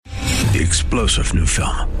The explosive new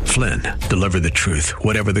film, Flynn, deliver the truth,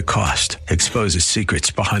 whatever the cost, exposes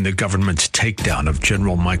secrets behind the government's takedown of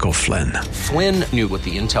General Michael Flynn. Flynn knew what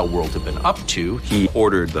the intel world had been up to. He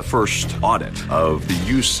ordered the first audit of the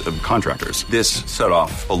use of contractors. This set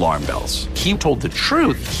off alarm bells. He told the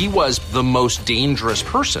truth. He was the most dangerous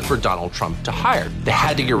person for Donald Trump to hire. They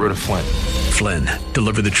had to get rid of Flynn. Flynn,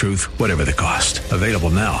 deliver the truth, whatever the cost. Available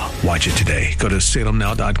now. Watch it today. Go to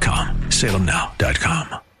salemnow.com.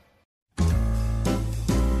 salemnow.com.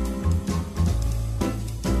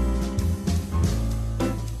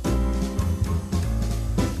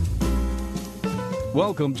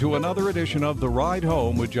 Welcome to another edition of The Ride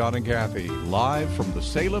Home with John and Kathy, live from the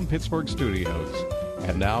Salem-Pittsburgh studios.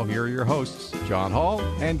 And now here are your hosts, John Hall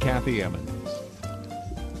and Kathy Emmons.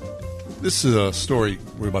 This is a story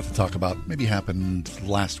we're about to talk about. Maybe happened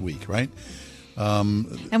last week, right?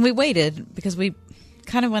 And we waited because we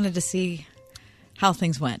kind of wanted to see how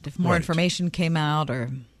things went, if more information came out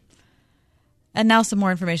and now some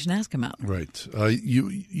more information has come out. Right.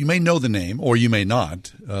 You may know the name, or you may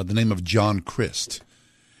not, the name of John Crist.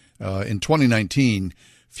 In 2019,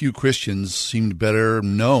 few Christians seemed better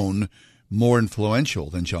known, more influential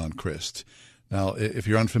than John Crist. Now, if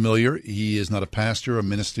you're unfamiliar, he is not a pastor, a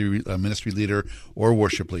ministry leader, or a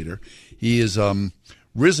worship leader. He is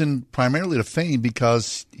risen primarily to fame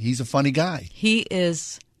because he's a funny guy. He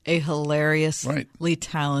is a hilariously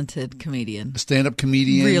talented comedian. A stand-up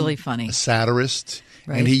comedian. Really funny. A satirist.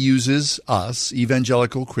 Right. And he uses us,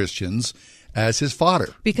 evangelical Christians, as his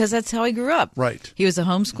fodder. Because that's how he grew up. Right. He was a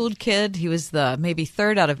homeschooled kid. He was the maybe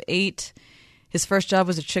third out of 8. His first job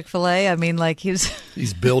was at Chick-fil-A. I mean, like he was...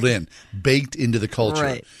 He's built in, baked into the culture.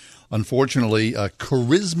 Right. Unfortunately,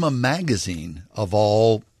 Charisma Magazine, of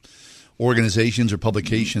all organizations or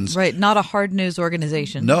publications. Right, not a hard news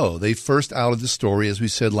organization. No, they first outed the story, as we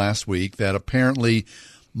said last week, that apparently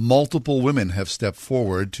multiple women have stepped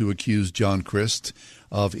forward to accuse John Crist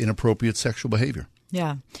of inappropriate sexual behavior.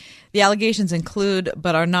 Yeah. The allegations include,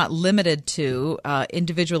 but are not limited to,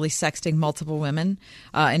 individually sexting multiple women,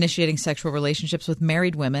 initiating sexual relationships with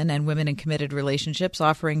married women and women in committed relationships,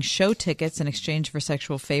 offering show tickets in exchange for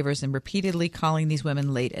sexual favors, and repeatedly calling these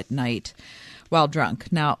women late at night while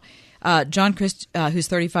drunk. Now, John Crist, who's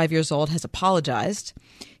 35 years old, has apologized.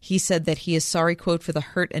 He said that he is sorry, quote, for the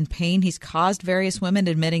hurt and pain he's caused various women,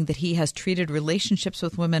 admitting that he has treated relationships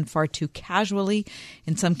with women far too casually,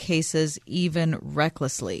 in some cases even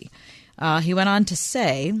recklessly. He went on to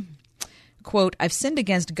say, quote, I've sinned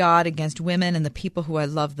against God, against women, and the people who I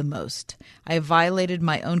love the most. I have violated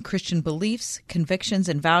my own Christian beliefs, convictions,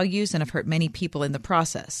 and values, and have hurt many people in the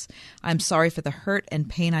process. I'm sorry for the hurt and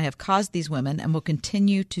pain I have caused these women and will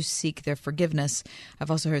continue to seek their forgiveness. I've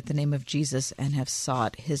also heard the name of Jesus and have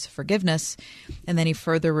sought his forgiveness. And then he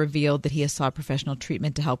further revealed that he has sought professional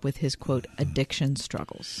treatment to help with his, quote, addiction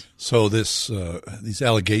struggles. So these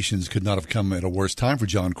allegations could not have come at a worse time for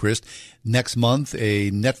John Crist. Next month, a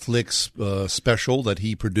Netflix special that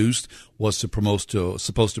he produced was supposed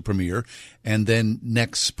to premiere. And then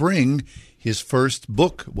next spring, his first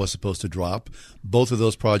book was supposed to drop. Both of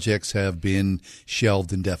those projects have been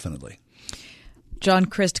shelved indefinitely. John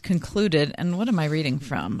Crist concluded, and what am I reading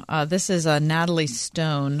from? This is a Natalie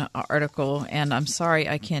Stone article, and I'm sorry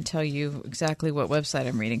I can't tell you exactly what website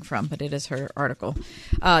I'm reading from, but it is her article.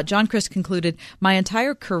 John Crist concluded, my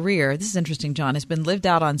entire career, this is interesting, John, has been lived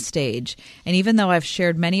out on stage, and even though I've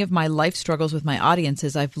shared many of my life struggles with my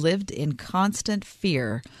audiences, I've lived in constant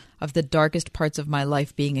fear of the darkest parts of my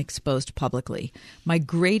life being exposed publicly. My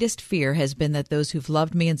greatest fear has been that those who've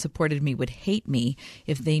loved me and supported me would hate me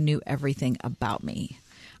if they knew everything about me.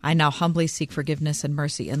 I now humbly seek forgiveness and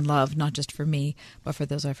mercy and love, not just for me, but for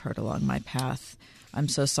those I've hurt along my path. I'm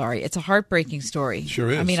so sorry. It's a heartbreaking story.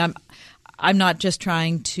 Sure is. I mean, I'm not just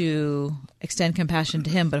trying to extend compassion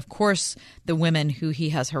to him, but of course the women who he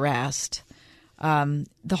has harassed. The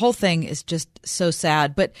whole thing is just so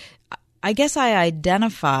sad. But I guess I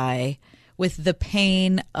identify with the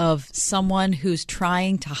pain of someone who's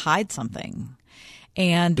trying to hide something.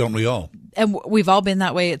 And don't we all? And we've all been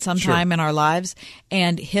that way at some time in our lives.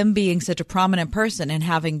 And him being such a prominent person and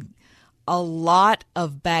having a lot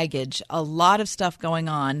of baggage, a lot of stuff going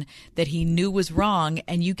on that he knew was wrong.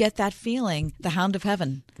 And you get that feeling, the hound of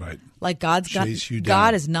heaven. Right. Like God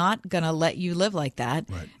is not going to let you live like that.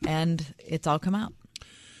 Right. And it's all come out.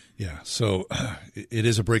 Yeah, so it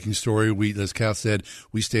is a breaking story. We, as Kath said,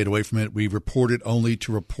 we stayed away from it. We reported only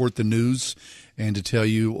to report the news and to tell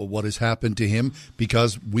you what has happened to him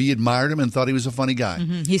because we admired him and thought he was a funny guy.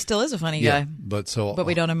 Mm-hmm. He still is a funny guy. But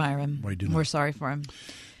we don't admire him. We're sorry for him.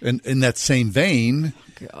 And in that same vein,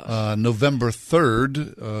 November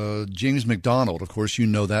 3rd, James MacDonald, of course, you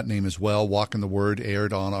know that name as well. Walk in the Word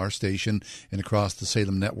aired on our station and across the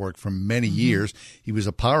Salem Network for many years. He was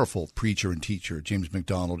a powerful preacher and teacher. James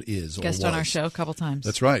MacDonald is or Guest was. on our show a couple times.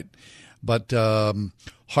 That's right. But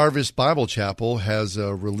Harvest Bible Chapel has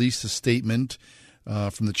released a statement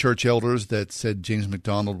from the church elders that said James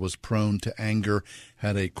MacDonald was prone to anger,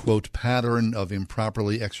 had a, quote, pattern of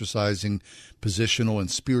improperly exercising positional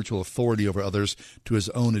and spiritual authority over others to his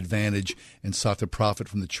own advantage, and sought to profit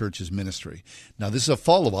from the church's ministry. Now, this is a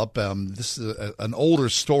follow-up. This is an older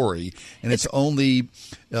story, and it's only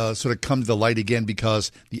sort of come to the light again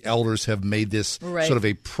because the elders have made this sort of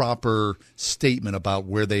a proper statement about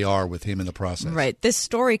where they are with him in the process. Right. This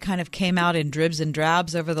story kind of came out in dribs and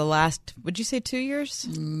drabs over the last, would you say 2 years?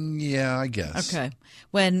 Yeah, I guess. Okay.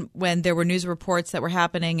 When there were news reports that were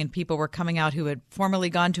happening and people were coming out who had formerly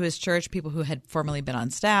gone to his church, people who had formerly been on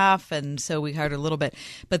staff, and so we heard a little bit.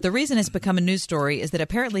 But the reason it's become a news story is that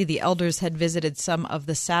apparently the elders had visited some of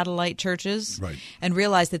the satellite churches and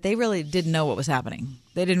realized that they really didn't know what was happening.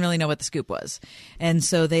 They didn't really know what the scoop was. And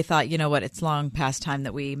so they thought, you know what, it's long past time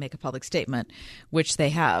that we make a public statement, which they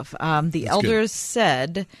have. The elders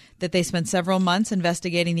said that they spent several months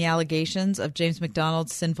investigating the allegations of James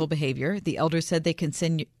MacDonald's sinful behavior. The elders said they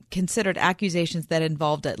considered accusations that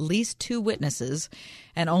involved at least 2 witnesses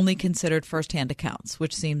and only considered firsthand accounts,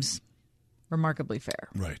 which seems remarkably fair.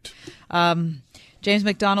 Right. James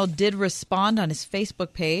MacDonald did respond on his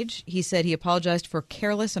Facebook page. He said he apologized for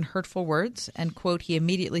careless and hurtful words and, quote, he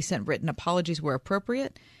immediately sent written apologies where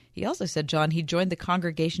appropriate. He also said, John, he joined the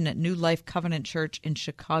congregation at New Life Covenant Church in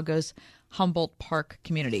Chicago's Humboldt Park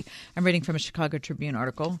community. I'm reading from a Chicago Tribune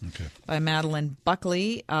article by Madeline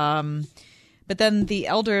Buckley. But then the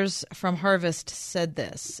elders from Harvest said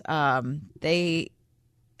this. They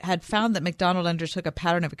had found that MacDonald undertook a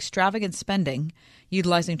pattern of extravagant spending,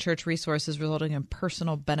 utilizing church resources resulting in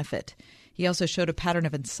personal benefit. He also showed a pattern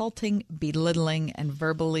of insulting, belittling, and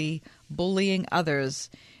verbally bullying others,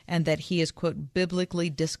 and that he is, quote, biblically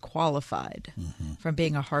disqualified from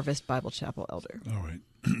being a Harvest Bible Chapel elder. All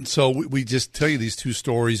right. So we just tell you these 2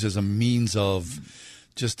 stories as a means of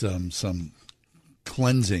just some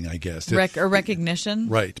cleansing, I guess. Recognition.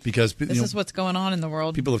 Right, because this is what's going on in the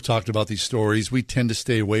world. People have talked about these stories. We tend to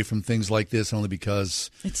stay away from things like this only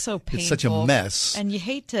because it's so painful. It's such a mess. And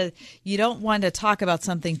you don't want to talk about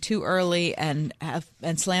something too early and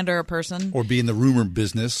slander a person. Or be in the rumor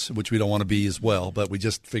business, which we don't want to be as well. But we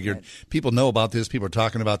just figured people know about this. People are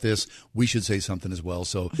talking about this. We should say something as well.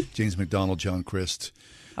 So James MacDonald, John Crist.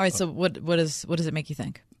 All right, so what does it make you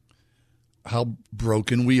think? How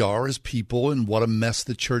broken we are as people and what a mess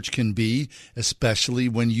the church can be, especially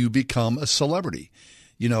when you become a celebrity.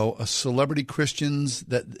 You know, a celebrity Christians,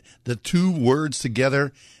 that the 2 words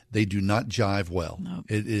together, they do not jive well. Nope.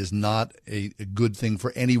 It is not a good thing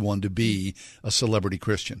for anyone to be a celebrity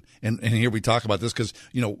Christian. And here we talk about this because,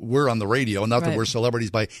 you know, we're on the radio, not that we're celebrities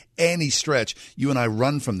by any stretch. You and I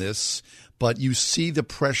run from this, but you see the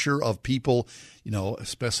pressure of people, you know,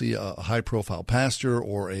 especially a high-profile pastor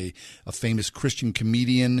or a famous Christian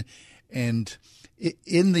comedian. And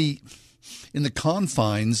in the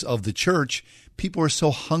confines of the church, people are so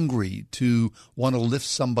hungry to want to lift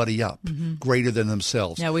somebody up greater than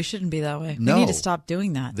themselves. Yeah, we shouldn't be that way. No. We need to stop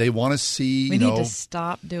doing that. They want to see, We need to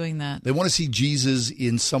stop doing that. They want to see Jesus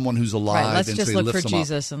in someone who's alive. Right, let's and just say, look lift for them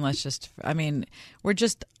Jesus up. and let's just, I mean, we're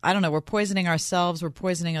just, I don't know, we're poisoning ourselves, we're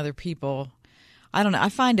poisoning other people. I don't know. I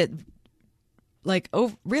find it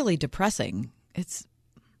really depressing. It's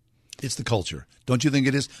the culture. Don't you think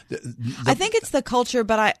it is? I think it's the culture,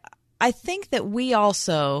 but I think that we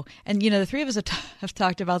also, and, you know, the 3 of us have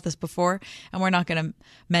talked about this before, and we're not going to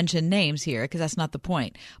mention names here because that's not the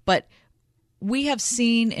point. But we have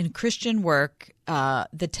seen in Christian work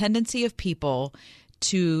the tendency of people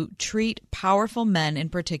to treat powerful men in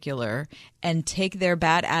particular and take their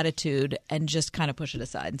bad attitude and just kind of push it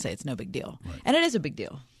aside and say it's no big deal. Right. And it is a big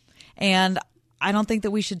deal. And I don't think that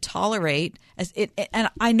we should tolerate it. And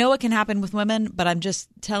I know it can happen with women, but I'm just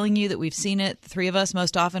telling you that we've seen it, the 3 of us,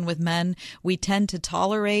 most often with men. We tend to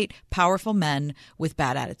tolerate powerful men with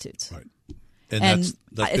bad attitudes. Right. And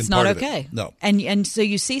that's it's been part not of okay. It. No. And so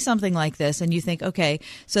you see something like this and you think, okay,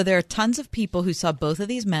 so there are tons of people who saw both of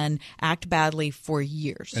these men act badly for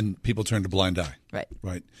years. And people turned a blind eye. Right.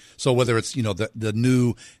 Right. So whether it's, you know, the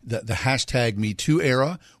new hashtag Me Too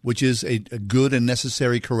era, which is a good and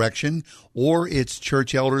necessary correction, or it's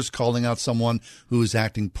church elders calling out someone who is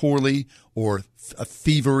acting poorly or a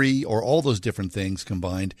thievery or all those different things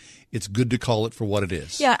combined, it's good to call it for what it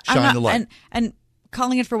is. Yeah. Shine the light. And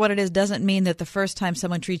calling it for what it is doesn't mean that the first time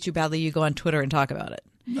someone treats you badly, you go on Twitter and talk about it.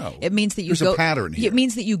 No. It means that you There's a pattern here. It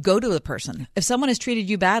means that you go to the person. If someone has treated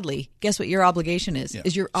you badly, guess what your obligation is? Yeah.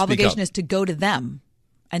 Your Speak obligation up. is to go to them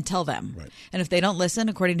and tell them. Right. And if they don't listen,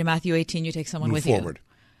 according to Matthew 18, you take someone Move with forward.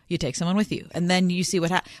 you. You take someone with you. And then you see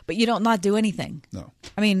what happens. But you don't not do anything. No.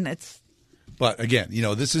 I mean, it's... But again,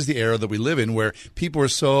 this is the era that we live in where people are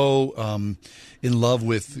so in love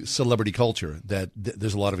with celebrity culture that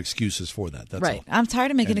there's a lot of excuses for that. That's right. all. I'm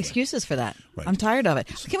tired of making Anyway. excuses for that. Right. I'm tired of it.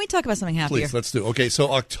 Can we talk about something happier? Please, let's do it. Okay,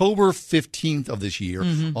 so October 15th of this year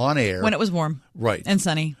on air. When it was warm. Right. And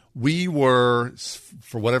sunny. We were,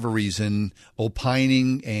 for whatever reason,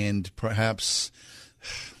 opining and perhaps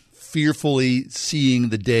fearfully seeing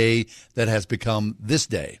the day that has become this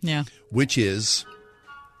day. Yeah. Which is,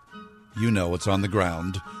 it's on the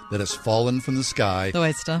ground, that has fallen from the sky. The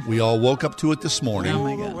white stuff. We all woke up to it this morning. Oh,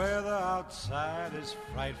 my God. The weather outside is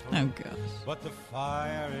frightful. Oh, gosh. But the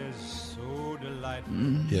fire is so delightful.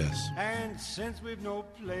 Yes. And since we've no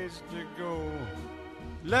place to go,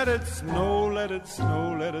 let it snow, let it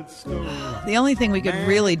snow, let it snow. The only thing we could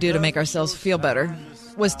really do to make ourselves feel better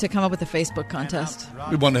was to come up with a Facebook contest.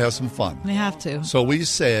 We wanted to have some fun. We have to. So we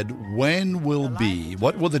said, what will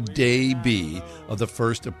the day be of the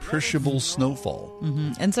first appreciable snowfall?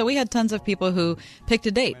 And so we had tons of people who picked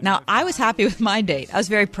a date. Now, I was happy with my date. I was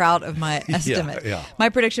very proud of my estimate. yeah. My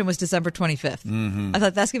prediction was December 25th. I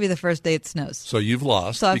thought that's going to be the first day it snows. So you've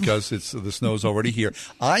lost because the snow's already here.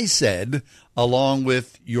 I said, along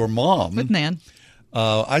with your mom, With Nan.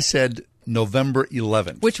 I said November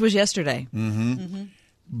 11th. Which was yesterday.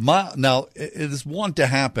 Now, it is wont to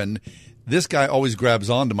happen. This guy always grabs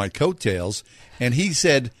onto my coattails, and he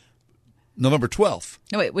said November 12th.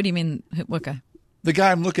 No, wait, what do you mean? What guy? The guy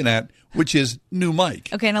I'm looking at, which is New Mike.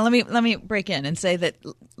 Okay, now let me break in and say that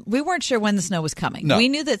we weren't sure when the snow was coming. No. We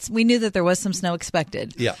knew that there was some snow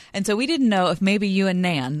expected. Yeah. And so we didn't know if maybe you and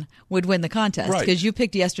Nan would win the contest Right. because you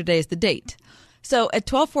picked yesterday as the date. So at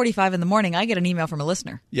 12:45 in the morning, I get an email from a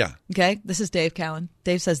listener. Yeah. Okay, this is Dave Callan.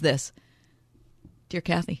 Dave says this: Dear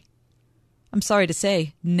Kathy, I'm sorry to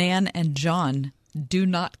say, Nan and John do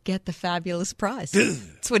not get the fabulous prize.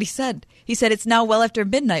 That's what he said. He said it's now well after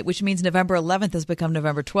midnight, which means November 11th has become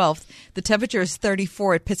November 12th. The temperature is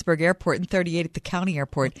 34 at Pittsburgh Airport and 38 at the county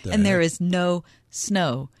airport, and there is no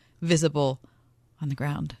snow visible on the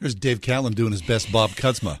ground. There's Dave Callan doing his best Bob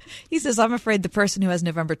Kutzma. He says, I'm afraid the person who has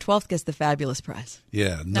November 12th gets the fabulous prize.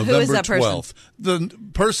 Yeah, Now, November who is that person? 12th. The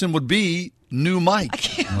person would be New Mike.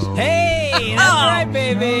 Hey, that's right,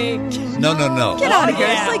 baby. No. Get out of here.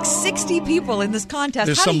 Yeah. It's like 60 people in this contest.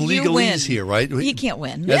 There's How some do you win? legalese here, right? You can't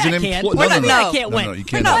win. As an Yeah, I can. employee, What do you mean I No. can't win? No, you We're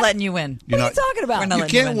can't. not letting you win. You're What are not- you talking about? We're not You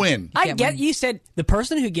letting can't win. I can't get win. you said the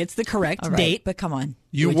person who gets the correct All right, date, but come on.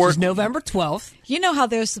 You which work, is November 12th, You know how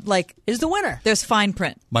there's is the winner. there's fine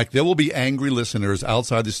print. Mike. There will be angry listeners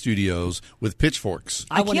outside the studios with pitchforks,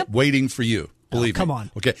 I can't- waiting for you. Believe me. come on.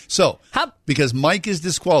 Okay, so because Mike is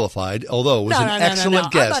disqualified, although it was an excellent I'm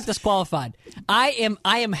guest. not disqualified. I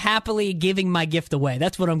am happily giving my gift away.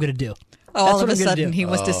 That's what I'm going to do. All That's of what a I'm gonna sudden, do. he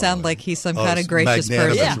wants to sound like he's some Oh, kind of gracious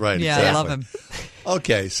magnanimous, person. right, Yeah, exactly. I love him.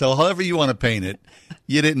 Okay, so however you want to paint it,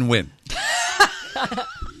 you didn't win.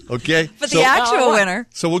 Okay, But the actual winner,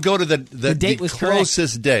 So we'll go to the date was correct.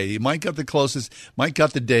 closest day. Mike got the closest. Mike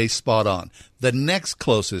got the day spot on. The next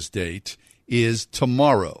closest date is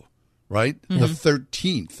tomorrow, right? The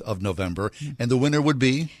 13th of November, and the winner would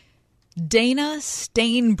be Dana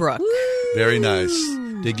Stainbrook. very nice.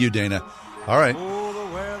 Dig you, Dana. All right,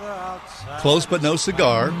 close but no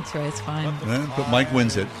cigar. That's right, it's fine. But Mike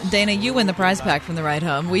wins it. Dana, you win the prize pack from the ride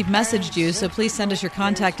home. We've messaged you, so please send us your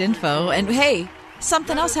contact info. And hey,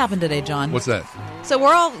 something else happened today, John. What's that? So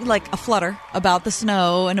we're all like aflutter about the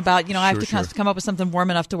snow and about, I have to Sure. come up with something warm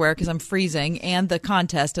enough to wear because I'm freezing, and the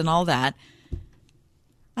contest and all that.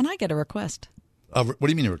 And I get a request. What do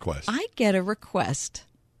you mean a request? I get a request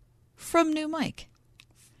from New Mike.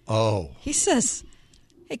 Oh, He says,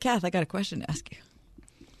 hey, Kath, I got a question to ask you.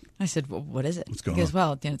 I said, well, what is it? What's going He goes, on?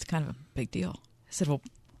 well, it's kind of a big deal. I said, well,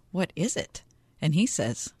 what is it? And he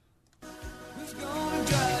says,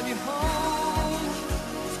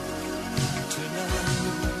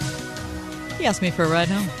 he asked me for a ride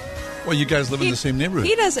home. well, you guys live in the same neighborhood.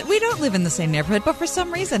 He doesn't. We don't live in the same neighborhood, but for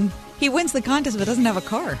some reason, he wins the contest but doesn't have a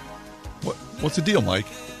car. What's the deal, Mike?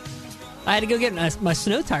 I had to go get my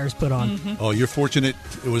snow tires put on. Oh, you're fortunate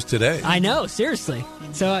it was today. I know, seriously.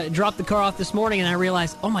 So I dropped the car off this morning, and I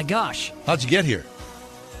realized, oh my gosh, How'd you get here?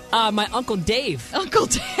 my Uncle Dave. Uncle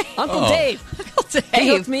Dave. Uncle Dave. Uncle He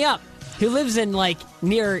Dave. hooked me up. Who lives in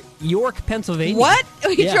near York, Pennsylvania. What?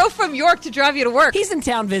 He Yeah. drove from York to drive you to work. He's in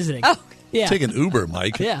town visiting. Oh. Yeah. Take an Uber,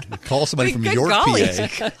 Mike. Yeah. Call somebody from Good York, golly.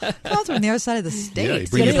 PA. Called from the other side of the state. Yeah, you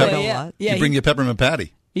bring So your anyway, pepper. yeah. You bring your peppermint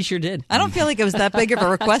patty. He sure did. I don't feel like it was that big of a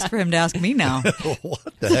request for him to ask me now. What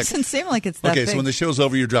the heck? Doesn't seem like it's that Okay, big. so when the show's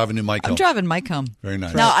over, you're driving new Mike home. I'm driving Mike home. Very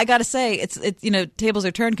nice. Now, I got to say, it's tables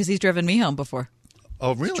are turned because he's driven me home before.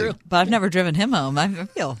 Oh, really? true. But I've never driven him home. I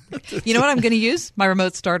feel. You know what I'm going to use? My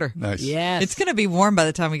remote starter. Nice. Yes. It's going to be warm by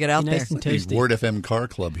the time we get out nice there. and The toasty. Word FM Car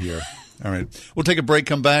Club here. All right. We'll take a break,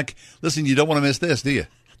 come back. Listen, you don't want to miss this, do you?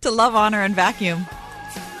 To love, honor, and vacuum.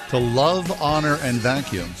 To love, honor, and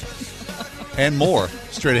vacuum. And more.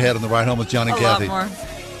 Straight ahead on the ride home with John and A Kathy. lot more.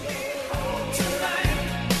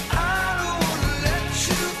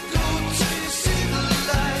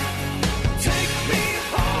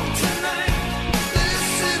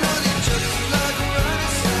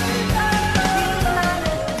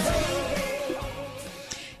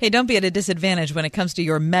 Hey, don't be at a disadvantage when it comes to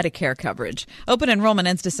your Medicare coverage. Open enrollment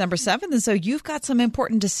ends December 7th, and so you've got some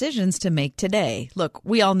important decisions to make today. Look,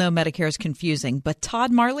 we all know Medicare is confusing, but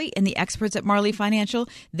Todd Marley and the experts at Marley Financial,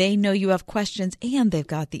 they know you have questions, and they've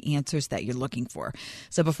got the answers that you're looking for.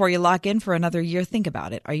 So before you lock in for another year, think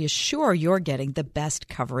about it. Are you sure you're getting the best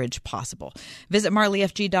coverage possible? Visit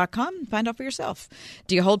MarleyFG.com and find out for yourself.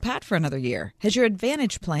 Do you hold pat for another year? Has your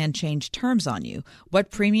Advantage plan changed terms on you? What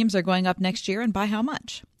premiums are going up next year and by how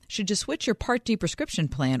much? Should you switch your Part D prescription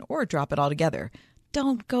plan or drop it altogether?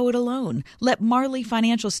 Don't go it alone. Let Marley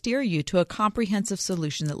Financial steer you to a comprehensive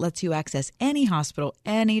solution that lets you access any hospital,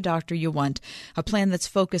 any doctor you want. A plan that's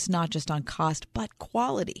focused not just on cost, but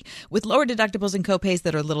quality, with lower deductibles and copays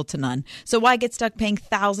that are little to none. So why get stuck paying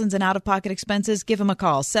thousands in out-of-pocket expenses? Give them a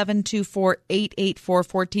call,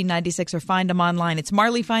 724-884-1496, or find them online. It's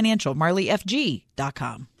Marley Financial,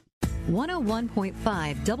 MarleyFG.com.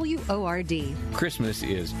 101.5 WORD. Christmas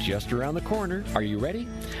is just around the corner. Are you ready?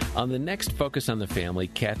 On the next Focus on the Family,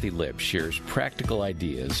 Kathy Lipp shares practical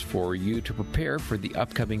ideas for you to prepare for the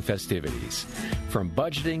upcoming festivities. From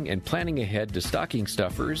budgeting and planning ahead to stocking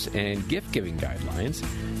stuffers and gift-giving guidelines,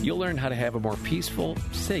 you'll learn how to have a more peaceful,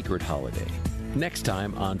 sacred holiday. Next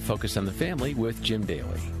time on Focus on the Family with Jim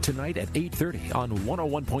Daly. Tonight at 8:30 on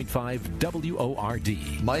 101.5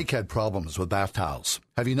 WORD. Mike had problems with bath towels.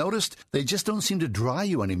 Have you noticed? They just don't seem to dry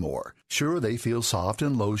you anymore. Sure, they feel soft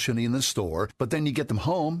and lotiony in the store, but then you get them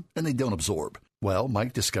home and they don't absorb. Well,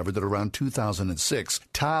 Mike discovered that around 2006,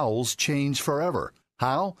 towels changed forever.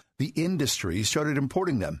 How? The industry started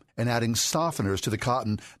importing them and adding softeners to the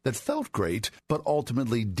cotton that felt great, but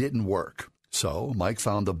ultimately didn't work. So Mike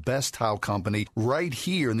found the best towel company right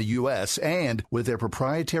here in the U.S., and with their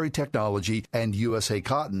proprietary technology and USA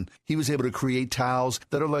Cotton, he was able to create towels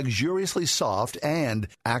that are luxuriously soft and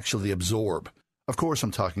actually absorb. Of course,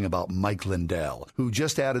 I'm talking about Mike Lindell, who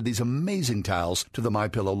just added these amazing towels to the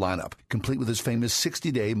MyPillow lineup, complete with his famous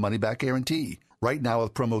 60-day money-back guarantee. Right now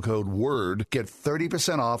with promo code WORD, get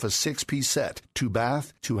 30% off a 6-piece set, 2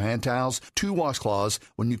 bath, 2 hand towels, 2 washcloths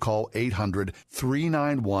when you call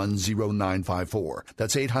 800-391-0954.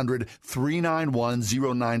 That's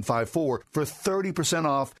 800-391-0954 for 30%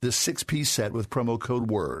 off this 6-piece set with promo code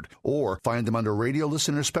WORD. Or find them under radio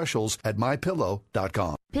listener specials at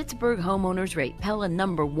MyPillow.com. Pittsburgh homeowners rate Pella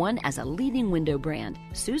 #1 as a leading window brand.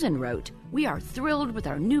 Susan wrote, "We are thrilled with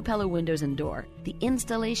our new Pella windows and door. The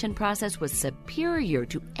installation process was superior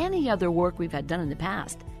to any other work we've had done in the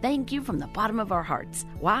past. Thank you from the bottom of our hearts."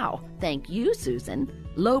 Wow, thank you, Susan.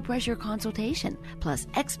 Low pressure consultation plus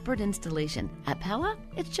expert installation. At Pella,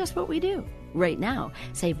 it's just what we do. Right now,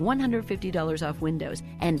 save $150 off windows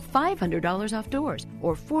and $500 off doors,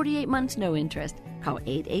 or 48 months no interest. Call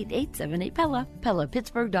 888-78-PELLA,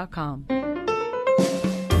 PellaPittsburgh.com.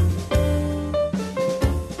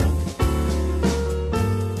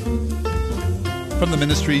 From the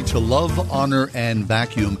ministry to love, honor, and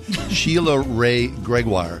vacuum, Sheila Ray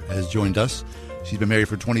Gregoire has joined us. She's been married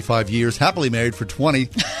for 25 years, happily married for 20.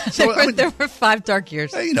 So there were 5 dark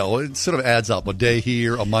years. You know, it sort of adds up. A day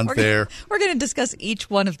here, a month there. We're going to discuss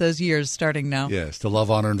each one of those years starting now. Yes, to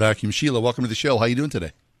love, honor, and vacuum. Sheila, welcome to the show. How are you doing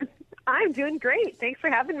today? I'm doing great. Thanks for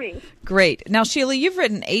having me. Great. Now, Sheila, you've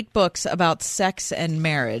written 8 books about sex and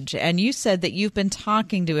marriage, and you said that you've been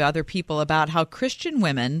talking to other people about how Christian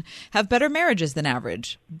women have better marriages than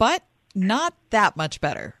average, but not that much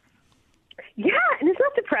better. Yeah, and it's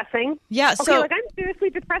not depressing. Yeah, so I'm seriously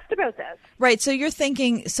depressed about this. Right, so you're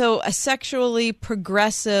thinking, so a sexually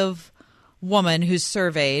progressive woman who's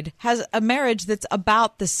surveyed has a marriage that's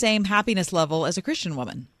about the same happiness level as a Christian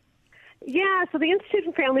woman. Yeah, so the Institute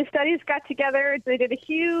for Family Studies got together. They did a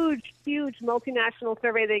huge multinational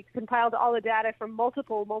survey. They compiled all the data from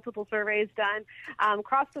multiple surveys done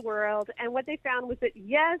across the world. And what they found was that,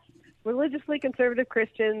 yes, religiously conservative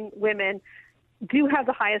Christian women do have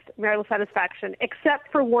the highest marital satisfaction,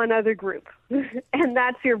 except for one other group, and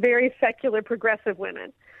that's your very secular progressive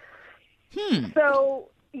women. So,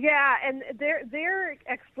 yeah, and their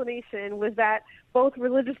explanation was that both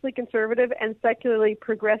religiously conservative and secularly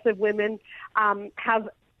progressive women have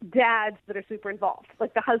dads that are super involved.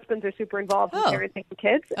 Like the husbands are super involved in parenting the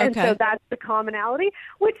kids. And so that's the commonality,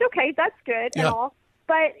 which, okay, that's good and all.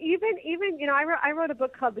 But even I wrote a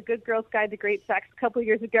book called The Good Girl's Guide to Great Sex a couple of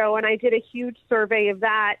years ago, and I did a huge survey of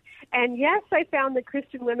that. And yes, I found that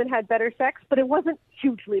Christian women had better sex, but it wasn't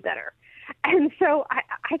hugely better. And so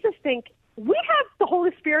I just think we have the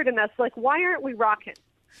Holy Spirit in us. Like, why aren't we rocking?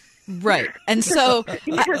 Right. And so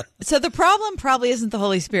so the problem probably isn't the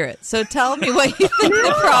Holy Spirit. So tell me what you think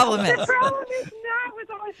the problem is. The problem is not with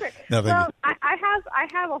the Holy Spirit. Well, I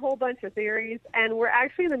have a whole bunch of theories, and we're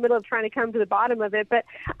actually in the middle of trying to come to the bottom of it. But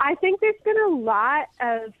I think there's been a lot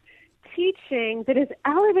of teaching that has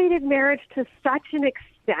elevated marriage to such an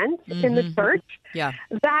extent in the church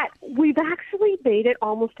that we've actually made it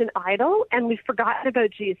almost an idol, and we've forgotten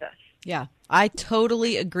about Jesus. Yeah, I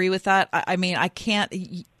totally agree with that. I mean, I can't.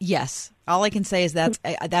 Yes, all I can say is that's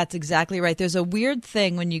exactly right. There's a weird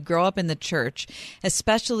thing when you grow up in the church,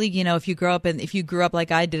 especially if you grew up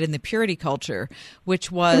like I did in the purity culture,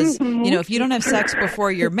 which was if you don't have sex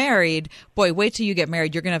before you're married, boy, wait till you get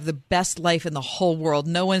married. You're going to have the best life in the whole world.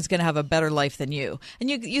 No one's going to have a better life than you. And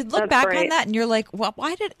you look back on that and you're like, well,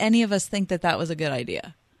 why did any of us think that was a good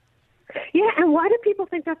idea? Yeah, and why do people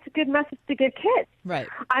think that's a good message to give kids? Right.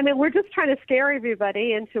 I mean, we're just trying to scare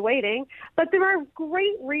everybody into waiting, but there are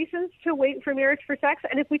great reasons to wait for marriage for sex,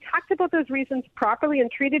 and if we talked about those reasons properly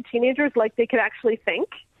and treated teenagers like they could actually think,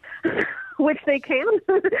 which they can,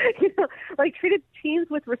 like treated teens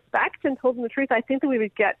with respect and told them the truth, I think that we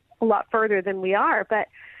would get a lot further than we are. But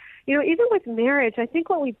even with marriage, I think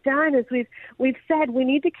what we've done is we've said we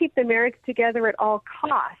need to keep the marriage together at all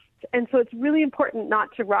costs. And so it's really important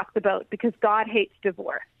not to rock the boat because God hates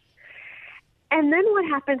divorce. And then what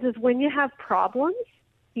happens is when you have problems,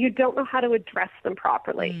 you don't know how to address them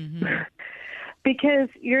properly because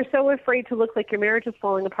you're so afraid to look like your marriage is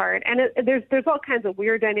falling apart. And there's all kinds of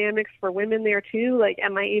weird dynamics for women there too. Like,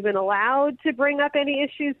 am I even allowed to bring up any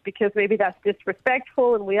issues? Because maybe that's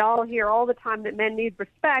disrespectful, and we all hear all the time that men need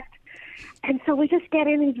respect. And so we just get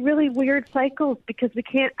in these really weird cycles because we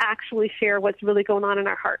can't actually share what's really going on in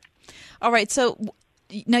our heart. All right. So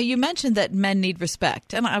now you mentioned that men need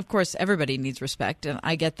respect. And of course, everybody needs respect. And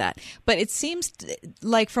I get that. But it seems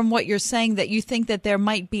like from what you're saying that you think that there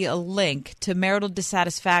might be a link to marital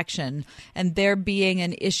dissatisfaction and there being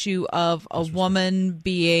an issue of a woman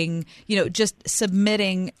being, just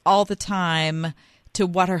submitting all the time to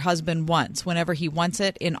what her husband wants whenever he wants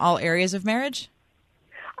it in all areas of marriage?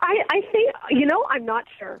 I think, I'm not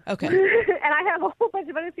sure. Okay. And I have a whole bunch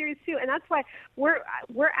of other theories too. And that's why we're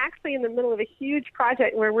actually in the middle of a huge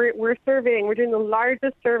project where we're surveying. We're doing the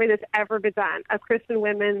largest survey that's ever been done of Christian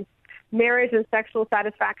women's marriage and sexual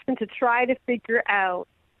satisfaction to try to figure out,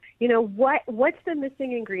 what's the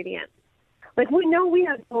missing ingredient? Like, we know we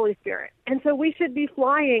have the Holy Spirit, and so we should be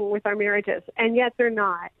flying with our marriages, and yet they're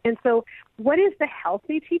not. And so what is the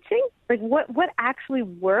healthy teaching? Like, what actually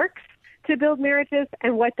works to build marriages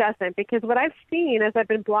and what doesn't? Because what I've seen as I've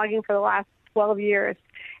been blogging for the last 12 years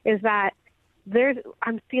is that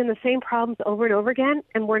I'm seeing the same problems over and over again,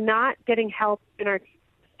 and we're not getting help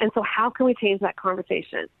and so how can we change that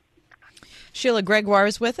conversation? Sheila Gregoire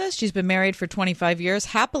is with us. She's been married for 25 years,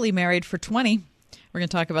 happily married for 20. We're going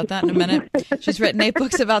to talk about that in a minute. She's written 8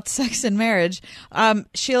 books about sex and marriage.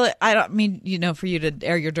 Sheila, I don't mean, for you to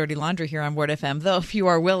air your dirty laundry here on Word FM, though if you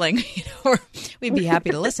are willing, we'd be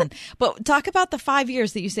happy to listen. But talk about the 5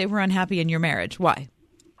 years that you say were unhappy in your marriage. Why?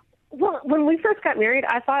 Well, when we first got married,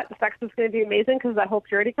 I thought sex was going to be amazing because of that whole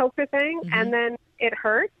purity culture thing. Mm-hmm. And then it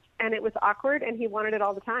hurt and it was awkward and he wanted it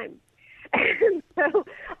all the time. And so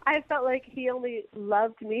I felt like he only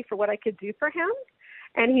loved me for what I could do for him.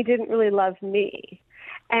 And he didn't really love me.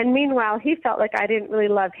 And meanwhile, he felt like I didn't really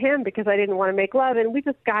love him because I didn't want to make love. And we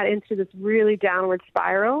just got into this really downward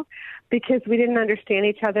spiral because we didn't understand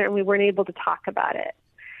each other and we weren't able to talk about it.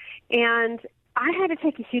 And I had to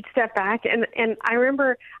take a huge step back. And I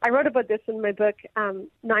remember I wrote about this in my book,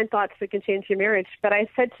 9 Thoughts That Can Change Your Marriage. But I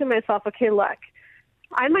said to myself, okay, look,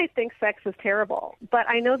 I might think sex is terrible, but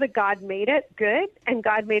I know that God made it good and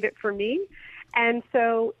God made it for me. And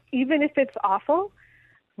so even if it's awful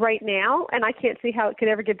right now, and I can't see how it could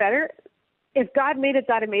ever get better, if God made it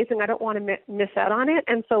that amazing, I don't want to miss out on it.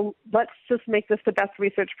 And so let's just make this the best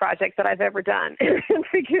research project that I've ever done and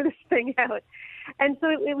figure this thing out. And so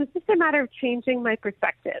it was just a matter of changing my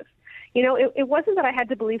perspective. You know, it wasn't that I had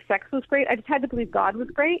to believe sex was great. I just had to believe God was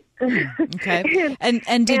great. Okay.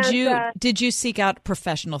 And did you seek out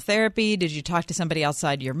professional therapy? Did you talk to somebody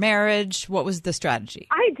outside your marriage? What was the strategy?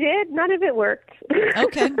 I did. None of it worked.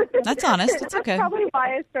 Okay. That's honest. It's okay. That's probably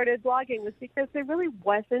why I started blogging, was because there really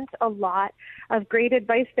wasn't a lot of great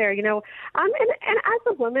advice there, you know. And as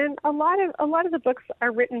a woman, a lot of the books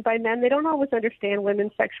are written by men. They don't always understand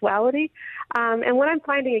women's sexuality. And what I'm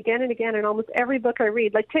finding again and again in almost every book I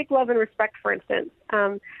read, like take Love and Respect, for instance,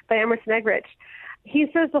 by Emerson Eggerichs. He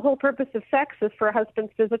says the whole purpose of sex is for a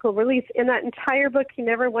husband's physical release. In that entire book, he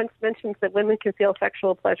never once mentions that women can feel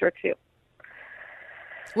sexual pleasure too.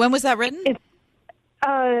 When was that written?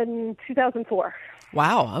 In 2004.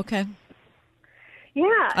 Wow, okay.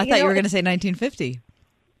 Yeah. I thought you were going to say 1950.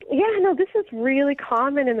 Yeah, no, this is really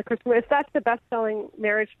common in the Christian world. That's the best-selling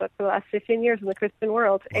marriage book for the last 15 years in the Christian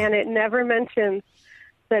world, and it never mentions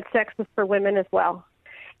that sex is for women as well.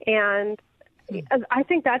 And I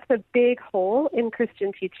think that's a big hole in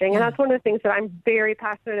Christian teaching, and that's one of the things that I'm very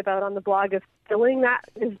passionate about on the blog, is filling that,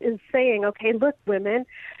 is saying, okay, look, women,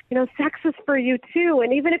 you know, sex is for you too,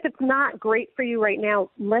 and even if it's not great for you right now,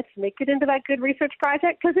 let's make it into that good research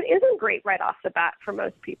project, because it isn't great right off the bat for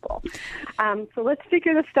most people. So let's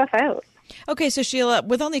figure this stuff out. Okay, so Sheila,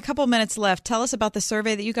 with only a couple minutes left, tell us about the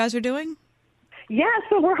survey that you guys are doing. Yeah,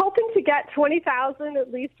 so we're hoping to get 20,000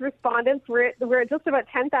 at least respondents. We're at just about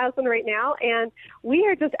 10,000 right now, and we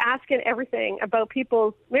are just asking everything about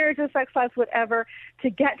people's marriages, sex lives, whatever, to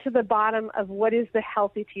get to the bottom of what is the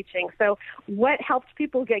healthy teaching. So what helps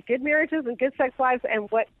people get good marriages and good sex lives, and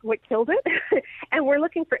what killed it. And we're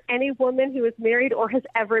looking for any woman who is married or has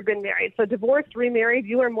ever been married. So divorced, remarried,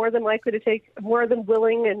 you are more than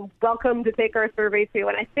willing and welcome to take our survey too.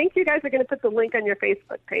 And I think you guys are going to put the link on your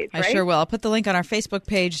Facebook page, right? I sure will. I'll put the link on our Facebook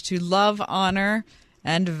page to Love, Honor,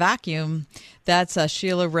 and Vacuum. That's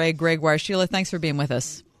Sheila Wray Gregoire. Sheila, thanks for being with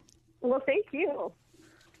us. Well, thank you.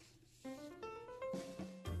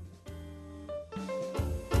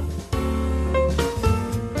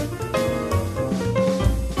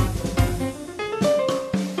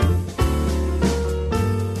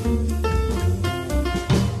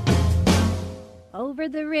 Over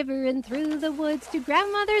the river and through the woods to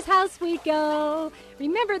grandmother's house we go.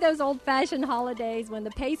 Remember those old-fashioned holidays when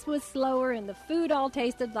the pace was slower and the food all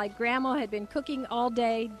tasted like grandma had been cooking all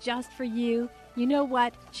day just for you? You know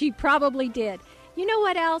what? She probably did. You know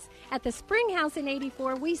what else? At the Spring House in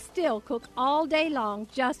 84, we still cook all day long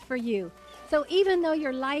just for you. So even though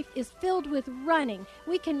your life is filled with running,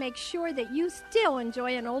 we can make sure that you still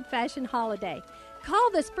enjoy an old-fashioned holiday.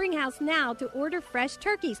 Call the Spring House now to order fresh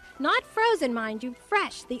turkeys. Not frozen, mind you,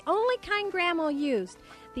 fresh, the only kind Grandma used.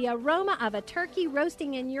 The aroma of a turkey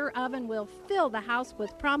roasting in your oven will fill the house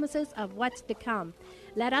with promises of what's to come.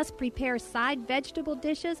 Let us prepare side vegetable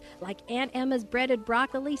dishes like Aunt Emma's breaded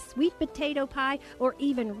broccoli, sweet potato pie, or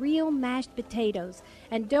even real mashed potatoes.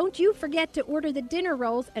 And don't you forget to order the dinner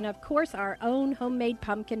rolls and, of course, our own homemade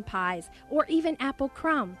pumpkin pies, or even apple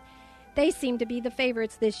crumb. They seem to be the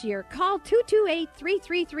favorites this year. Call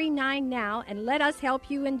 228-3339 now and let us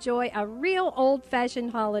help you enjoy a real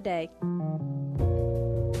old-fashioned holiday.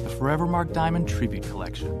 The Forevermark Diamond Tribute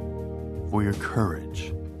Collection. For your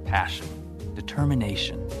courage, passion,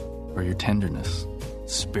 determination, for your tenderness,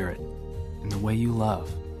 spirit, and the way you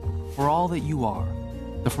love. For all that you are,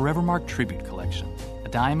 the Forevermark Tribute Collection. A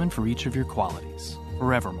diamond for each of your qualities.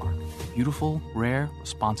 Forevermark. Beautiful, rare,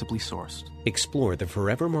 responsibly sourced. Explore the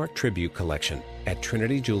Forevermark Tribute Collection at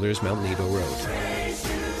Trinity Jewelers, Mount Nebo Road.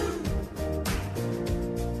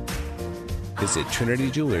 Visit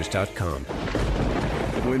TrinityJewelers.com.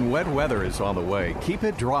 When wet weather is on the way, keep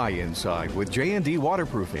it dry inside with J&D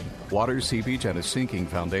Waterproofing. Water seepage and a sinking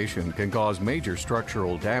foundation can cause major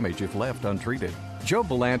structural damage if left untreated. Joe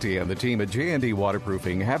Belanti and the team at J&D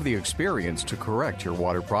Waterproofing have the experience to correct your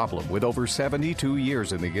water problem with over 72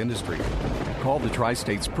 years in the industry. Call the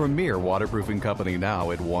Tri-State's premier waterproofing company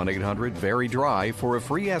now at 1-800-VERY-DRY for a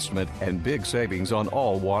free estimate and big savings on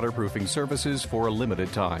all waterproofing services for a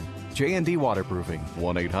limited time. J&D Waterproofing,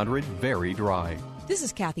 1-800-VERY-DRY. This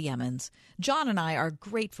is Kathy Emmons. John and I are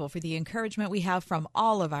grateful for the encouragement we have from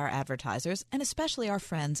all of our advertisers, and especially our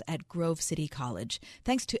friends at Grove City College.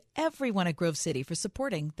 Thanks to everyone at Grove City for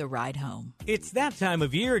supporting the ride home. It's that time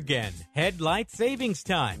of year again, headlight savings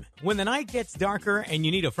time. When the night gets darker and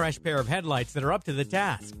you need a fresh pair of headlights that are up to the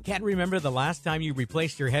task. Can't remember the last time you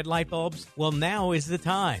replaced your headlight bulbs? Well, now is the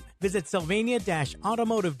time. Visit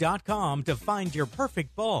Sylvania-automotive.com to find your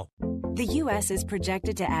perfect bulb. The U.S. is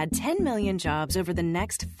projected to add 10 million jobs over the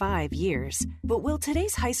next 5 years. But will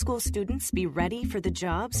today's high school students be ready for the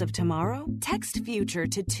jobs of tomorrow? Text FUTURE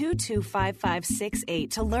to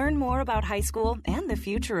 225568 to learn more about high school and the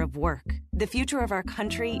future of work. The future of our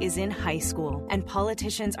country is in high school, and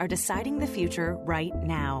politicians are deciding the future right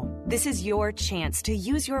now. This is your chance to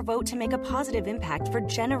use your vote to make a positive impact for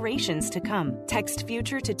generations to come. Text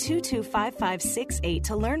FUTURE to 225568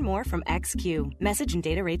 to learn more from XQ. Message and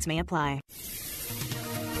data rates may apply.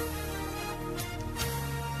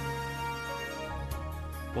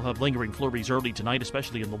 We'll have lingering flurries early tonight,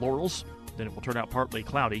 especially in the Laurels. Then it will turn out partly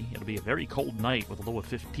cloudy. It'll be a very cold night with a low of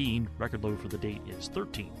 15. Record low for the date is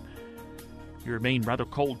 13. You remain rather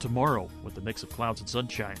cold tomorrow with a mix of clouds and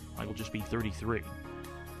sunshine. High will just be 33.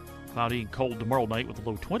 Cloudy and cold tomorrow night with a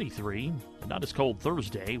low 23. And not as cold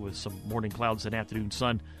Thursday with some morning clouds and afternoon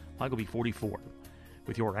sun. High will be 44.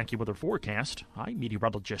 With your AccuWeather forecast, I'm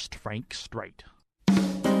meteorologist Frank Strait.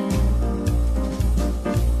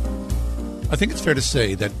 I think it's fair to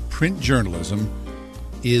say that print journalism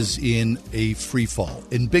is in a free fall,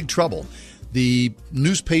 in big trouble. The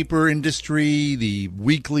newspaper industry, the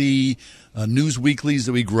weekly news weeklies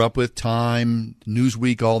that we grew up with, Time,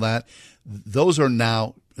 Newsweek, all that, those are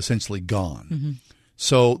now essentially gone. Mm-hmm.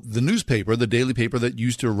 So the newspaper, the daily paper that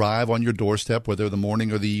used to arrive on your doorstep, whether the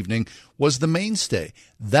morning or the evening, was the mainstay.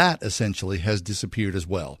 That essentially has disappeared as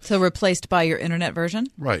well. So replaced by your internet version?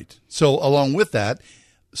 Right. So along with that,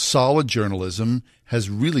 solid journalism has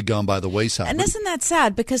really gone by the wayside. And isn't that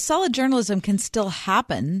sad? Because solid journalism can still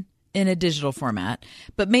happen in a digital format,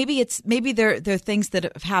 but maybe there are things that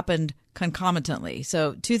have happened concomitantly.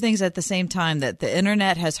 So two things at the same time, that the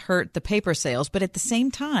internet has hurt the paper sales, but at the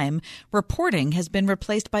same time, reporting has been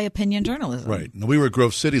replaced by opinion journalism. Right. Now, we were at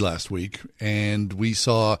Grove City last week, and we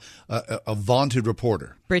saw a vaunted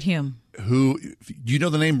reporter. Brit Hume. Who, do you know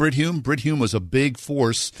the name Brit Hume? Brit Hume was a big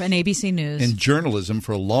force in ABC News in journalism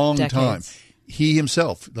for a long decades. time. He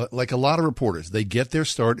himself, like a lot of reporters, they get their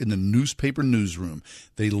start in the newspaper newsroom.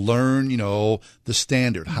 They learn, the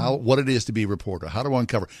standard, what it is to be a reporter, how to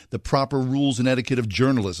uncover the proper rules and etiquette of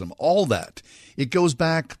journalism, all that. It goes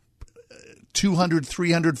back 200,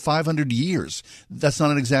 300, 500 years. That's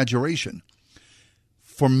not an exaggeration.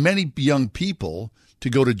 For many young people, to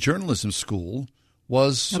go to journalism school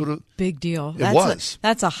was sort of big deal.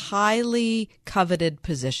 That's a highly coveted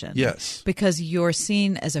position. Yes. Because you're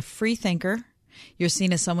seen as a free thinker. You're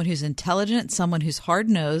seen as someone who's intelligent, someone who's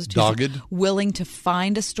hard-nosed, dogged, willing to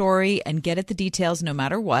find a story and get at the details no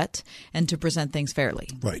matter what, and to present things fairly.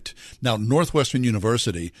 Right. Now, Northwestern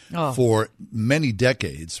University, for many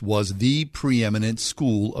decades, was the preeminent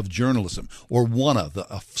school of journalism, or one of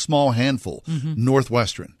a small handful,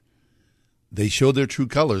 Northwestern. They showed their true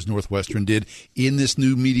colors, Northwestern did, in this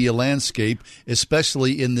new media landscape,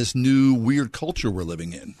 especially in this new weird culture we're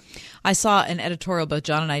living in. I saw an editorial both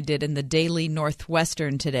John and I did in the Daily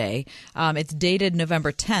Northwestern today. It's dated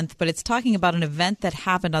November 10th, but it's talking about an event that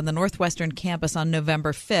happened on the Northwestern campus on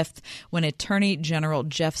November 5th when Attorney General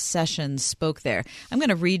Jeff Sessions spoke there. I'm going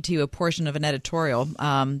to read to you a portion of an editorial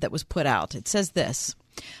that was put out. It says this.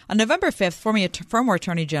 On November 5th, former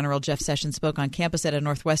Attorney General Jeff Sessions spoke on campus at a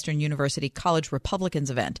Northwestern University College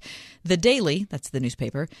Republicans event. The Daily, that's the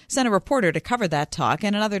newspaper, sent a reporter to cover that talk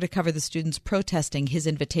and another to cover the students protesting his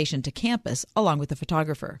invitation to campus, along with a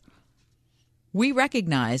photographer. We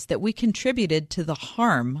recognize that we contributed to the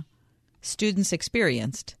harm students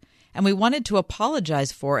experienced, and we wanted to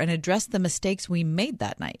apologize for and address the mistakes we made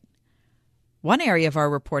that night. One area of our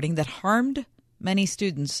reporting that harmed many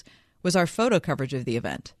students was our photo coverage of the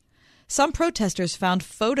event. Some protesters found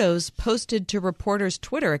photos posted to reporters'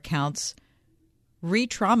 Twitter accounts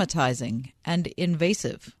re-traumatizing and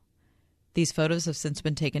invasive. These photos have since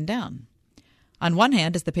been taken down. On one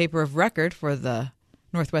hand, as the paper of record for the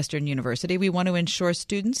Northwestern University, we want to ensure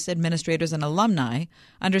students, administrators, and alumni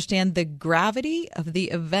understand the gravity of the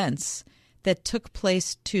events that took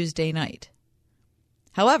place Tuesday night.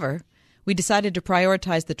 However, we decided to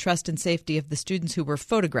prioritize the trust and safety of the students who were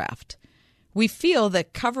photographed. We feel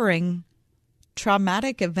that covering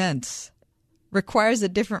traumatic events requires a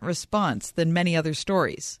different response than many other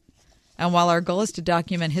stories. And while our goal is to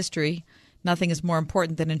document history, nothing is more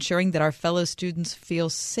important than ensuring that our fellow students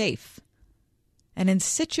feel safe. And in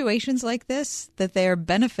situations like this, that they are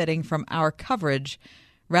benefiting from our coverage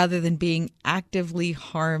rather than being actively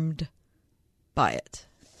harmed by it.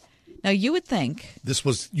 Now, you would think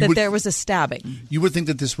there was a stabbing. You would think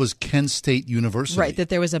that this was Kent State University. Right, that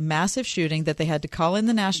there was a massive shooting, that they had to call in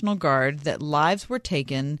the National Guard, that lives were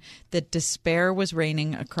taken, that despair was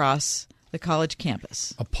reigning across the college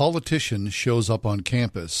campus. A politician shows up on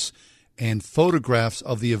campus and photographs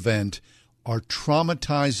of the event are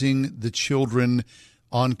traumatizing the children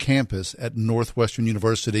on campus at Northwestern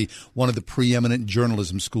University, one of the preeminent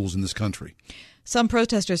journalism schools in this country. Some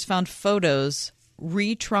protesters found photos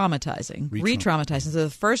re-traumatizing. So the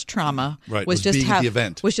first trauma was just being at the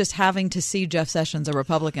event. was just having to see Jeff Sessions, a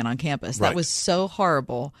Republican, on campus. Right. That was so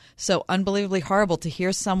horrible, so unbelievably horrible to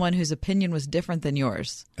hear someone whose opinion was different than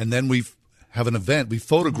yours. And then we have an event. We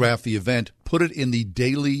photograph the event, put it in the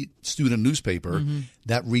daily student newspaper.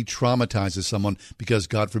 That re-traumatizes someone because,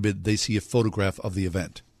 God forbid, they see a photograph of the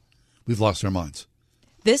event. We've lost our minds.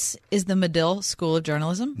 This is the Medill School of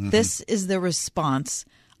Journalism. This is the response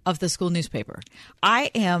of the school newspaper. I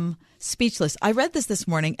am speechless. I read this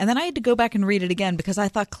morning, and then I had to go back and read it again because I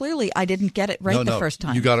thought clearly I didn't get it right the first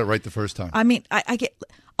time. You got it right the first time. I mean, I get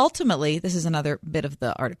ultimately, this is another bit of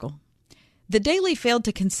the article. The Daily failed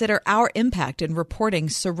to consider our impact in reporting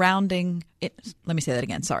surrounding it. Let me say that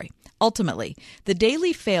again. Sorry. Ultimately, the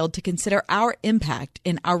Daily failed to consider our impact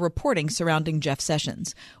in our reporting surrounding Jeff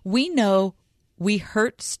Sessions. We know we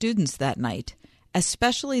hurt students that night,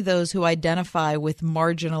 especially those who identify with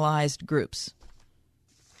marginalized groups.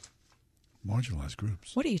 Marginalized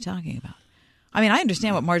groups? What are you talking about? I mean, I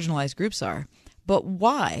understand what marginalized groups are, but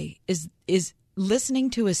why is listening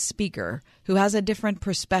to a speaker who has a different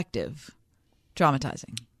perspective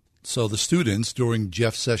traumatizing? So the students, during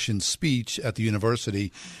Jeff Sessions' speech at the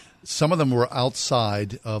university, some of them were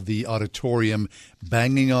outside of the auditorium,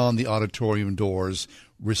 banging on the auditorium doors,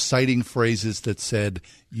 reciting phrases that said,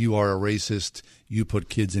 "You are a racist, you put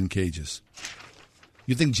kids in cages."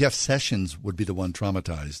 You think Jeff Sessions would be the one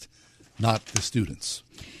traumatized, not the students.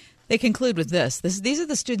 They conclude with this. These are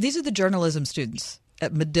the journalism students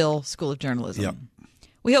at Medill School of Journalism. Yep.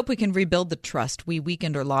 We hope we can rebuild the trust we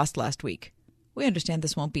weakened or lost last week. We understand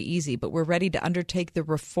this won't be easy, but we're ready to undertake the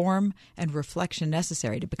reform and reflection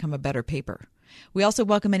necessary to become a better paper. We also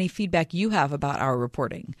welcome any feedback you have about our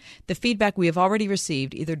reporting. The feedback we have already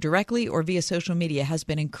received, either directly or via social media, has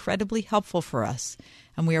been incredibly helpful for us,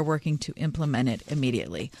 and we are working to implement it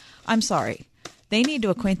immediately. I'm sorry. They need to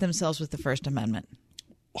acquaint themselves with the First Amendment.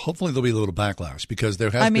 Hopefully there'll be a little backlash because there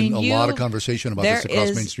has been a lot of conversation about this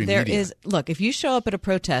across mainstream media. Look, if you show up at a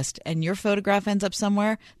protest and your photograph ends up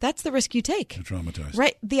somewhere, that's the risk you take. You're traumatized.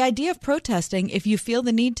 Right. The idea of protesting, if you feel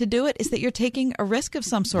the need to do it, is that you're taking a risk of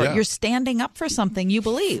some sort. Yeah. You're standing up for something you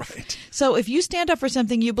believe. Right. So if you stand up for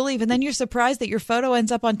something you believe and then you're surprised that your photo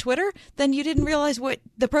ends up on Twitter, then you didn't realize what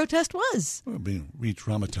the protest was. We're being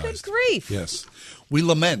re-traumatized. Good grief. Yes. We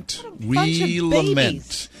lament. We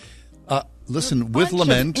lament. Listen, with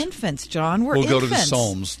lament, infants, John. We'll go to the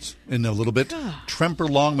Psalms in a little bit. Tremper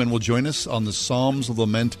Longman will join us on the Psalms of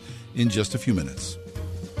Lament in just a few minutes.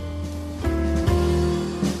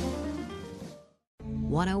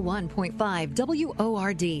 101.5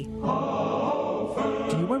 WORD.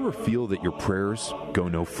 Do you ever feel that your prayers go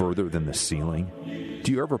no further than the ceiling?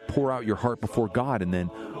 Do you ever pour out your heart before God and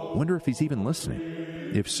then wonder if He's even listening?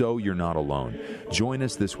 If so, you're not alone. Join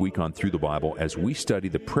us this week on Through the Bible as we study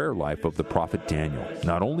the prayer life of the prophet Daniel.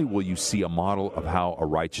 Not only will you see a model of how a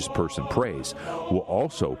righteous person prays, we'll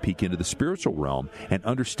also peek into the spiritual realm and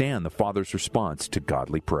understand the Father's response to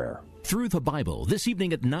godly prayer. Through the Bible, this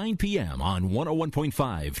evening at 9 p.m. on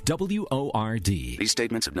 101.5 WORD. These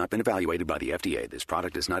statements have not been evaluated by the FDA. This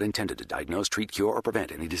product is not intended to diagnose, treat, cure, or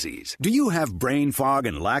prevent any disease. Do you have brain fog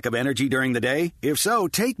and lack of energy during the day? If so,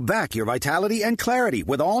 take back your vitality and clarity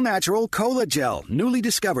with all-natural Cola-Gel, newly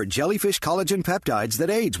discovered jellyfish collagen peptides that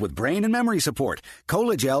aids with brain and memory support.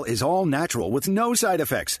 Cola-Gel is all-natural with no side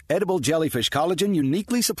effects. Edible jellyfish collagen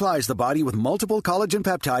uniquely supplies the body with multiple collagen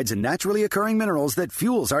peptides and naturally occurring minerals that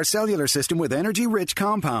fuels our cellular system with energy-rich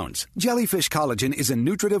compounds. Jellyfish collagen is a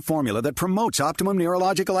nutritive formula that promotes optimum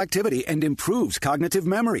neurological activity and improves cognitive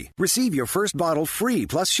memory. Receive your first bottle free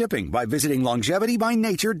plus shipping by visiting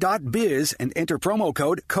longevitybynature.biz and enter promo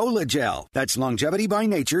code COLAGEL. That's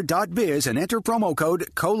longevitybynature.biz and enter promo code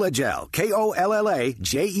COLAGEL.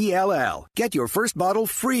 KOLLAGELL. Get your first bottle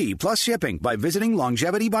free plus shipping by visiting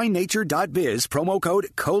longevitybynature.biz, promo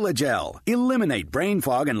code COLAGEL. Eliminate brain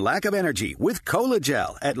fog and lack of energy with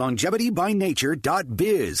Cola-Gel at longevitybynature.biz.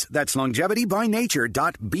 That's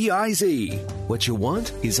longevitybynature.biz. What you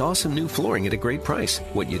want is awesome new flooring at a great price.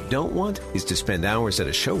 What you don't want is to spend hours at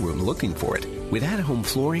a showroom looking for it. With at-home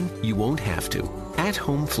flooring, you won't have to.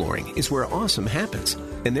 At-home flooring is where awesome happens.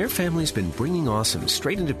 And their family's been bringing awesome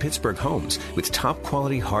straight into Pittsburgh homes with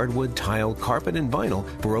top-quality hardwood, tile, carpet, and vinyl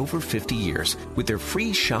for over 50 years with their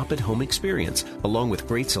free shop-at-home experience, along with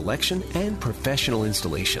great selection and professional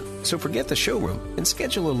installation. So forget the showroom and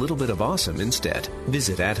schedule a little bit of awesome instead.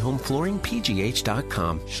 Visit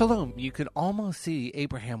AtHomeFlooringPGH.com. Shalom. You can almost see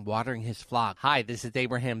Abraham watering his flock. Hi, this is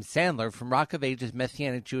Abraham Sandler from Rock of Ages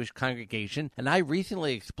Messianic Jewish Congregation, and I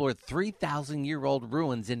recently explored 3,000-year-old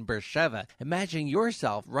ruins in Beersheba. Imagine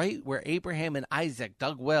yourself right where Abraham and Isaac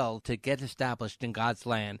dug well to get established in God's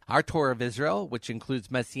land. Our tour of Israel, which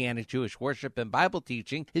includes Messianic Jewish worship and Bible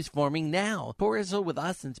teaching, is forming now. Tour Israel with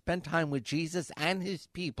us and spend time with Jesus and his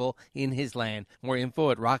people in his land. More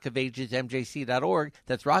info at rockofagesmjc.org.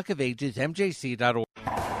 That's rockofagesmjc.org.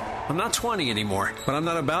 I'm not 20 anymore, but I'm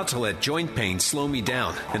not about to let joint pain slow me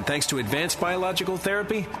down. And thanks to advanced biological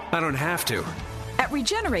therapy, I don't have to. At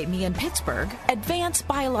Regenerate Me in Pittsburgh, Advanced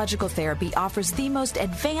Biological Therapy offers the most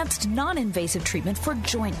advanced, non-invasive treatment for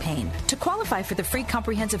joint pain. To qualify for the free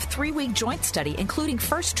comprehensive 3-week joint study, including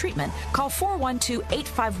first treatment, call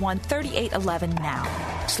 412-851-3811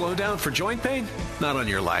 now. Slow down for joint pain? Not on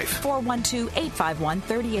your life.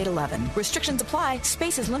 412-851-3811. Restrictions apply.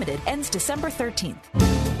 Space is limited. Ends December 13th.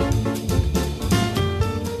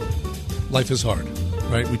 Life is hard,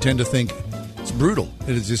 right? We tend to think it's brutal.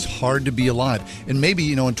 It is just hard to be alive. And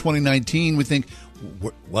maybe, in 2019, we think,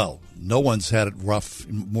 well, no one's had it rough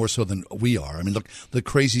more so than we are. I mean, look, the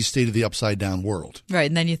crazy state of the upside-down world. Right,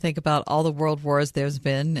 and then you think about all the world wars there's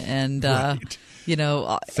been and, right.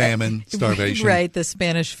 Famine, starvation. Right, the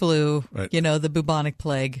Spanish flu, right. The bubonic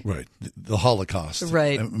plague. Right, the Holocaust.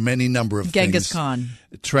 Right. Many number of Genghis things. Khan.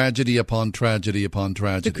 Tragedy upon tragedy upon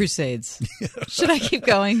tragedy. The Crusades. Should I keep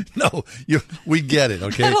going? No, we get it,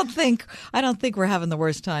 okay? I don't think we're having the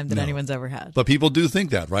worst time that anyone's ever had. But people do think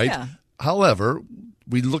that, right? Yeah. However,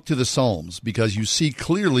 we look to the Psalms because you see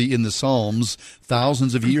clearly in the Psalms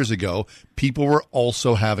thousands of years ago, people were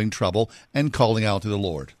also having trouble and calling out to the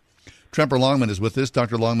Lord. Tremper Longman is with us.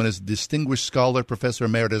 Dr. Longman is Distinguished Scholar, Professor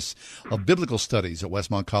Emeritus of Biblical Studies at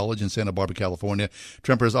Westmont College in Santa Barbara, California.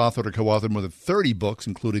 Tremper has authored or co-authored more than 30 books,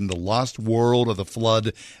 including The Lost World of the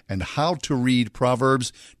Flood and How to Read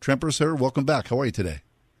Proverbs. Tremper, sir, welcome back. How are you today?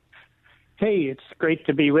 Hey, it's great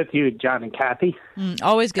to be with you, John and Kathy.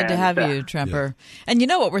 Always good to have you, Tremper. Yeah. And you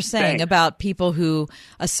know what we're saying Thanks. about people who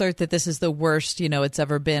assert that this is the worst, it's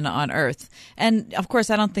ever been on earth. And, of course,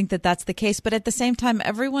 I don't think that that's the case. But at the same time,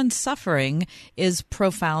 everyone's suffering is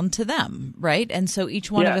profound to them, right? And so each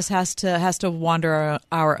one of us has to wander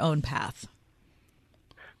our own path.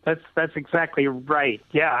 That's exactly right.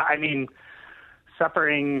 Yeah, I mean,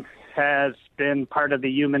 suffering has been part of the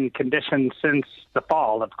human condition since the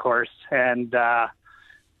fall, of course, and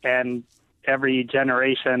every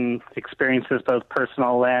generation experiences both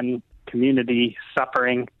personal and community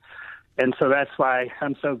suffering, and so that's why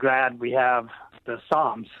I'm so glad we have the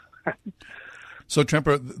Psalms. So,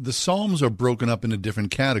 Tremper, the Psalms are broken up into different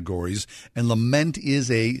categories, and lament is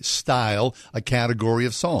a style, a category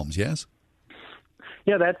of Psalms, yes?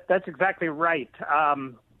 Yeah, that's exactly right.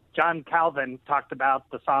 John Calvin talked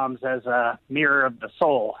about the Psalms as a mirror of the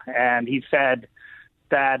soul, and he said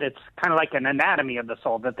that it's kind of like an anatomy of the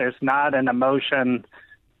soul, that there's not an emotion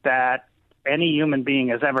that any human being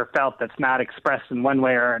has ever felt that's not expressed in one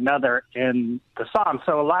way or another in the Psalms.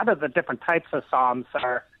 So a lot of the different types of Psalms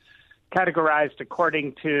are categorized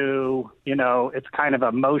according to, its kind of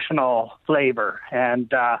emotional flavor.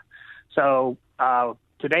 And so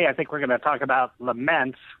today I think we're going to talk about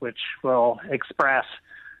laments, which will express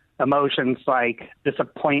emotions like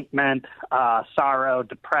disappointment, sorrow,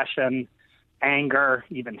 depression, anger,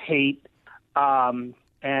 even hate, and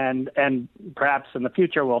perhaps in the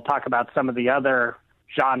future we'll talk about some of the other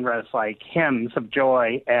genres like hymns of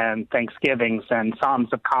joy and thanksgivings and psalms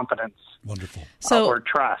of confidence. Wonderful. Or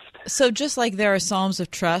trust. So just like there are psalms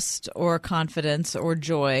of trust or confidence or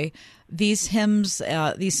joy, these hymns,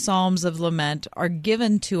 these psalms of lament are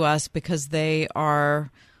given to us because they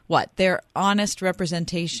are what? They're honest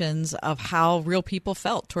representations of how real people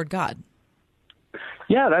felt toward God.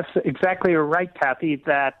 Yeah, that's exactly right, Kathy,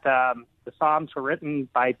 that the Psalms were written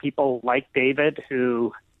by people like David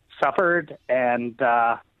who suffered and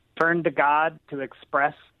turned to God to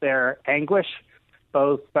express their anguish,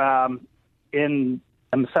 both in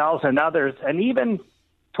themselves and others, and even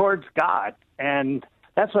towards God. And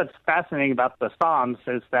that's what's fascinating about the Psalms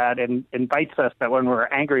is that it invites us that when we're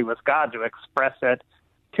angry with God to express it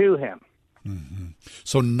to him. Mm-hmm.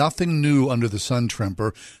 So nothing new under the sun,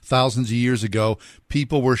 Tremper. Thousands of years ago,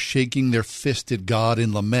 people were shaking their fist at God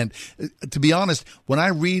in lament. To be honest, when I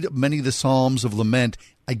read many of the Psalms of lament,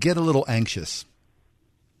 I get a little anxious.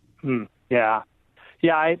 Yeah.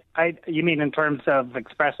 Yeah, you mean in terms of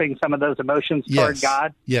expressing some of those emotions toward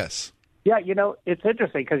God? Yes. Yeah, it's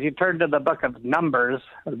interesting because you turn to the book of Numbers,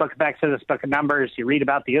 the book of Exodus, book of Numbers, you read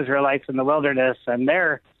about the Israelites in the wilderness, and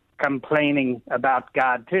they're complaining about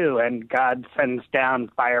God too, and God sends down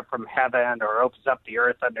fire from heaven or opens up the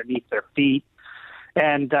earth underneath their feet.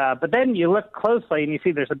 And but then you look closely and you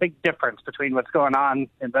see there's a big difference between what's going on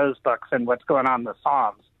in those books and what's going on in the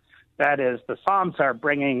Psalms. That is, the Psalms are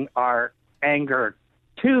bringing our anger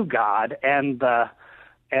to God and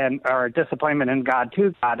our disappointment in God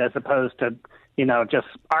to God, as opposed to just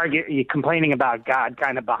complaining about God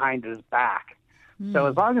kind of behind his back. So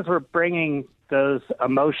as long as we're bringing those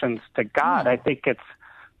emotions to God, I think it's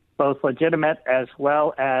both legitimate as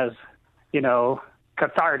well as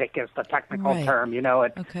cathartic is the technical term.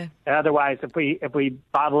 Otherwise, if we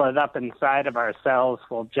bottle it up inside of ourselves,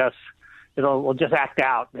 we'll just act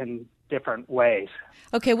out in different ways.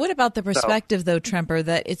 Okay, what about the perspective, though, Tremper,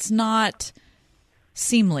 that it's not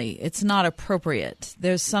seemly, it's not appropriate?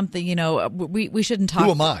 There's something, we shouldn't talk.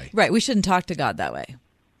 Who am I? Right, we shouldn't talk to God that way.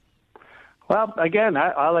 Well, again,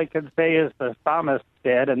 all I can say is the psalmist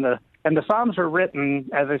did, and the Psalms were written,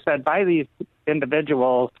 as I said, by these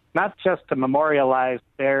individuals, not just to memorialize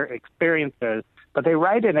their experiences, but they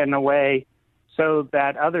write it in a way so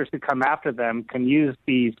that others who come after them can use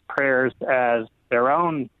these prayers as their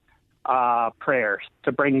own prayers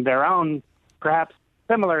to bring their own, perhaps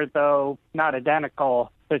similar, though not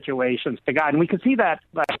identical, situations to God. And we can see that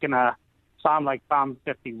like in a Psalm like Psalm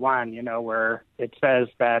 51, where it says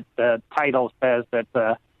that the title says that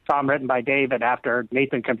the Psalm written by David after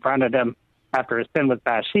Nathan confronted him after his sin with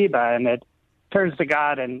Bathsheba, and it turns to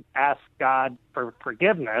God and asks God for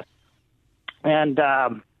forgiveness.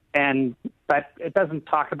 But it doesn't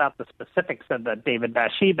talk about the specifics of the David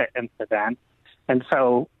Bathsheba incident. And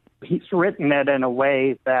so he's written it in a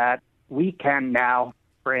way that we can now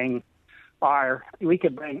bring our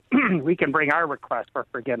request for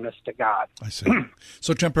forgiveness to God. I see.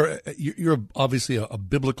 So, Tremper, you're obviously a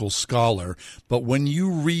biblical scholar, but when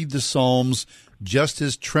you read the Psalms, just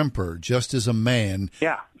as Tremper, just as a man,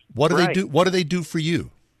 what do they do? What do they do for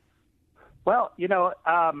you? Well, they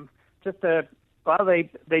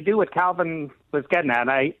do what Calvin was getting at.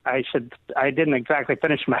 I didn't exactly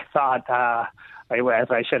finish my thought as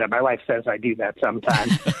I should have. My wife says I do that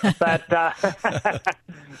sometimes.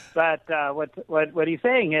 But what he's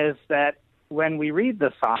saying is that when we read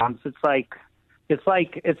the Psalms,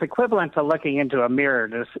 it's equivalent to looking into a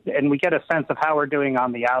mirror, and we get a sense of how we're doing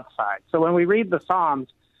on the outside. So when we read the Psalms,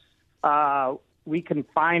 we can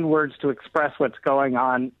find words to express what's going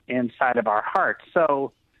on inside of our hearts.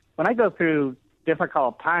 So when I go through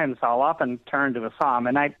difficult times, I'll often turn to a psalm,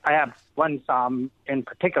 and I have one psalm in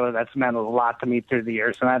particular that's meant a lot to me through the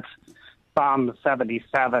years, and that's Psalm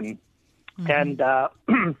 77.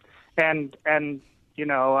 Mm-hmm. And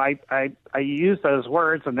I use those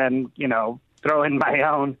words and then throw in my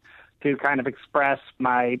own to kind of express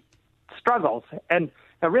my struggles. And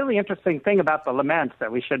a really interesting thing about the laments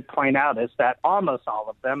that we should point out is that almost all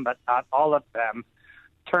of them, but not all of them,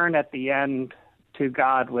 turn at the end to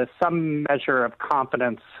God with some measure of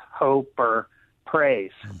confidence, hope, or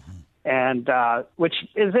praise. Mm-hmm. And which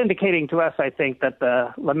is indicating to us, I think, that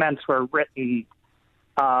the laments were written,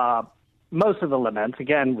 most of the laments,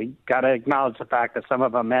 again, we got to acknowledge the fact that some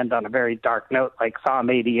of them end on a very dark note, like Psalm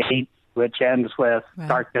 88, which ends with,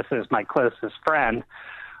 darkness is my closest friend.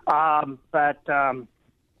 But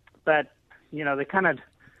they kind of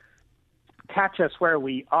catch us where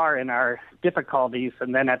we are in our difficulties,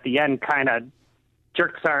 and then at the end kind of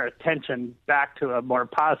jerks our attention back to a more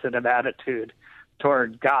positive attitude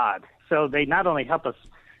toward God. So they not only help us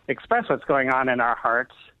express what's going on in our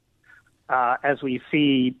hearts as we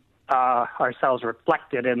see ourselves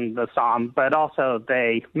reflected in the psalm, but also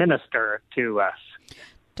they minister to us.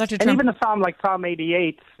 Dr. And even a psalm like Psalm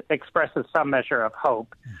 88 expresses some measure of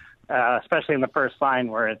hope, especially in the first line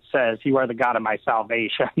where it says, "You are the God of my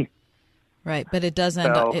salvation." Right, but it does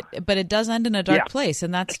end. It does end in a dark place,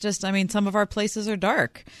 and that's just. I mean, some of our places are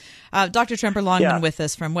dark. Dr. Tremper Longman with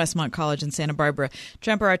us from Westmont College in Santa Barbara.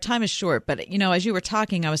 Tremper, our time is short, but as you were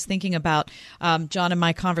talking, I was thinking about John and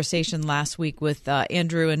my conversation last week with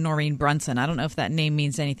Andrew and Noreen Brunson. I don't know if that name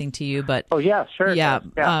means anything to you, but sure.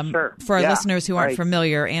 Sure. For our listeners who aren't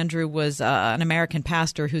familiar, Andrew was an American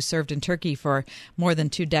pastor who served in Turkey for more than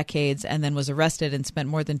 2 decades, and then was arrested and spent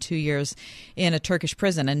more than 2 years in a Turkish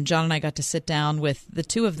prison. And John and I got to sit down with the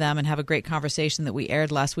two of them and have a great conversation that we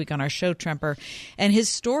aired last week on our show, Tremper. And his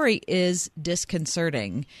story is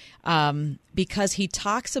disconcerting because he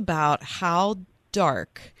talks about how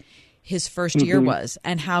dark his first year was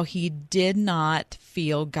and how he did not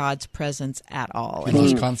feel God's presence at all. He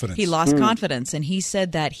lost confidence. He lost confidence, and he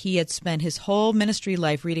said that he had spent his whole ministry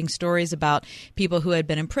life reading stories about people who had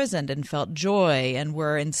been imprisoned and felt joy and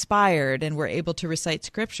were inspired and were able to recite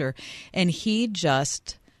Scripture, and he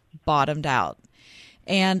just bottomed out.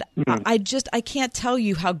 And I can't tell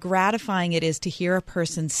you how gratifying it is to hear a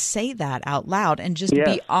person say that out loud and just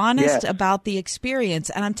be honest about the experience.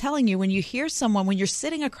 And I'm telling you, when you hear someone, when you're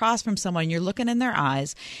sitting across from someone, you're looking in their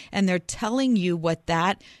eyes and they're telling you what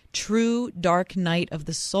that true dark night of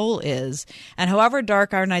the soul is, and however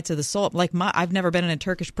dark our nights of the soul, I've never been in a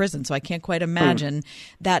Turkish prison, so I can't quite imagine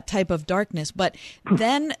that type of darkness. But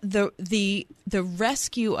then the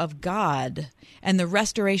rescue of God and the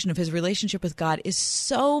restoration of his relationship with God is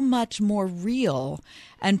so much more real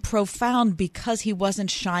and profound because he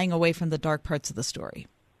wasn't shying away from the dark parts of the story.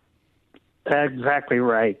 Exactly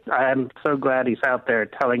right. I'm so glad he's out there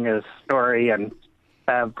telling his story and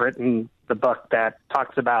have written the book that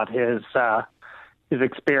talks about his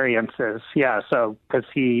experiences. Yeah, so because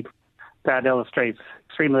that illustrates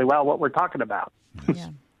extremely well what we're talking about. Yeah.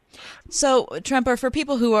 So, Tremper, for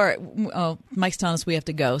people who are, Mike's telling us we have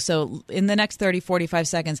to go. So in the next 30, 45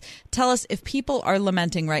 seconds, tell us if people are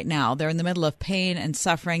lamenting right now, they're in the middle of pain and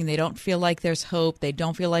suffering, they don't feel like there's hope, they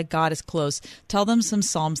don't feel like God is close, tell them some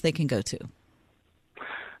Psalms they can go to.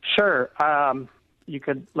 Sure. You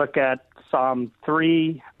could look at Psalm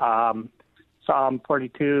 3, Psalm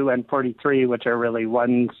 42 and 43, which are really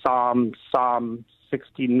one Psalm, Psalm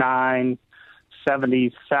 69,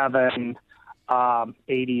 77,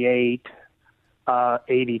 88,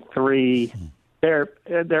 83.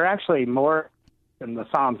 They're actually more in the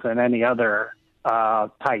Psalms than any other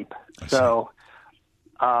type. So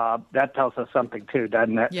that tells us something too,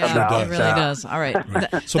 doesn't it? Yeah, it really does. All right.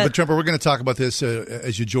 So, but Tremper, we're going to talk about this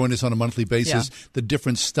as you join us on a monthly basis, the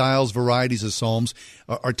different styles, varieties of Psalms.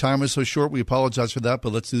 Our time is so short, we apologize for that,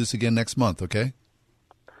 but let's do this again next month, okay?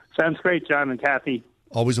 Sounds great, John and Kathy.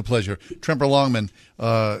 Always a pleasure. Tremper Longman,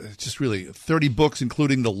 just really 30 books,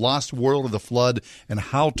 including The Lost World of the Flood and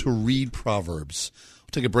How to Read Proverbs. We'll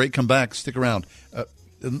take a break, come back, stick around.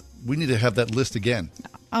 We need to have that list again.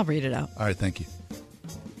 I'll read it out. All right, thank you.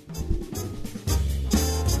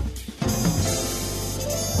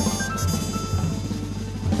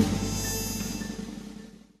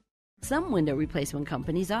 Some window replacement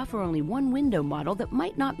companies offer only one window model that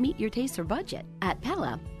might not meet your taste or budget. At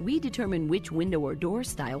Pella, we determine which window or door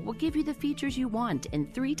style will give you the features you want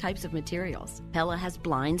in 3 types of materials. Pella has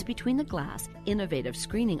blinds between the glass, innovative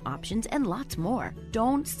screening options, and lots more.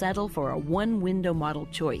 Don't settle for a one-window model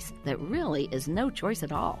choice that really is no choice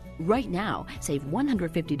at all. Right now, save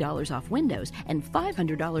 $150 off windows and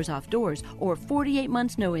 $500 off doors or 48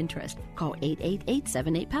 months no interest. Call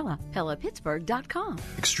 888-78-PELLA, PellaPittsburgh.com.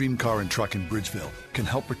 Extreme Car and Truck in Bridgeville can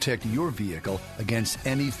help protect your vehicle against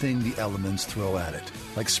anything the elements throw at it,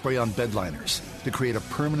 like spray-on bed liners to create a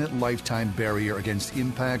permanent lifetime barrier against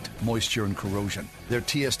impact, moisture, and corrosion. Their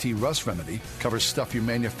TST Rust Remedy covers stuff your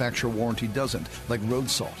manufacturer warranty doesn't, like road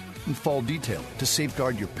salt, and fall detail to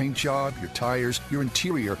safeguard your paint job, your tires, your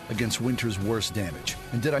interior against winter's worst damage.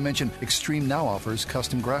 And did I mention Extreme now offers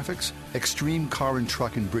custom graphics? Extreme Car and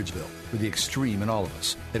Truck in Bridgeville, for the extreme in all of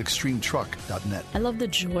us, at extremetruck.net. I love the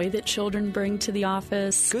joy that children bring to the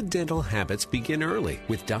office. Good dental habits begin early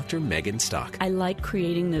with Dr. Megan Stock. I like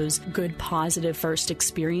creating those good, positive first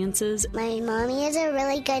experiences. My mommy is a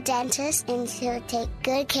really good dentist, and she'll take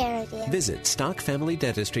good care of you. Visit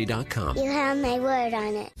StockFamilyDentistry.com. You have my word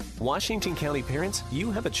on it. Washington County parents,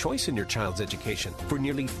 you have a choice in your child's education. For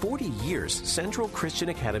nearly 40 years, Central Christian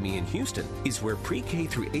Academy in Houston is where pre-K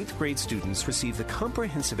through 8th grade students receive the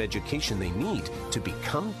comprehensive education they need to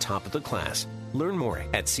become top of the class. Learn more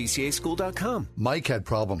at ccaschool.com. Mike had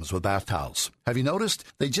problems with bath towels. Have you noticed?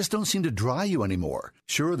 They just don't seem to dry you anymore.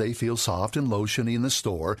 Sure, they feel soft and lotiony in the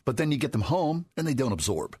store, but then you get them home and they don't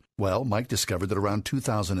absorb. Well, Mike discovered that around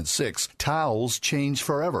 2006, towels changed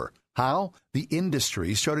forever. How? The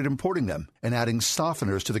industry started importing them and adding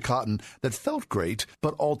softeners to the cotton that felt great,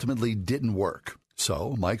 but ultimately didn't work.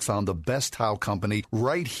 So Mike found the best towel company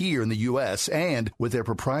right here in the U.S., and with their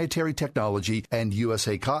proprietary technology and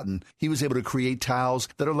USA Cotton, he was able to create towels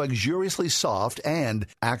that are luxuriously soft and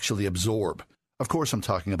actually absorb. Of course, I'm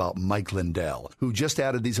talking about Mike Lindell, who just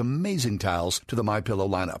added these amazing towels to the MyPillow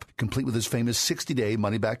lineup, complete with his famous 60-day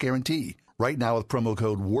money-back guarantee. Right now with promo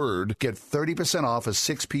code WORD, get 30% off a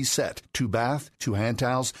 6-piece set, 2 bath, 2 hand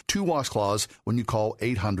towels, 2 washcloths when you call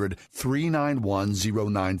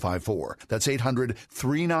 800-391-0954. That's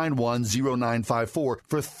 800-391-0954 for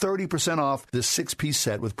 30% off this 6-piece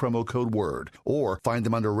set with promo code WORD. Or find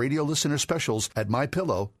them under radio listener specials at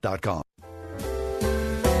MyPillow.com.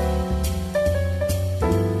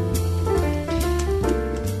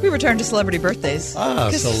 return to celebrity birthdays.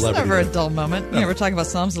 Because it's never a dull moment. We're talking about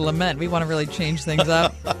Psalms of Lament. We want to really change things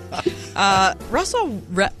up. Russell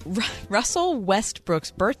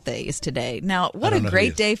Westbrook's birthday is today. Now, what a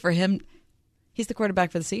great day for him. He's the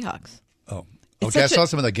quarterback for the Seahawks. Oh. Okay, I saw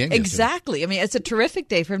some of that game. Exactly. I mean, it's a terrific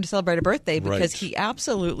day for him to celebrate a birthday because he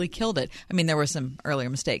absolutely killed it. I mean, there were some earlier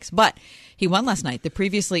mistakes, but he won last night, the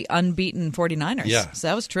previously unbeaten 49ers. Yeah. So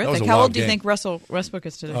that was terrific. How old do you think Russell Westbrook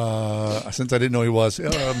is today? Since I didn't know he was,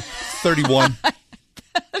 31.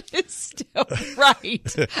 That is still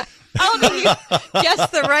right. How do you guess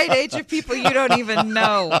the right age of people you don't even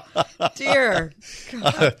know? Dear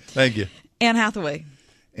God. Thank you. Anne Hathaway.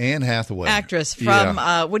 Anne Hathaway. Actress from,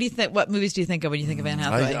 what do you think? What movies do you think of when you think of Anne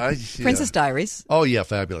Hathaway? Princess Diaries. Oh, yeah,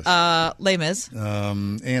 fabulous. Les Mis.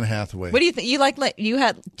 Anne Hathaway. What do you think? Do you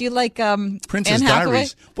like Princess Anne Hathaway?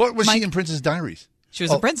 Diaries? What was she in Princess Diaries? She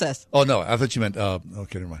was a princess. Oh, no, I thought you meant,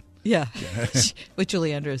 okay, never mind. Yeah. With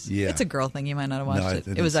Julie Andrews. Yeah. It's a girl thing. You might not have watched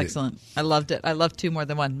it. It was excellent. I loved it. I loved two more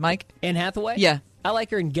than one. Mike? Anne Hathaway? Yeah. I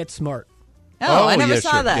like her in Get Smart. Oh, I never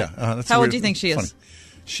saw that. Yeah. How old do you think she is?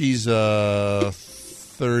 She's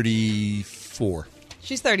 34.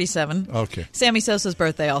 She's 37. Okay. Sammy Sosa's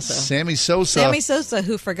birthday also. Sammy Sosa. Sammy Sosa,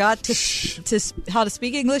 who forgot how to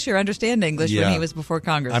speak English or understand English when he was before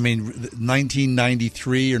Congress. I mean,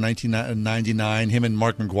 1993 or 1999, him and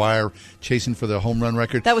Mark McGwire chasing for the home run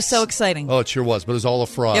record. That was so exciting. Oh, it sure was, but it was all a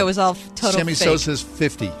fraud. It was all total Sammy fake. Sosa's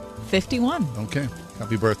 50. 51. Okay.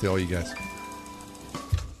 Happy birthday, all you guys.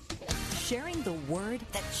 Sharing the word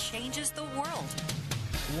that changes the world.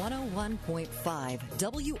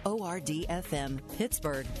 101.5 WORD FM,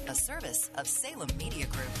 Pittsburgh, a service of Salem Media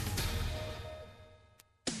Group.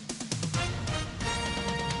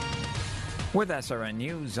 With SRN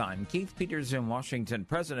News, I'm Keith Peters in Washington.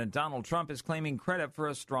 President Donald Trump is claiming credit for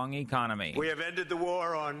a strong economy. We have ended the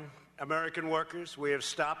war on American workers. We have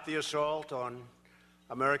stopped the assault on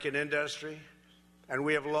American industry. And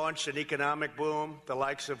we have launched an economic boom, the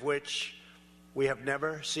likes of which we have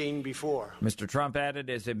never seen before. Mr. Trump added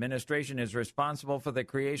his administration is responsible for the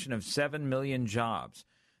creation of 7 million jobs.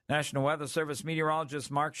 National Weather Service meteorologist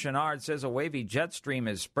Mark Chenard says a wavy jet stream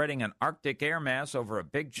is spreading an Arctic air mass over a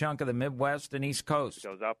big chunk of the Midwest and East Coast. It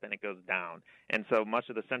goes up and it goes down. And so much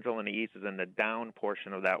of the central and the east is in the down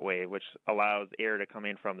portion of that wave, which allows air to come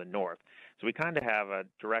in from the north. So we kind of have a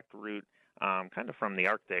direct route kind of from the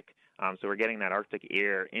Arctic. So we're getting that Arctic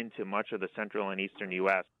air into much of the central and eastern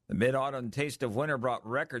U.S. The mid-autumn taste of winter brought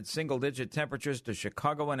record single-digit temperatures to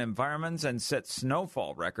Chicago and environs and set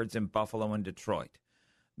snowfall records in Buffalo and Detroit.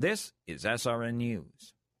 This is SRN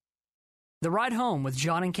News. The Ride Home with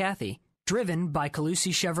John and Kathy, driven by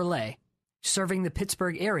Calusi Chevrolet, serving the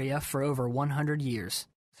Pittsburgh area for over 100 years.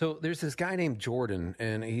 So there's this guy named Jordan,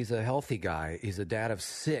 and he's a healthy guy. He's a dad of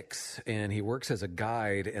 6, and he works as a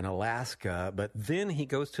guide in Alaska. But then he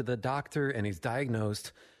goes to the doctor, and he's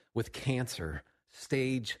diagnosed with cancer,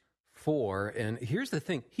 stage 4. And here's the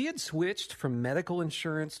thing. He had switched from medical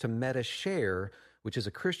insurance to MediShare, which is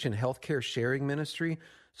a Christian healthcare sharing ministry.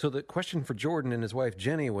 So the question for Jordan and his wife,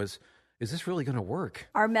 Jenny, was, is this really going to work?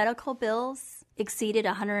 Our medical bills exceeded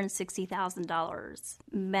 $160,000.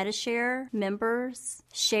 MediShare members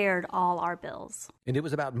shared all our bills. And it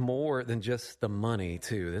was about more than just the money,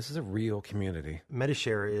 too. This is a real community.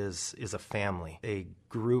 MediShare is a family, a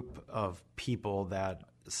group of people that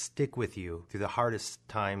stick with you through the hardest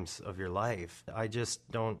times of your life. I just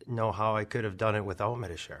don't know how I could have done it without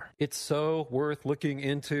MediShare. It's so worth looking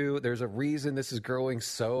into. There's a reason this is growing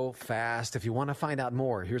so fast. If you want to find out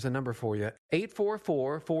more, here's a number for you.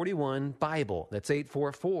 844-41-BIBLE. That's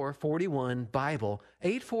 844-41-BIBLE.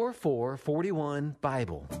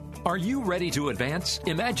 844-41-BIBLE. Are you ready to advance?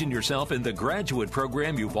 Imagine yourself in the graduate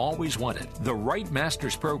program you've always wanted. The Right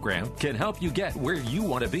Masters program can help you get where you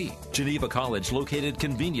want to be. Geneva College, located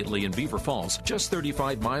conveniently in Beaver Falls, just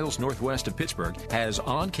 35 miles northwest of Pittsburgh, has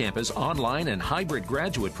on-campus, online, and hybrid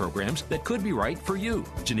graduate programs that could be right for you.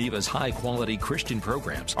 Geneva's high-quality Christian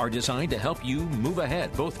programs are designed to help you move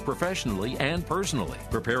ahead, both professionally and personally,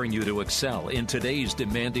 preparing you to excel in today's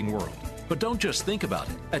demanding world. But don't just think about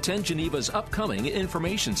it. Attend Geneva's upcoming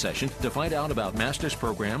information session to find out about master's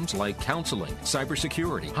programs like counseling,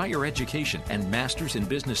 cybersecurity, higher education, and Masters in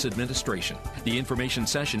Business Administration. The information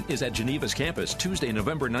session is at Geneva's campus Tuesday,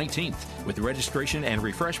 November 19th, with registration and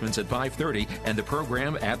refreshments at 5:30 and the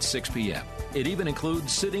program at 6 p.m. It even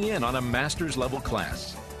includes sitting in on a master's level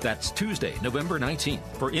class. That's Tuesday, November 19th.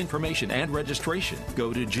 For information and registration,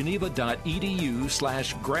 go to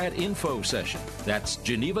geneva.edu/grad-info session. That's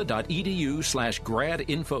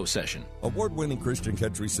geneva.edu/grad-info session. Award-winning Christian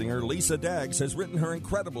country singer Lisa Daggs has written her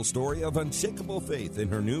incredible story of unshakable faith in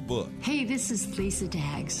her new book. Hey, this is Lisa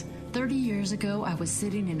Daggs. 30 years ago, I was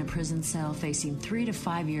sitting in a prison cell facing 3 to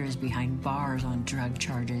 5 years behind bars on drug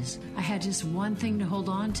charges. I had just one thing to hold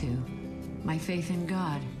on to, my faith in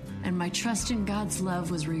God. And my trust in God's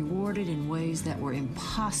love was rewarded in ways that were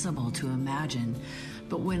impossible to imagine.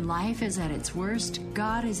 But when life is at its worst,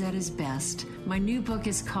 God is at his best. My new book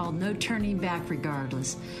is called No Turning Back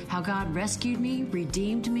Regardless, How God Rescued Me,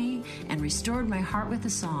 Redeemed Me, and Restored My Heart with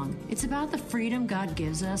a Song. It's about the freedom God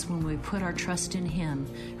gives us when we put our trust in him,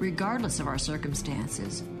 regardless of our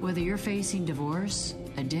circumstances. Whether you're facing divorce,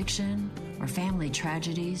 addiction, or family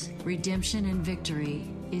tragedies, redemption and victory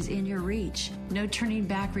is in your reach. No Turning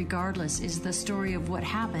Back Regardless is the story of what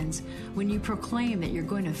happens when you proclaim that you're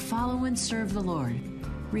going to follow and serve the Lord,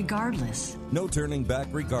 regardless. No Turning Back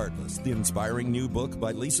Regardless, the inspiring new book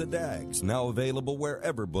by Lisa Daggs, now available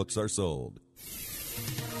wherever books are sold.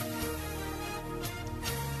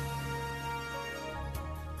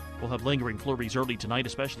 We'll have lingering flurries early tonight,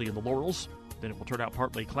 especially in the Laurels. Then it will turn out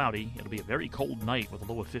partly cloudy. It'll be a very cold night with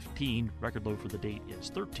a low of 15. Record low for the date is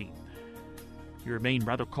 13. You remain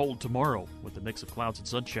rather cold tomorrow with a mix of clouds and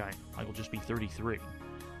sunshine. High will just be 33.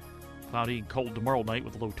 Cloudy and cold tomorrow night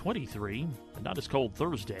with a low 23. And not as cold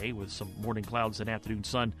Thursday with some morning clouds and afternoon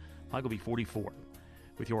sun. High will be 44.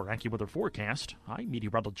 With your AccuWeather forecast, I'm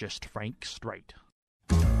meteorologist Frank Streit.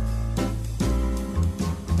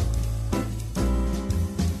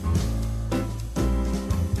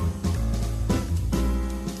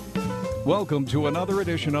 Welcome to another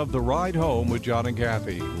edition of The Ride Home with John and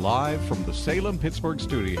Kathy, live from the Salem-Pittsburgh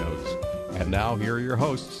studios. And now here are your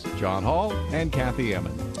hosts, John Hall and Kathy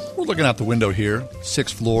Emmons. We're looking out the window here,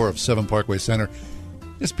 6th floor of 7 Parkway Center.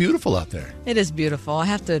 It's beautiful out there. It is beautiful. I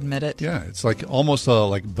have to admit it. Yeah, it's like almost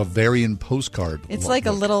a Bavarian postcard. It's like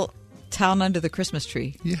a little town under the Christmas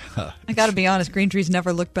tree. Yeah. I got to be honest, green trees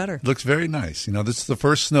never look better. It looks very nice. You know, this is the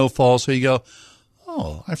first snowfall, so you go,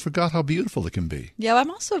 oh, I forgot how beautiful it can be. Yeah, I'm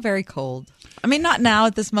also very cold. I mean, not now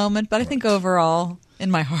at this moment, but I think overall in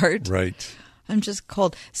my heart. Right. I'm just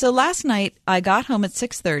cold. So last night I got home at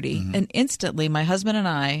 6:30 and instantly my husband and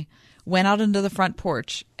I went out into the front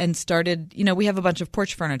porch and started, we have a bunch of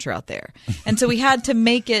porch furniture out there. And so we had to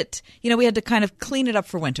make it, we had to kind of clean it up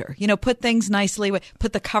for winter, put things nicely,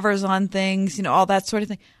 put the covers on things, all that sort of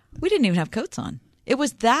thing. We didn't even have coats on. It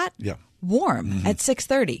was that warm at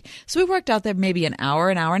 6:30. So we worked out there maybe an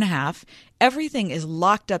hour and a half. Everything is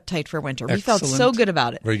locked up tight for winter. Excellent. We felt so good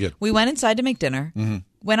about it. Very good. We went inside to make dinner,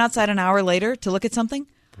 went outside an hour later to look at something.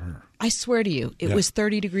 I swear to you, it was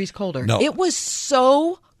 30 degrees colder. No. It was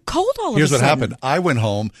so cold all of a sudden. Here's what happened. I went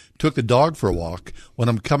home, took the dog for a walk. When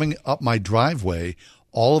I'm coming up my driveway,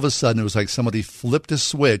 all of a sudden it was like somebody flipped a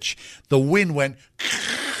switch. The wind went,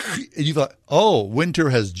 and you thought, oh,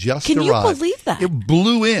 winter has just arrived. Can you believe that? It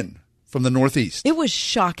blew in from the northeast. It was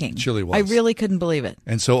shocking. It chilly was. I really couldn't believe it.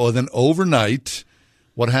 And so then overnight,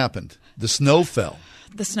 what happened? The snow fell.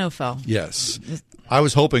 The snow fell. Yes. I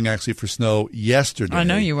was hoping actually for snow yesterday. I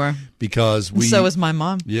know you were. Because so was my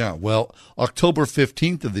mom. Yeah. Well, October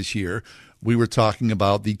 15th of this year, we were talking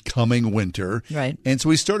about the coming winter. Right. And so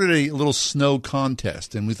we started a little snow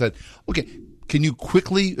contest. And we thought, okay, can you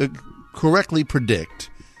correctly predict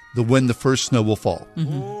when the first snow will fall?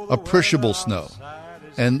 Appreciable snow.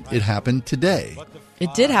 And it happened today.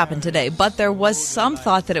 It did happen today, but there was some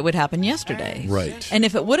thought that it would happen yesterday. Right. And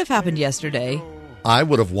if it would have happened yesterday, I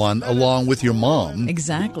would have won along with your mom.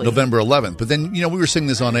 Exactly. November 11th. But then, we were singing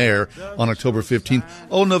this on air on October 15th.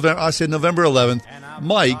 Oh, I said November 11th.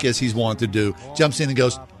 Mike, as he's wanted to do, jumps in and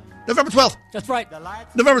goes, November 12th. That's right.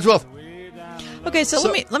 November 12th. Okay, so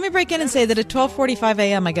let me break in and say that at 12:45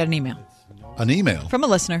 a.m. I got an email. An email? From a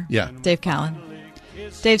listener. Yeah. Dave Callan.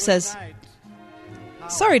 Dave says,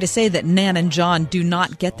 sorry to say that Nan and John do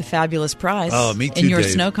not get the fabulous prize me too, in your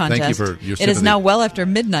Dave. snow contest. Thank you for your sympathy. It is now well after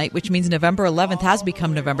midnight, which means November 11th has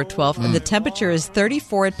become November 12th, and the temperature is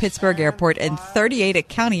 34 at Pittsburgh Airport and 38 at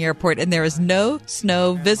County Airport, and there is no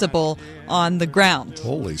snow visible on the ground.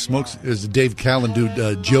 Holy smokes. Is Dave Callan dude,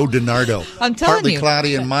 Joe DiNardo. I'm telling Partly you.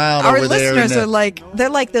 cloudy and mild Our over there. listeners are they're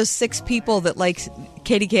like those 6 people that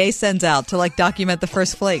KDKA sends out to document the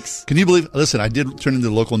first flakes. Can you believe? Listen, I did turn into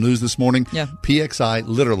the local news this morning. Yeah. PXI,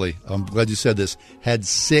 literally, I'm glad you said this, had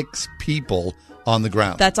 6 people on the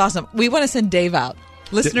ground. That's awesome. We want to send Dave out.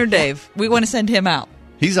 Listener Dave, we want to send him out.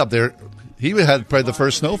 He's up there. He had probably the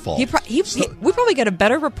first snowfall. we probably get a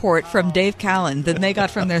better report from Dave Callan than they got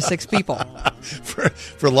from their 6 people.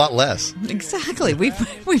 for a lot less. Exactly.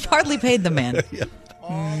 We've hardly paid the man. Yeah.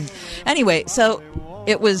 Anyway, so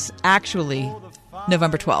it was actually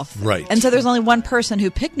November 12th. Right. And so there's only one person who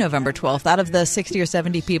picked November 12th out of the 60 or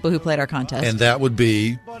 70 people who played our contest. And that would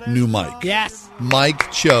be new Mike. Yes.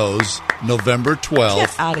 Mike chose November 12th.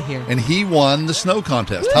 Get out of here. And he won the snow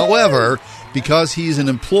contest. Woo! However, because he's an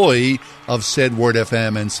employee of said Word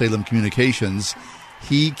FM and Salem Communications,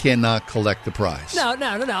 he cannot collect the prize. No.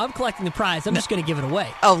 I'm collecting the prize. I'm just going to give it away.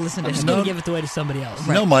 Oh, listen to I'm him. just going to give it away to somebody else.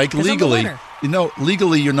 No, Mike, legally,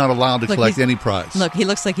 legally you're not allowed to collect any prize. Look, he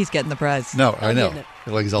looks like he's getting the prize. No, I know.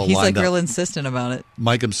 Like he's all he's lined like up. real insistent about it.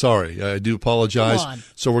 Mike, I'm sorry. I do apologize. Come on.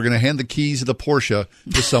 So we're going to hand the keys of the Porsche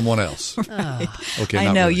to someone else. Right. Okay, I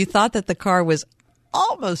not know. really. You thought that the car was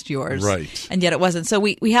almost yours. Right. And yet it wasn't. So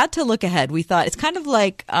we had to look ahead. We thought it's kind of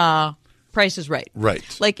like Price is Right. Right.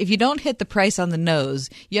 Like if you don't hit the price on the nose,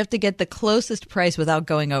 you have to get the closest price without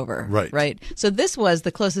going over. Right. Right. So this was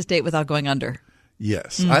the closest date without going under.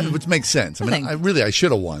 Yes, Mhm. which makes sense. I mean, Nothing. I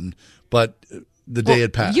should have won, but the day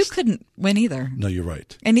had passed. You couldn't win either. No, you're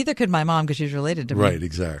right. And neither could my mom because she's related to me. Right,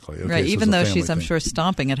 exactly. Okay, right, so even it's a though family she's, I'm thing. sure,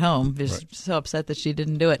 stomping at home. She's so upset that she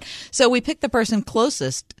didn't do it. So we picked the person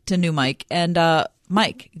closest to new Mike. And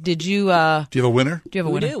Mike, did you... Do you have a winner? Do you have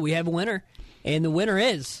a winner? We do. We have a winner. And the winner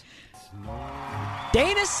is...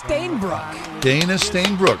 Dana Stainbrook. Dana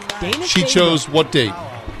Stainbrook. Dana She Stainbrook. chose what date?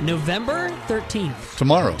 November 13th.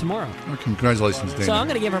 Tomorrow. Tomorrow. Oh, congratulations, Dana. So I'm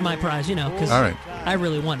going to give her my prize, because All right. I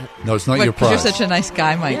really want it. No, it's not Wait, your 'cause prize. You're such a nice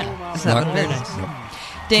guy, Mike. Yeah. Is that Not- what it is? Very nice.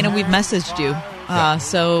 Yep. Dana, we've messaged you.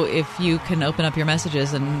 So if you can open up your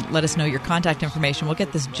messages and let us know your contact information, we'll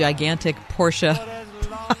get this gigantic Porsche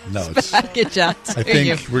No, it's, package out to I think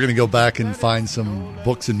you. we're going to go back and find some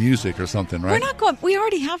books and music or something, right? We're not going. We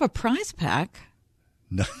already have a prize pack.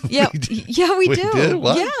 No, Yeah, we did. yeah, we do. Did?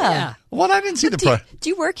 What? Yeah. What? I didn't see the prize. Do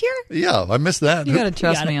you work here? Yeah, I missed that. You gotta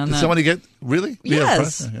trust me on Did that. somebody get really? We had a Yes.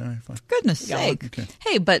 prize? Okay, all right, fine. Goodness sake. Okay.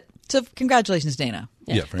 Hey, but so congratulations, Dana.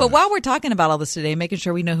 Yeah, very but nice. while we're talking about all this today, making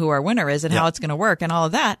sure we know who our winner is and how it's going to work and all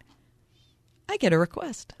of that, I get a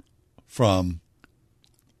request. From?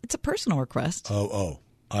 It's a personal request.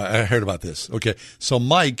 I heard about this. Okay, so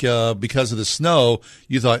Mike, because of the snow,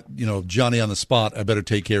 you thought, Johnny on the spot, I better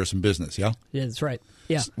take care of some business, yeah? Yeah, that's right.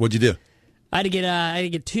 Yeah. What'd you do? I had to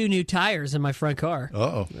get 2 new tires in my front car.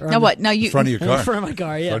 Uh-oh. Now what? Now you Front of your car? In front of my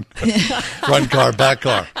car, yeah. Front car, back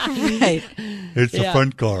car. Right. It's the Yeah.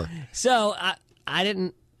 front car. So I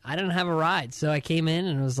didn't have a ride, so I came in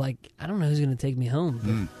and was like, I don't know who's going to take me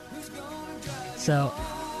home. So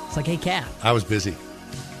it's like, hey, Kat, I was busy.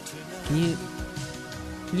 can you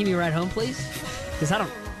give me a ride home, please? Because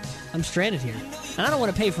I'm stranded here, and I don't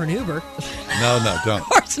want to pay for an Uber. No, don't. Of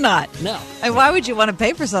course not. No. And why would you want to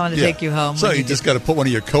pay for someone to Yeah. take you home? So when you just got to put one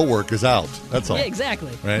of your coworkers out. That's all. Yeah,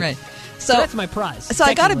 exactly. Right? So that's my prize. So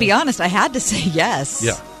I got to be technically. honest. I had to say yes.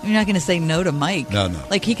 Yeah. You're not going to say no to Mike. No.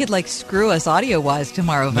 Like he could screw us audio wise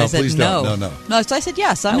tomorrow if No, I said please no. don't. No. No. So I said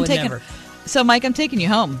yes. I I'm would taking. never. So Mike, I'm taking you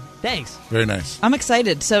home. Thanks. Very nice. I'm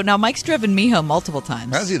excited. So now Mike's driven me home multiple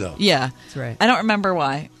times. Has he, though? Yeah. That's right. I don't remember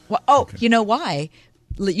why. Well, you know why?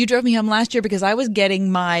 You drove me home last year because I was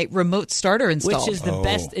getting my remote starter installed. Which is the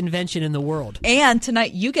best invention in the world. And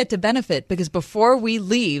tonight you get to benefit because before we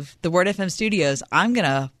leave the Word FM studios, I'm going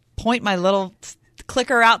to point my little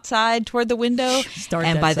clicker outside toward the window. Start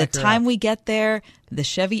and that by the sucker time up. we get there, the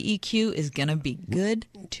Chevy EQ is going to be good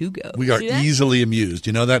to go. We are See that? easily amused.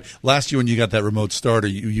 You know that? Last year when you got that remote starter,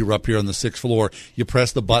 you were up here on the 6th floor. You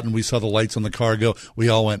pressed the button. We saw the lights on the car go. We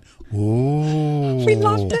all went, oh. We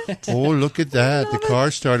loved it. Oh, look at that. The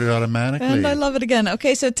car started automatically. And I love it again.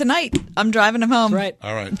 Okay, so tonight I'm driving him home. Right.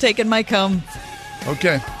 All right. I'm taking Mike home.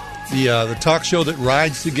 Okay. The talk show that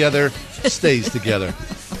rides together stays together.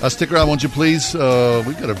 Stick around, won't you please? We've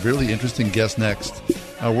got a really interesting guest next.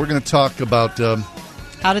 We're going to talk about...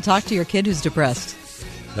 How to talk to your kid who's depressed.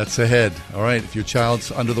 that's ahead. All right. If your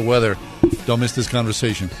child's under the weather, don't miss this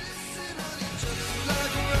conversation.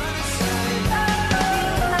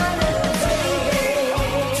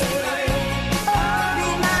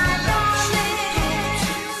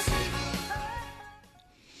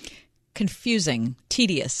 Confusing,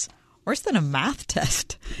 tedious, Worse than a math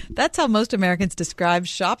test. That's how most Americans describe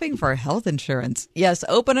shopping for health insurance. Yes,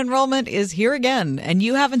 open enrollment is here again, and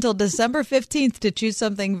you have until December 15th to choose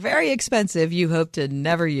something very expensive you hope to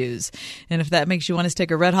never use. And if that makes you want to stick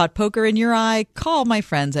a red-hot poker in your eye, call my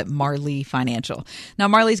friends at Marley Financial. Now,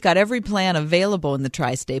 Marley's got every plan available in the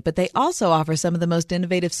tri-state, but they also offer some of the most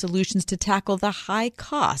innovative solutions to tackle the high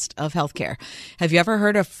cost of healthcare. Have you ever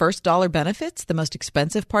heard of first dollar benefits, the most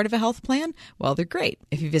expensive part of a health plan? Well, they're great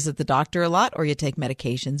if you visit the doctor a lot or you take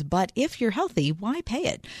medications, but if you're healthy, why pay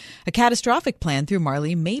it? A catastrophic plan through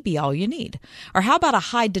Marley may be all you need. Or how about a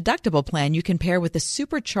high deductible plan you can pair with the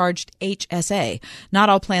supercharged HSA? Not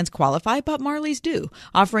all plans qualify, but Marley's do,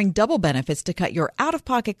 offering double benefits to cut your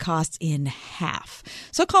out-of-pocket costs in half.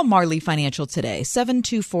 So call Marley Financial today,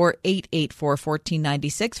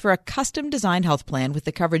 724-884-1496 for a custom-designed health plan with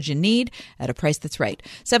the coverage you need at a price that's right.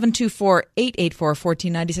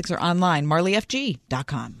 724-884-1496 or online,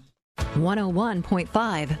 marleyfg.com.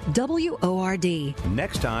 101.5 WORD.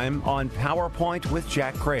 Next time on PowerPoint with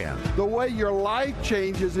Jack Graham. The way your life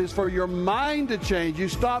changes is for your mind to change. You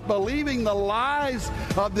stop believing the lies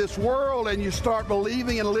of this world and you start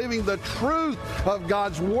believing and living the truth of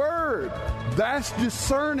God's Word. That's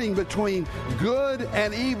discerning between good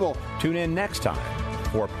and evil. Tune in next time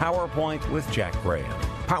for PowerPoint with Jack Graham.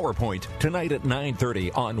 PowerPoint tonight at 9:30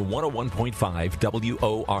 on 101.5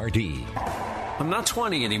 WORD. I'm not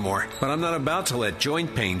 20 anymore, but I'm not about to let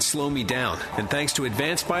joint pain slow me down. And thanks to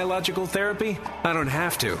advanced biological therapy, I don't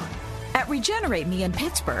have to. At Regenerate Me in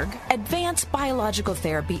Pittsburgh, Advanced Biological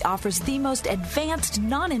Therapy offers the most advanced,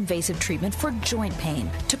 non-invasive treatment for joint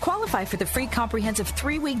pain. To qualify for the free comprehensive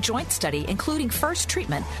 3-week joint study, including first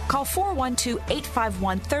treatment, call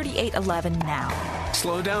 412-851-3811 now.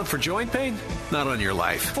 Slow down for joint pain? Not on your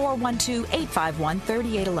life.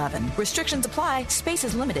 412-851-3811. Restrictions apply. Space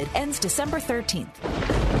is limited. Ends December 13th.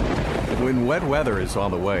 When wet weather is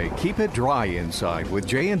on the way, keep it dry inside with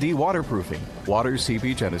J&D Waterproofing. Water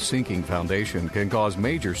seepage and a sinking foundation can cause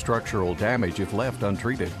major structural damage if left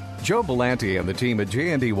untreated. Joe Belanti and the team at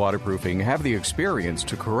J&D Waterproofing have the experience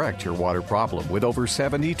to correct your water problem with over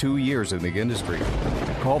 72 years in the industry.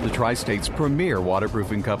 Call the Tri-State's premier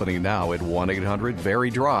waterproofing company now at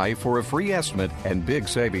 1-800-VERY-DRY for a free estimate and big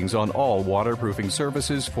savings on all waterproofing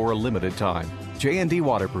services for a limited time. J&D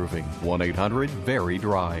Waterproofing,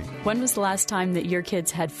 1-800-VERY-DRY. When was the last time that your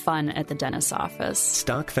kids had fun at the dentist's office?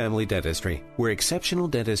 Stock Family Dentistry, where exceptional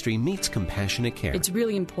dentistry meets compassionate care. It's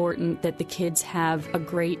really important that the kids have a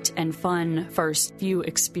great and fun first few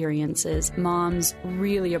experiences. Moms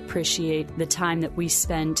really appreciate the time that we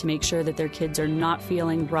spend to make sure that their kids are not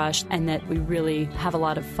feeling rushed and that we really have a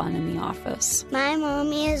lot of fun in the office. My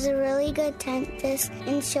mommy is a really good dentist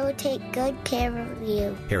and she'll take good care of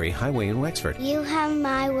you. Harry Highway in Wexford. You have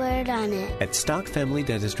my word on it. At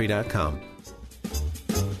StockFamilyDentistry.com.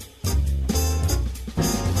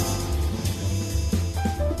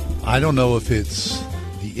 I don't know if it's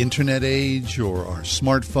the internet age or our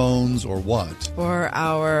smartphones or what. Or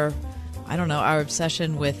our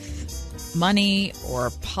obsession with money or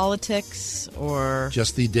politics or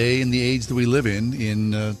just the day and the age that we live in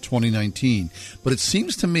 2019. But it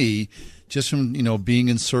seems to me, just from being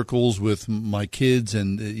in circles with my kids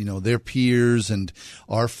and their peers and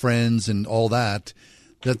our friends and all that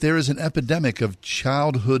there is an epidemic of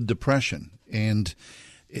childhood depression, and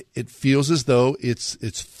it feels as though it's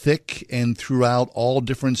thick and throughout all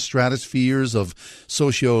different stratospheres of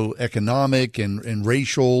socioeconomic and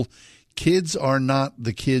racial. Kids are not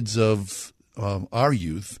the kids of our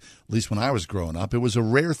youth, at least when I was growing up. It was a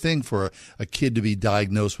rare thing for a kid to be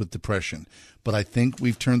diagnosed with depression. But I think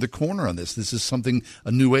we've turned the corner on this. This is a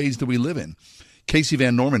new age that we live in. Casey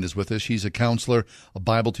Van Norman is with us. She's a counselor, a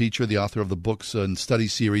Bible teacher, the author of the books and study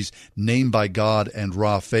series Named by God and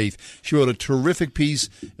Raw Faith. She wrote a terrific piece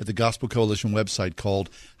at the Gospel Coalition website called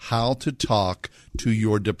How to Talk to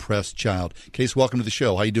Your Depressed Child. Casey, welcome to the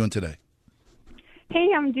show. How are you doing today? Hey,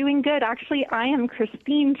 I'm doing good. Actually, I am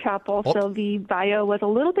Christine Chappell, so the bio was a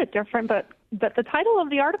little bit different, but the title of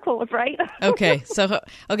the article was right. Okay, so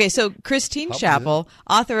Christine Chappell,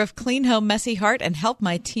 author of Clean Home, Messy Heart, and Help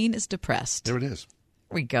My Teen is Depressed. There it is.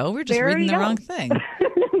 There we go. We're just reading the wrong thing.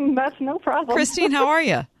 That's no problem. Christine, how are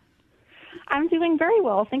you? I'm doing very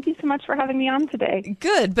well. Thank you so much for having me on today.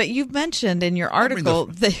 Good, but you mentioned in your article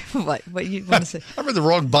what you want to say? I read the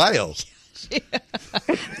wrong bio.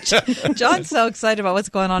 John's so excited about what's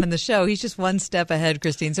going on in the show. He's just one step ahead,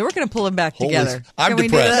 Christine. So we're going to pull him back together. I'm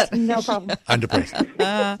depressed. No problem. I'm depressed.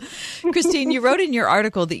 Christine, you wrote in your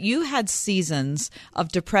article that you had seasons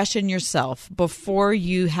of depression yourself before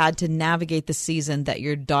you had to navigate the season that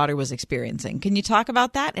your daughter was experiencing. Can you talk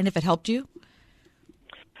about that and if it helped you?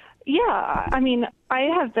 Yeah, I mean, I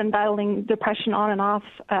have been battling depression on and off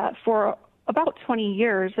for about 20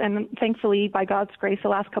 years, and thankfully, by God's grace, the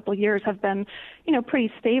last couple of years have been,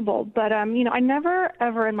 pretty stable. But, I never,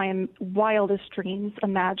 ever in my wildest dreams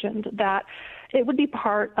imagined that it would be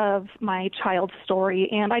part of my child's story.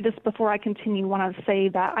 And I just, before I continue, want to say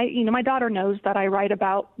that my daughter knows that I write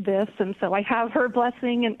about this, and so I have her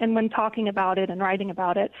blessing and when talking about it and writing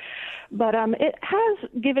about it. But it has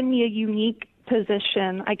given me a unique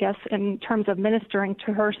position, I guess, in terms of ministering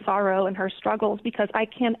to her sorrow and her struggles, because I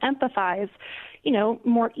can empathize,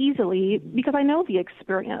 more easily because I know the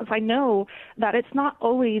experience. I know that it's not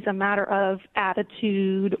always a matter of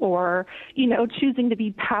attitude or, choosing to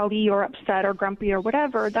be pouty or upset or grumpy or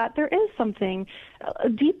whatever, that there is something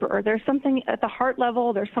deeper. There's something at the heart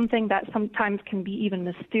level. There's something that sometimes can be even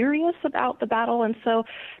mysterious about the battle. And so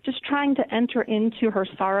just trying to enter into her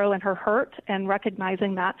sorrow and her hurt and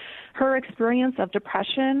recognizing that her experience of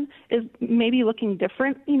depression is maybe looking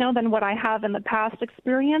different, than what I have in the past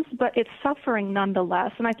experience, but it's suffering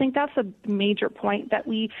nonetheless. And I think that's a major point that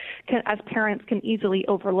we can, as parents, can easily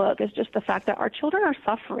overlook, is just the fact that our children are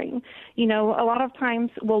suffering. A lot of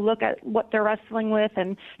times we'll look at what they're wrestling with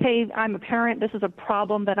and, hey, I'm a parent, this is a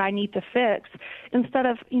problem that I need to fix, instead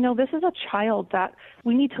of, this is a child that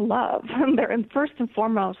we need to love. And first and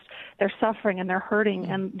foremost, they're suffering and they're hurting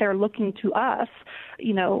and they're looking to us,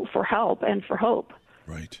 for help and for hope.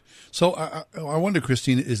 Right. So I wonder,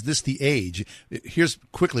 Christine, is this the age? Here's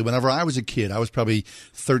quickly, whenever I was a kid, I was probably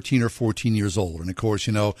 13 or 14 years old. And of course,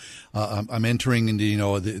 I'm entering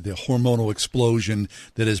into, the hormonal explosion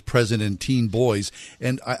that is present in teen boys.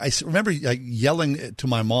 And I remember yelling to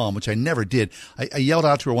my mom, which I never did. I yelled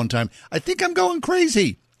out to her one time, I think I'm going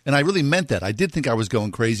crazy. And I really meant that. I did think I was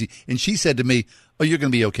going crazy. And she said to me, oh, you're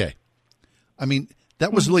going to be okay. I mean,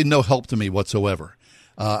 that was really no help to me whatsoever.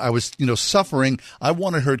 I was, suffering. I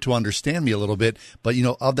wanted her to understand me a little bit, but,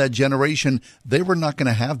 of that generation, they were not going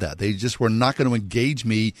to have that. They just were not going to engage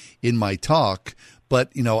me in my talk.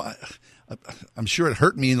 But, I'm sure it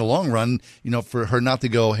hurt me in the long run, for her not to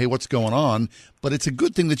go, hey, what's going on? But it's a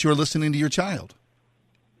good thing that you're listening to your child.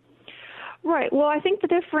 Right. Well, I think the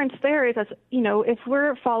difference there is, if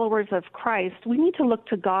we're followers of Christ, we need to look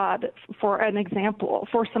to God for an example,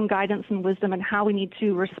 for some guidance and wisdom, and how we need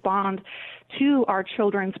to respond to our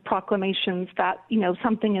children's proclamations that,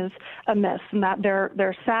 something is amiss and that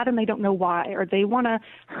they're sad and they don't know why, or they want to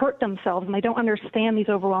hurt themselves and they don't understand these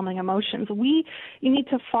overwhelming emotions. You need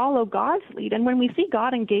to follow God's lead. And when we see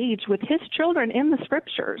God engage with his children in the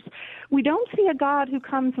scriptures, we don't see a God who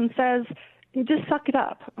comes and says, just suck it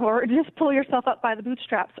up, or just pull yourself up by the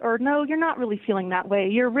bootstraps, or no, you're not really feeling that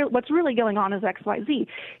way. What's really going on is X, Y, Z.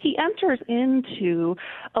 He enters into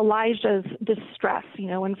Elijah's distress, in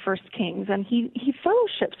 1 Kings, and he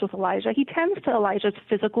fellowships with Elijah. He tends to Elijah's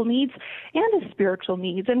physical needs and his spiritual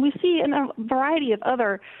needs. And we see in a variety of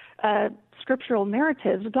other scriptural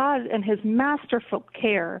narratives, God and his masterful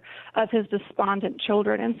care of his despondent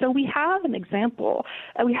children. And so we have an example.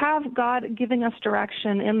 We have God giving us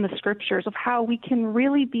direction in the scriptures of how we can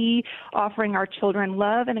really be offering our children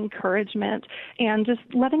love and encouragement and just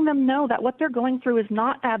letting them know that what they're going through is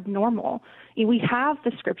not abnormal. We have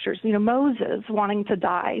the scriptures, Moses wanting to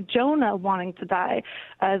die, Jonah wanting to die,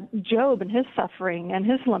 Job and his suffering and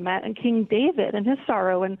his lament, and King David and his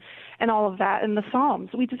sorrow and all of that in the Psalms.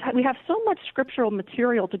 We have so much scriptural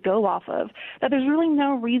material to go off of that there's really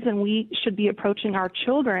no reason we should be approaching our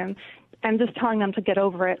children and just telling them to get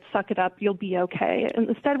over it, suck it up, you'll be okay. And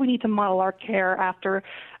instead, we need to model our care after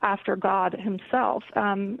God himself,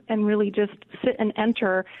 and really just sit and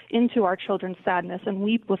enter into our children's sadness and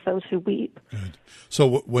weep with those who weep. Good.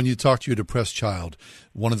 So when you talk to your depressed child,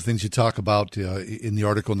 one of the things you talk about in the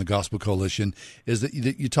article in the Gospel Coalition is that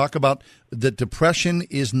you talk about that depression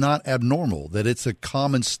is not abnormal, that it's a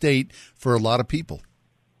common state for a lot of people.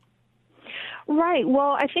 Right.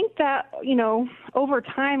 Well, I think that, over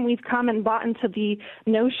time we've come and bought into the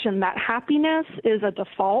notion that happiness is a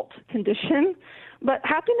default condition, but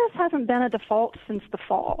happiness hasn't been a default since the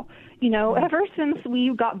fall. Ever since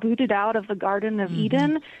we got booted out of the Garden of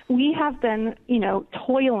Eden, we have been,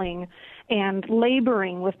 toiling and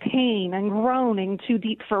laboring with pain and groaning too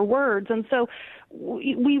deep for words. And so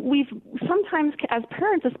we've sometimes, as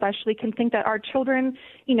parents especially, can think that our children,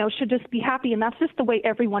 should just be happy, and that's just the way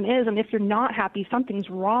everyone is. And if you're not happy, something's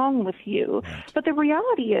wrong with you. Right. But the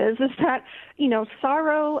reality is that,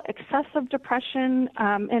 sorrow, excessive depression,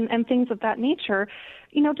 and things of that nature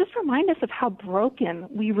just remind us of how broken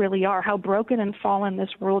we really are, how broken and fallen this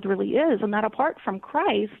world really is, and that apart from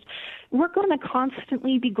Christ, we're going to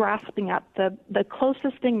constantly be grasping at the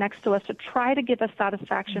closest thing next to us to try to give us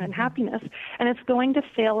satisfaction and happiness, and it's going to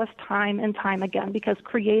fail us time and time again because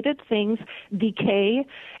created things decay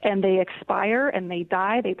and they expire and they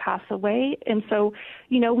die, they pass away, and so,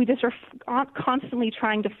 we just are constantly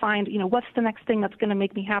trying to find, what's the next thing that's going to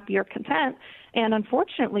make me happy or content, and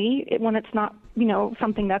unfortunately, when it's not,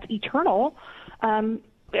 something that's eternal,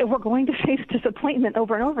 we're going to face disappointment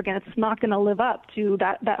over and over again. It's not going to live up to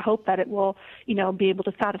that hope that it will, be able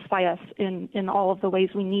to satisfy us in all of the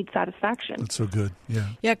ways we need satisfaction. That's so good. Yeah.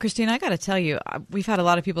 Yeah, Christine, I got to tell you, we've had a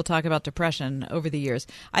lot of people talk about depression over the years.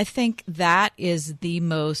 I think that is the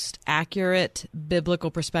most accurate biblical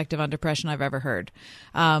perspective on depression I've ever heard.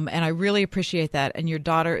 And I really appreciate that. And your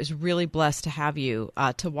daughter is really blessed to have you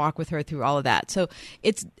to walk with her through all of that. So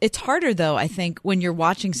it's harder, though, I think, when you're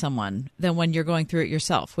watching someone than when you're going through it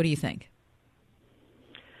yourself. What do you think?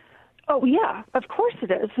 Oh, yeah, of course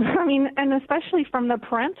it is. I mean, and especially from the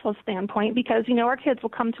parental standpoint, because, our kids will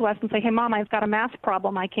come to us and say, hey, Mom, I've got a math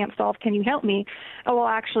problem I can't solve. Can you help me? Oh, well,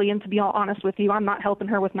 actually, and to be all honest with you, I'm not helping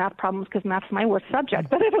her with math problems because math's my worst subject.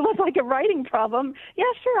 But if it was like a writing problem, yeah,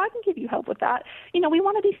 sure, I can give you help with that. We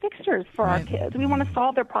want to be fixers for our kids. We want to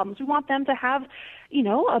solve their problems. We want them to have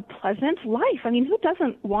a pleasant life. I mean, who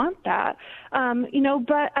doesn't want that?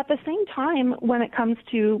 But at the same time, when it comes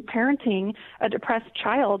to parenting a depressed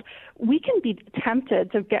child, we can be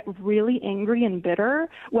tempted to get really angry and bitter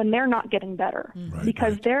when they're not getting better,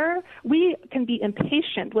 because we can be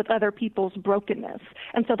impatient with other people's brokenness.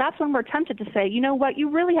 And so that's when we're tempted to say, you know what, you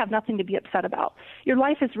really have nothing to be upset about. Your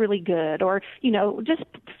life is really good, or, just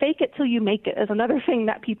fake it till you make it is another thing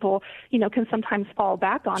that people, can sometimes fall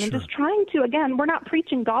back on. Sure. And just trying to, again, we're not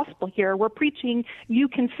preaching gospel here. We're preaching you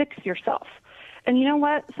can fix yourself. And you know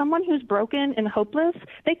what? Someone who's broken and hopeless,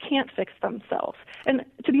 they can't fix themselves. And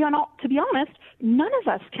to be honest, none of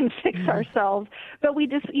us can fix ourselves. But we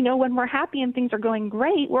just, when we're happy and things are going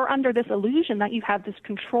great, we're under this illusion that you have this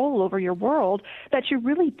control over your world that you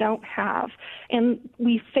really don't have. And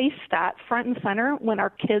we face that front and center when our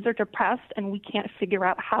kids are depressed and we can't figure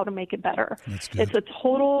out how to make it better. That's good. It's a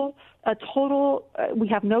total, we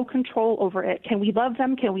have no control over it. Can we love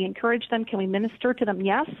them? Can we encourage them? Can we minister to them?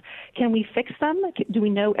 Yes. Can we fix them? Do we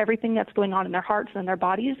know everything that's going on in their hearts and their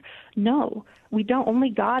bodies? No, we don't. Only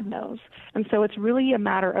God knows. And so it's really a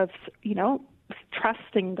matter of,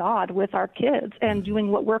 trusting God with our kids and doing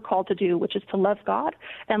what we're called to do, which is to love God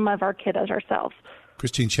and love our kid as ourselves.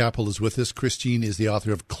 Christine Chappell is with us. Christine is the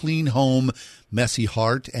author of Clean Home, Messy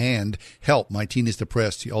Heart, and Help, My Teen is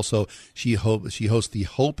Depressed. She hosts the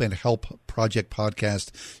Hope and Help Project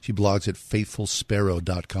podcast. She blogs at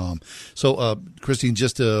faithfulsparrow.com. So, Christine,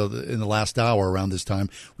 just in the last hour around this time,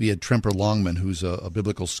 we had Tremper Longman, who's a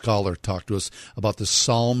biblical scholar, talk to us about the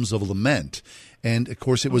Psalms of Lament. And, of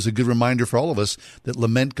course, it was a good reminder for all of us that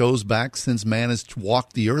lament goes back since man has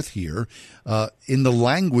walked the earth here. In the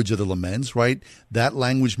language of the laments, right, that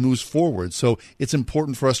language moves forward. So it's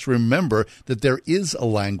important for us to remember that there is a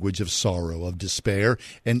language of sorrow, of despair,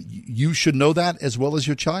 and you should know that as well as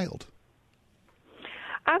your child.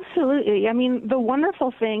 Absolutely. I mean, the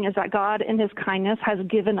wonderful thing is that God, in his kindness, has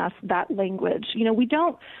given us that language. We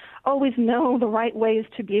don't always know the right ways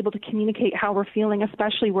to be able to communicate how we're feeling,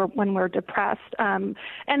 especially when we're depressed. And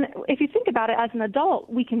if you think about it, as an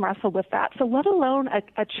adult, we can wrestle with that. So let alone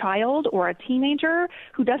a child or a teenager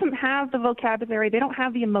who doesn't have the vocabulary, they don't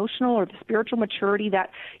have the emotional or the spiritual maturity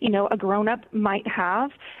that, a grown-up might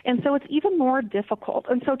have. And so it's even more difficult.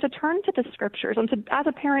 And so to turn to the scriptures and to, as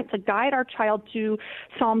a parent, to guide our child to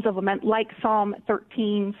Psalms of Lament, like Psalm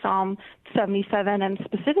 13, Psalm 77, and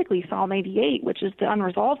specifically Psalm 88, which is the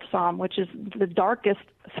unresolved psalm, which is the darkest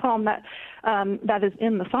psalm that is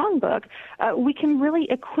in the songbook, we can really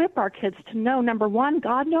equip our kids to know, number one,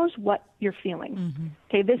 God knows what you're feeling. Mm-hmm.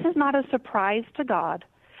 Okay, this is not a surprise to God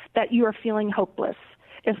that you are feeling hopeless.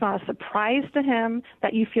 It's not a surprise to him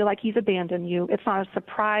that you feel like he's abandoned you. It's not a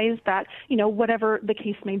surprise that, whatever the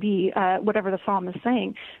case may be, whatever the psalm is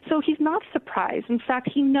saying. So he's not surprised. In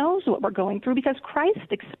fact, he knows what we're going through because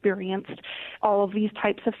Christ experienced all of these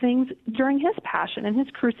types of things during his passion and his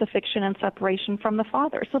crucifixion and separation from the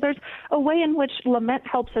Father. So there's a way in which lament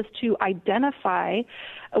helps us to identify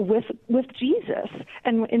with Jesus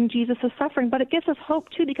and in Jesus' suffering, but it gives us hope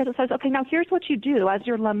too because it says, okay, now here's what you do. As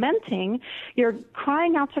you're lamenting, you're crying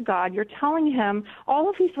crying out to God. You're telling him all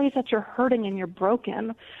of these ways that you're hurting and you're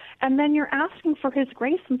broken. And then you're asking for his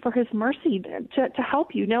grace and for his mercy to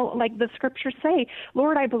help you. Like the scriptures say,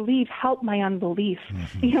 Lord, I believe, help my unbelief.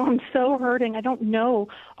 Mm-hmm. I'm so hurting. I don't know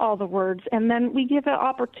all the words. And then we give an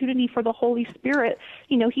opportunity for the Holy Spirit.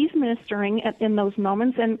 He's ministering in those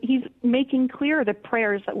moments, and he's making clear the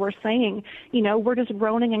prayers that we're saying. We're just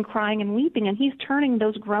groaning and crying and weeping, and he's turning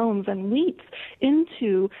those groans and weeps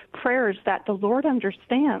into prayers that the Lord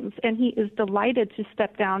understands, and he is delighted to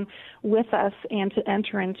step down with us and to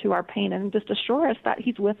enter into our pain and just assure us that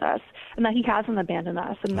he's with us and that he hasn't abandoned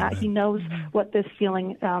us and that he knows what this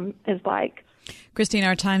feeling is like. Christine,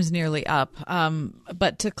 our time's nearly up.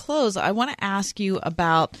 But to close, I want to ask you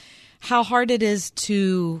about how hard it is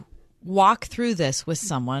to walk through this with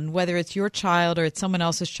someone, whether it's your child or it's someone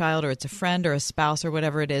else's child or it's a friend or a spouse or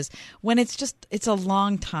whatever it is, when it's a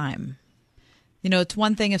long time. It's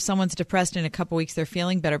one thing if someone's depressed in a couple weeks, they're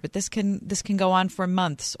feeling better, but this can go on for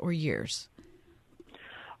months or years.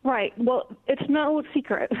 Right. Well, it's no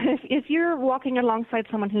secret. If you're walking alongside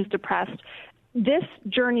someone who's depressed, this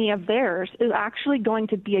journey of theirs is actually going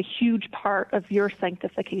to be a huge part of your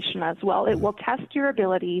sanctification as well. It will test your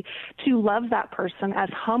ability to love that person as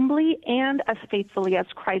humbly and as faithfully as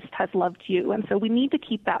Christ has loved you. And so we need to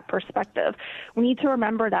keep that perspective. We need to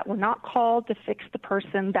remember that we're not called to fix the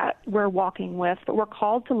person that we're walking with, but we're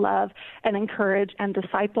called to love and encourage and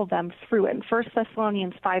disciple them through it. And 1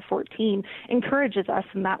 Thessalonians 5:14 encourages us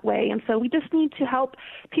in that way. And so we just need to help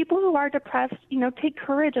people who are depressed, take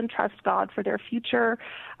courage and trust God for their future,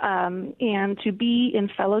 and to be in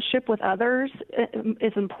fellowship with others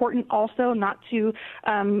is important also, not to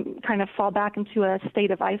kind of fall back into a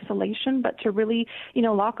state of isolation, but to really,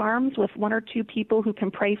 lock arms with one or two people who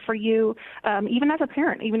can pray for you. Even as a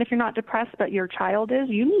parent, even if you're not depressed, but your child is,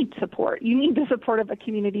 you need support. You need the support of a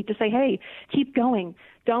community to say, hey, keep going.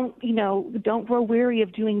 Don't grow weary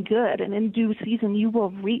of doing good, and in due season you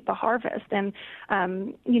will reap a harvest. And,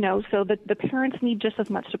 so the parents need just as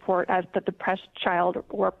much support as the depressed child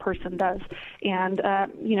or person does. And,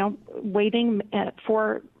 waiting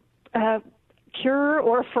for cure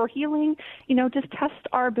or for healing, just test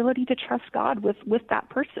our ability to trust God with that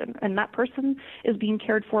person. And that person is being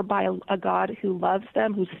cared for by a God who loves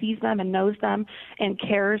them, who sees them and knows them and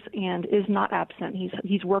cares and is not absent.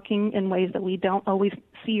 He's working in ways that we don't always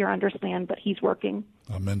see or understand, but he's working.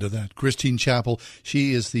 Amen to that. Christine Chappell,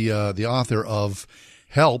 she is the author of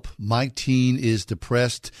Help, My Teen is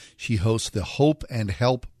Depressed. She hosts the Hope and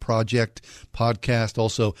Help Project podcast,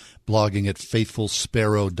 also blogging at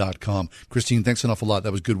faithfulsparrow.com. Christine, thanks an awful lot.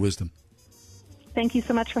 That was good wisdom. Thank you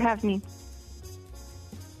so much for having me.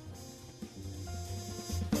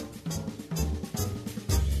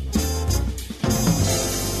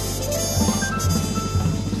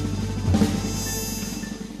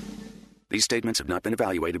 These statements have not been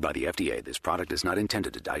evaluated by the FDA. This product is not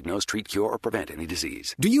intended to diagnose, treat, cure, or prevent any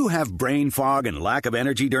disease. Do you have brain fog and lack of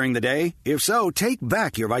energy during the day? If so, take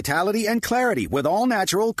back your vitality and clarity with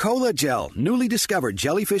all-natural Cola-Gel, newly discovered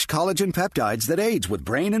jellyfish collagen peptides that aids with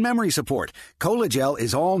brain and memory support. Cola-Gel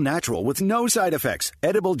is all-natural with no side effects.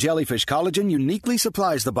 Edible jellyfish collagen uniquely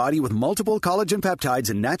supplies the body with multiple collagen peptides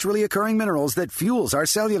and naturally occurring minerals that fuels our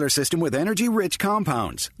cellular system with energy-rich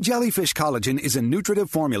compounds. Jellyfish collagen is a nutritive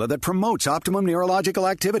formula that promotes optimum neurological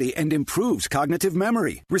activity and improves cognitive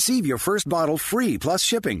memory. Receive your first bottle free plus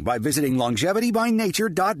shipping by visiting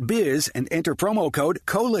longevitybynature.biz and enter promo code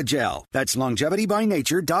COLAGEL. That's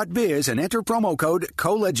longevitybynature.biz and enter promo code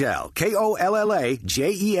COLAGEL.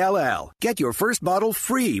 KOLLAGEL. Get your first bottle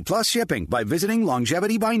free plus shipping by visiting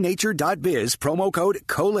longevitybynature.biz, promo code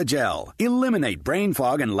COLAGEL. Eliminate brain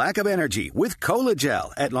fog and lack of energy with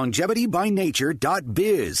Cola-Gel at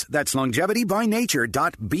longevitybynature.biz. That's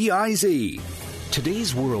longevitybynature.biz.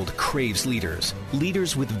 Today's world craves leaders.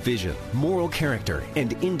 Leaders with vision, moral character,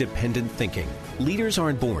 and independent thinking. Leaders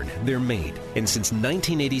aren't born, they're made. And since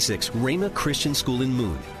 1986, Rhema Christian School in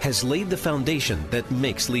Moon has laid the foundation that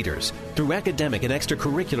makes leaders. Through academic and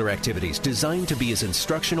extracurricular activities designed to be as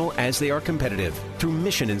instructional as they are competitive. Through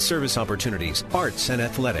mission and service opportunities, arts and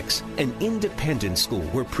athletics. An independent school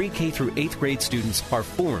where pre-K through 8th grade students are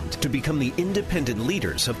formed to become the independent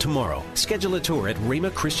leaders of tomorrow. Schedule a tour at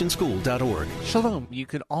rhemachristianschool.org. Shalom. Shalom. You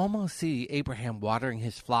can almost see Abraham watering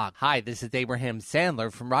his flock. Hi, this is Abraham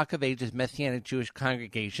Sandler from Rock of Ages Messianic Jewish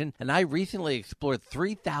Congregation, and I recently explored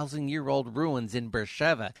 3,000-year-old ruins in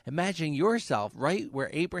Beersheba. Imagine yourself right where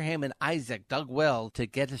Abraham and Isaac dug well to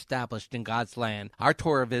get established in God's land. Our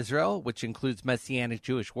tour of Israel, which includes Messianic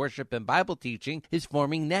Jewish worship and Bible teaching, is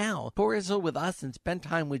forming now. Tour Israel with us and spend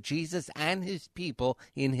time with Jesus and his people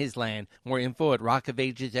in his land. More info at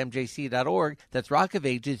rockofagesmjc.org. That's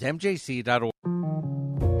rockofagesmjc.org.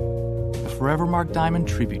 The Forevermark Diamond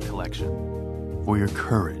Tribute Collection. For your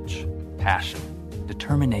courage, passion,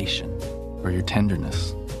 determination, for your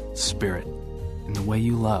tenderness, spirit, and the way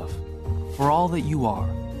you love. For all that you are.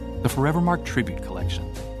 The Forevermark Tribute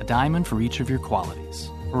Collection. A diamond for each of your qualities.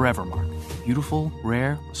 Forevermark. Beautiful,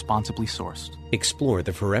 rare, responsibly sourced. Explore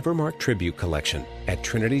the Forevermark Tribute Collection at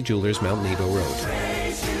Trinity Jewelers, Mount Nebo Road.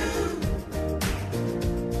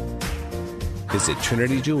 Visit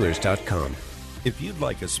TrinityJewelers.com. If you'd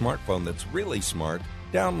like a smartphone that's really smart,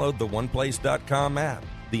 download the OnePlace.com app,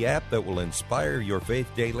 the app that will inspire your faith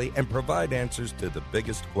daily and provide answers to the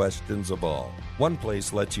biggest questions of all.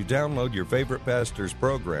 OnePlace lets you download your favorite pastor's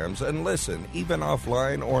programs and listen, even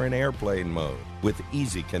offline or in airplane mode, with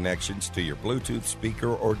easy connections to your Bluetooth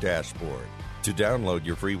speaker or dashboard. To download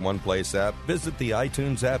your free OnePlace app, visit the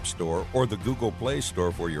iTunes App Store or the Google Play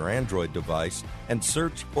Store for your Android device and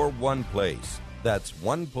search for OnePlace. That's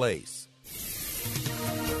OnePlace.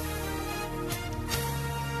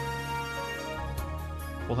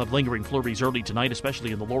 We'll have lingering flurries early tonight,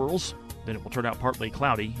 especially in the Laurels. Then it will turn out partly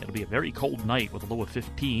cloudy. It'll be a very cold night with a low of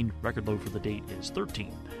 15. Record low for the date is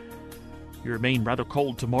 13. You remain rather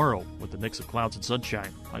cold tomorrow with a mix of clouds and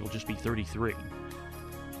sunshine. High will just be 33.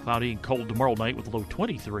 Cloudy and cold tomorrow night with a low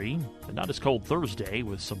 23. And not as cold Thursday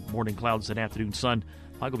with some morning clouds and afternoon sun.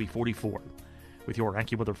 High will be 44. With your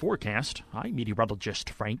AccuWeather forecast, I'm meteorologist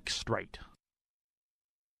Frank Streit.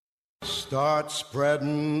 Start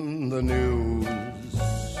spreading the news.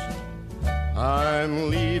 I'm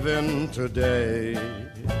leaving today.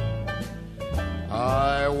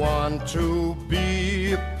 I want to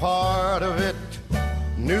be a part of it.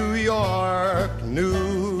 New York,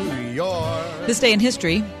 New York. This day in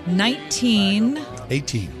history, 18.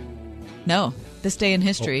 No, this day in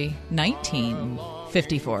history,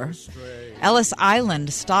 1954. Ellis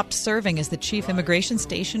Island stopped serving as the chief immigration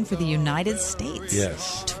station for the United States.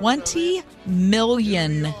 Yes. 20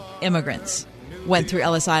 million immigrants went through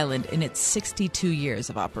Ellis Island in its 62 years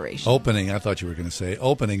of operation. Opening, I thought you were going to say,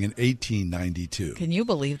 opening in 1892. Can you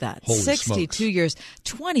believe that? Holy 62 smokes. years,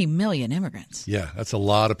 20 million immigrants. Yeah, that's a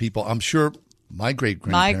lot of people. I'm sure my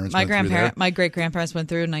great-grandparents went through there. My great-grandparents went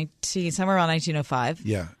through somewhere around 1905.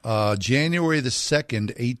 Yeah. January the 2nd,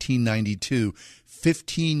 1892,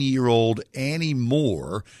 15-year-old Annie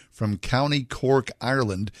Moore from County Cork,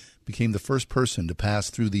 Ireland, became the first person to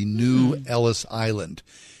pass through the new Ellis Island.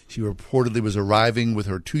 She reportedly was arriving with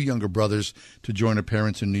her two younger brothers to join her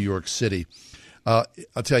parents in New York City. I'll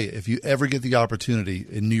tell you, if you ever get the opportunity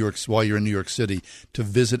in New York, while you're in New York City, to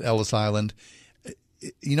visit Ellis Island,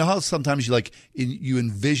 you know how sometimes you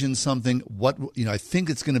envision something, I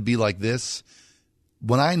think it's going to be like this.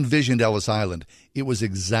 When I envisioned Ellis Island, it was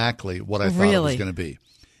exactly what I thought it was going to be.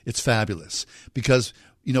 It's fabulous because,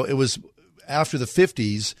 it was after the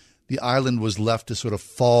 50s, the island was left to sort of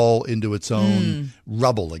fall into its own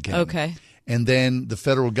rubble again. Okay. And then the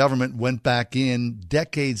federal government went back in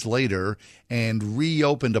decades later and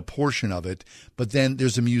reopened a portion of it. But then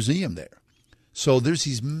there's a museum there. So there's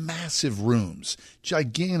these massive rooms,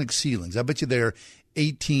 gigantic ceilings. I bet you they're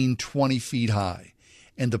 18, 20 feet high.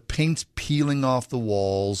 And the paint's peeling off the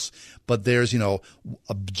walls, but there's, a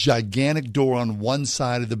gigantic door on one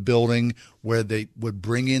side of the building where they would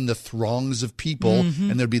bring in the throngs of people,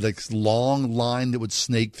 and there'd be this long line that would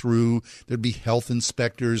snake through. There'd be health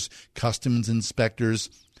inspectors, customs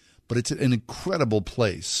inspectors, but it's an incredible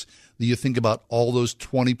place. You think about all those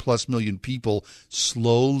 20-plus million people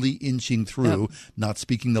slowly inching through, not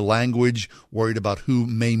speaking the language, worried about who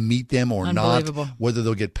may meet them or not, whether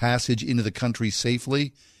they'll get passage into the country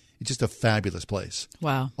safely. It's just a fabulous place.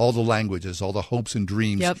 Wow. All the languages, all the hopes and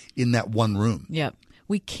dreams in that one room. Yep.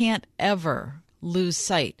 We can't ever lose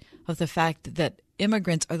sight of the fact that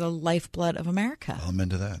immigrants are the lifeblood of America. I'm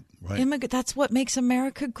into that. Right. That's what makes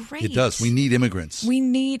America great. It does. We need immigrants. We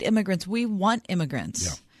need immigrants. We want immigrants.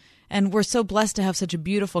 Yeah. And we're so blessed to have such a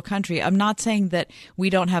beautiful country. I'm not saying that we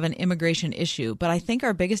don't have an immigration issue, but I think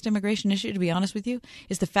our biggest immigration issue, to be honest with you,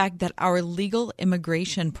 is the fact that our legal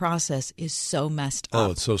immigration process is so messed up.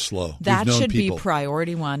 Oh, it's so slow. That should be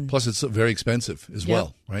priority one. Plus, it's very expensive as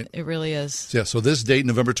well, Right? It really is. So this date,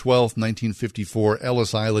 November 12th, 1954,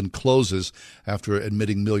 Ellis Island closes after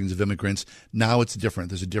admitting millions of immigrants. Now it's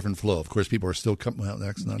different. There's a different flow. Of course, people are still coming. Well,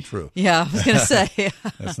 that's not true. Yeah, I was going to say.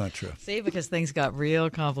 That's not true. See, because things got real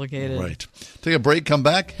complicated. Right. Take a break, come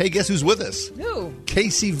back. Hey, guess who's with us? Who?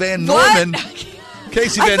 Casey Van Norman.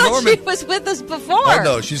 Casey Van Norman. She was with us before. I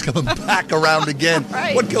know. She's coming back around again.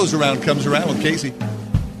 Right. What goes around comes around with Casey.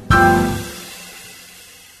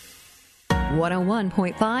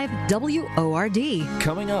 101.5 WORD.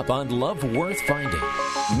 Coming up on Love Worth Finding.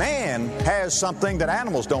 Man has something that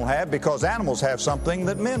animals don't have because animals have something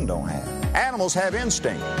that men don't have. Animals have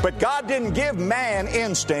instinct, but God didn't give man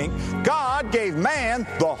instinct. God gave man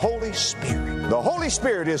the Holy Spirit. The Holy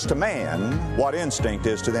Spirit is to man what instinct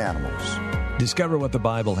is to the animals. Discover what the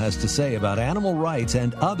Bible has to say about animal rights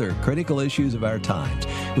and other critical issues of our times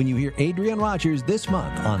when you hear Adrian Rogers this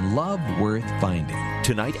month on Love Worth Finding.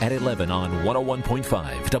 Tonight at 11 on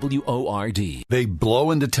 101.5 WORD. They blow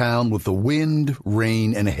into town with the wind,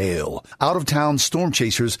 rain, and hail. Out-of-town storm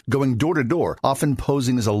chasers going door to door, often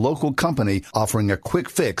posing as a local company offering a quick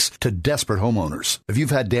fix to desperate homeowners. If you've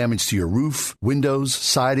had damage to your roof, windows,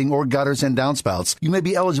 siding, or gutters and downspouts, you may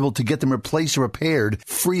be eligible to get them replaced or repaired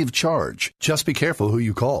free of charge. Just be careful who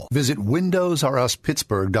you call. Visit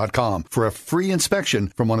WindowsRUsPittsburgh.com for a free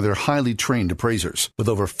inspection from one of their highly trained appraisers. With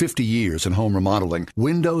over 50 years in home remodeling,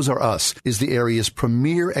 Windows R Us is the area's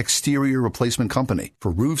premier exterior replacement company for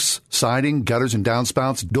roofs, siding, gutters and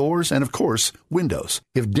downspouts, doors, and of course, windows.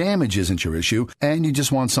 If damage isn't your issue and you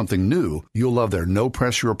just want something new, you'll love their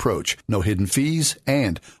no-pressure approach, no hidden fees,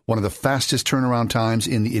 and one of the fastest turnaround times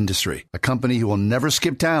in the industry. A company who will never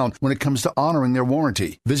skip town when it comes to honoring their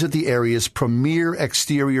warranty. Visit the area's premier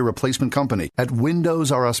exterior replacement company at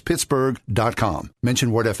WindowsRUsPittsburgh.com.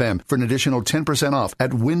 Mention Word FM for an additional 10% off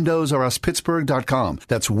at WindowsRUsPittsburgh.com.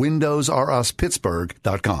 That's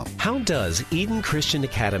WindowsRUsPittsburgh.com. How does Eden Christian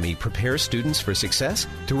Academy prepare students for success?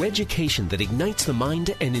 Through education that ignites the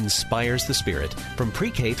mind and inspires the spirit, from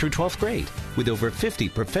pre-K through 12th grade, with over 50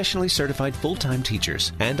 professionally certified full-time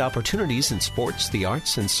teachers and opportunities in sports, the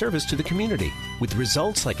arts, and service to the community. With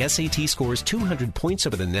results like SAT scores 200 points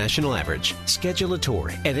over the national average. Schedule a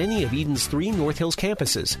tour at any of Eden's 3 North Hills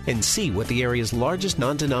campuses and see what the area's largest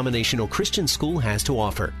non-denominational Christian school has to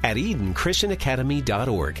offer at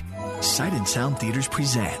EdenChristianAcademy.org. Sight and Sound Theaters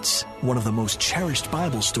presents one of the most cherished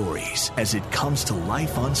Bible stories as it comes to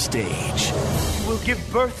life on stage. You will give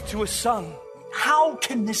birth to a son. How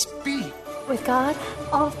can this be? With God,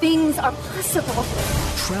 all things are possible.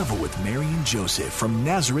 Travel with Mary and Joseph from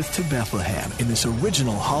Nazareth to Bethlehem in this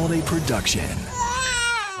original holiday production.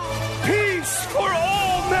 Peace for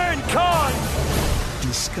all mankind!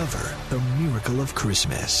 Discover the miracle of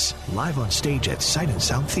Christmas. Live on stage at Sight and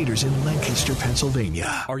Sound Theaters in Lancaster,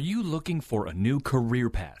 Pennsylvania. Are you looking for a new career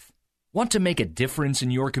path? Want to make a difference in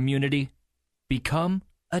your community? Become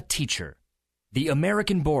a teacher. The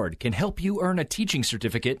American Board can help you earn a teaching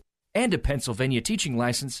certificate and a Pennsylvania teaching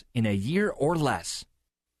license in a year or less.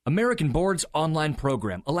 American Board's online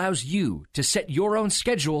program allows you to set your own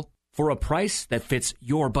schedule for a price that fits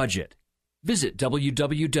your budget. Visit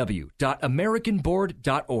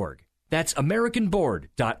www.americanboard.org. That's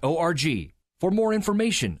americanboard.org for more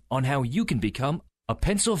information on how you can become a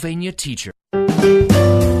Pennsylvania teacher. You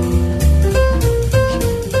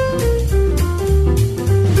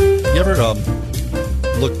ever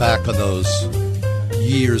look back on those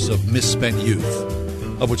years of misspent youth,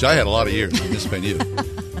 of which I had a lot of years of misspent youth?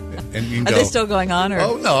 And you can Are go, they still going on? Or?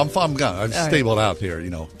 Oh, no, I'm gone. I've All stabled out here, you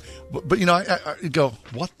know. But you know, I go,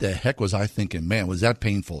 what the heck was I thinking? Man, was that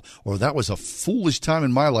painful? Or that was a foolish time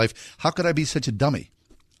in my life. How could I be such a dummy?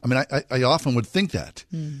 I mean, I often would think that.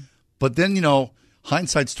 But then, you know,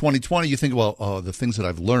 hindsight's 20/20. You think, well, the things that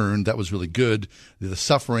I've learned, that was really good. The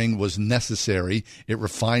suffering was necessary. It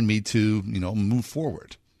refined me to, you know, move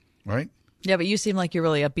forward. Right? Yeah, but you seem like you're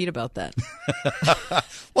really upbeat about that.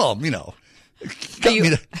 Well, you know,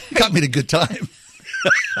 got me to good time.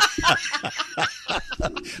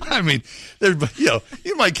 I mean, you know,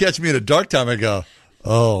 you might catch me at a dark time and go,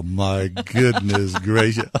 oh my goodness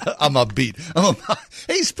gracious. I'm upbeat.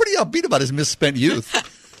 Hey, he's pretty upbeat about his misspent youth.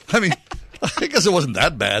 I mean, I guess it wasn't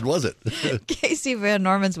that bad, was it? Casey Van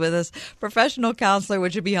Norman's with us, professional counselor,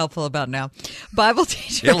 which would be helpful about now, Bible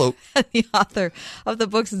teacher, Hello. And the author of the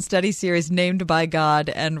books and study series Named by God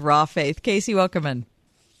and Raw Faith. Casey, welcome in.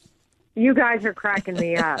 You guys are cracking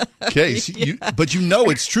me up. Casey, but you know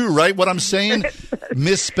it's true, right? What I'm saying?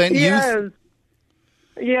 Misspent youth?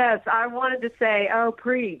 Yes, I wanted to say, oh,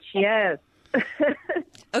 preach, yes.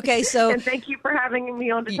 Okay, so... And thank you for for having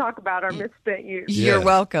me on to talk about our misspent youth. You're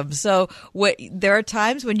welcome. So there are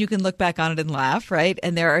times when you can look back on it and laugh, right?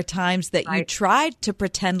 And there are times that you tried to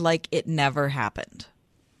pretend like it never happened.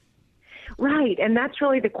 Right, and that's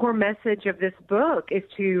really the core message of this book, is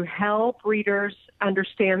to help readers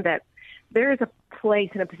understand that there is a place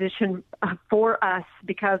and a position for us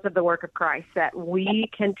because of the work of Christ, that we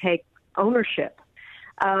can take ownership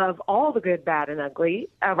of all the good, bad, and ugly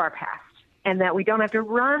of our past, and that we don't have to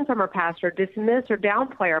run from our past or dismiss or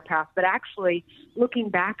downplay our past, but actually looking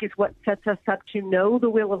back is what sets us up to know the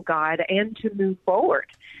will of God and to move forward.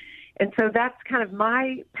 And so that's kind of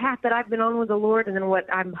my path that I've been on with the Lord, and then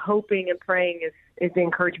what I'm hoping and praying is the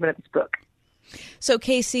encouragement of this book. So,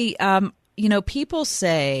 Casey, people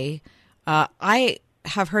say, I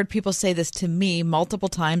have heard people say this to me multiple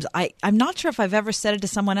times. I'm not sure if I've ever said it to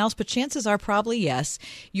someone else, but chances are probably yes.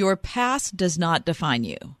 Your past does not define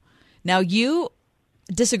you. Now, you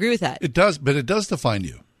disagree with that. It does, but it does define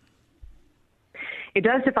you. It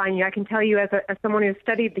does define you. I can tell you as someone who's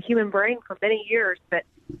studied the human brain for many years that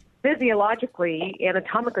physiologically,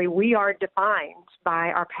 anatomically, we are defined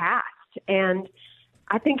by our past. And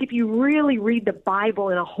I think if you really read the Bible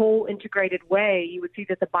in a whole integrated way, you would see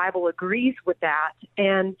that the Bible agrees with that.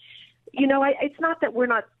 And, it's not that we're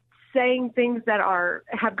not saying things that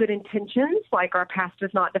have good intentions, like our past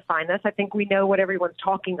does not define us. I think we know what everyone's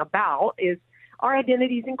talking about is our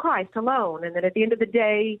identities in Christ alone. And that at the end of the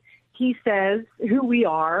day, he says who we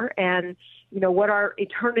are and, what our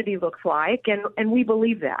eternity looks like. And we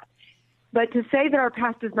believe that. But to say that our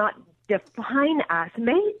past does not define us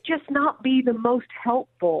may just not be the most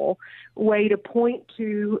helpful way to point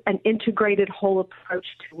to an integrated whole approach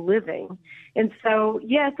to living. And so,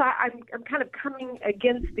 yes, I'm kind of coming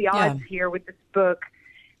against the odds here with this book,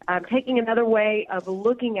 taking another way of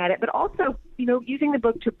looking at it, but also, using the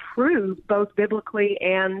book to prove both biblically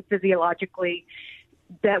and physiologically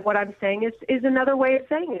that what I'm saying is another way of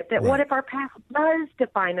saying it, that what if our past does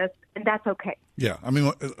define us, and that's okay. Yeah, I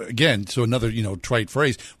mean, again, so another, trite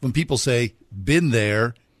phrase, when people say, been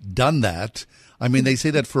there, done that, I mean, they say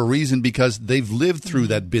that for a reason because they've lived through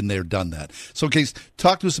that, been there, done that. So, Case,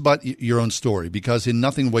 talk to us about your own story, because in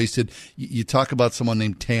Nothing Wasted, you talk about someone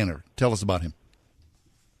named Tanner. Tell us about him.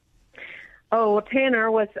 Oh, well,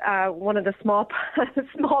 Tanner was one of the small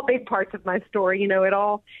big parts of my story. It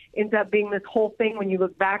all ends up being this whole thing when you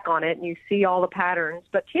look back on it and you see all the patterns.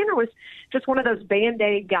 But Tanner was just one of those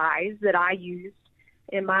Band-Aid guys that I used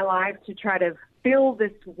in my life to try to fill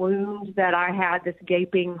this wound that I had, this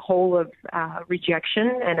gaping hole of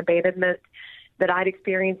rejection and abandonment that I'd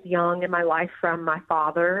experienced young in my life from my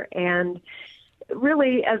father. And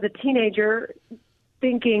really, as a teenager,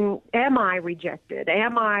 thinking, am I rejected?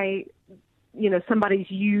 Am I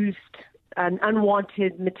somebody's used an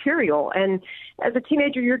unwanted material? And as a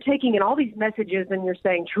teenager, you're taking in all these messages and you're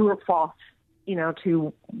saying true or false,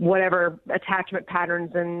 to whatever attachment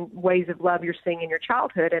patterns and ways of love you're seeing in your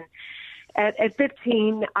childhood. And at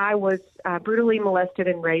 15, I was brutally molested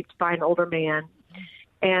and raped by an older man.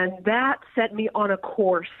 And that set me on a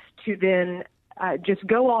course to then just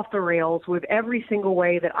go off the rails with every single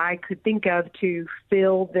way that I could think of to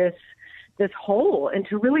fill this hole and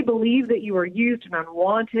to really believe that you were used and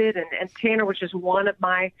unwanted. And Tanner was just one of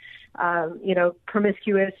my,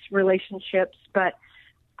 promiscuous relationships. But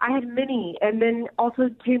I had many, and then also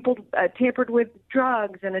tampered with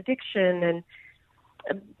drugs and addiction.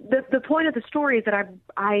 And the point of the story is that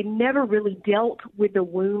I never really dealt with the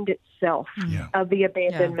wound itself of the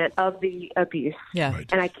abandonment, of the abuse. Yeah. Right.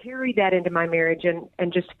 And I carried that into my marriage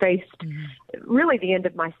and just faced really the end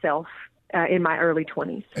of myself in my early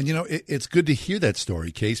 20s. And, it's good to hear that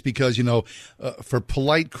story, Case, because, for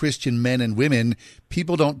polite Christian men and women,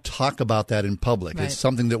 people don't talk about that in public. Right. It's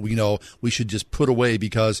something that we should just put away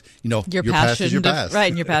because, your past is your past. Right,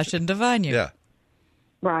 and your past shouldn't define you. Yeah.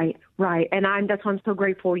 Right. And that's why I'm so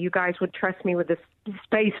grateful you guys would trust me with this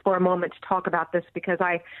space for a moment to talk about this, because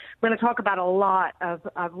I'm going to talk about a lot of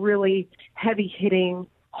really heavy-hitting,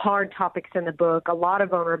 hard topics in the book, a lot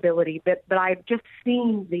of vulnerability, but I've just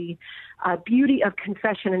seen the beauty of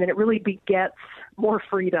confession, and then it really begets more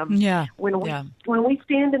freedom when we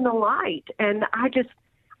stand in the light. And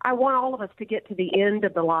I want all of us to get to the end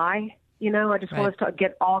of the lie. I just want us to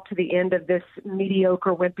get all to the end of this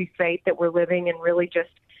mediocre, wimpy faith that we're living, and really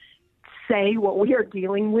just say what we are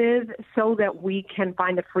dealing with so that we can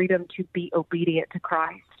find the freedom to be obedient to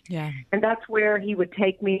Christ. Yeah. And that's where he would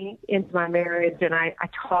take me into my marriage, and I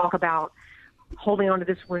talk about holding on to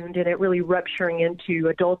this wound and it really rupturing into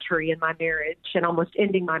adultery in my marriage and almost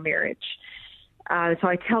ending my marriage. So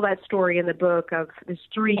I tell that story in the book of this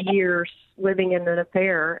 3 years living in an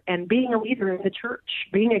affair and being a leader in the church,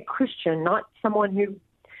 being a Christian, not someone who,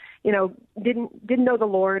 didn't know the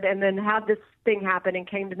Lord and then had this thing happen and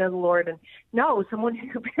came to know the Lord. And no, someone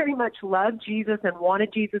who very much loved Jesus and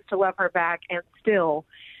wanted Jesus to love her back and still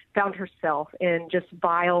found herself in just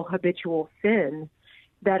vile habitual sin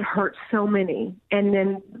that hurt so many. And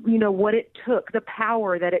then, what it took, the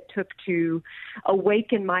power that it took to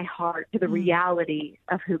awaken my heart to the reality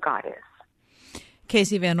of who God is.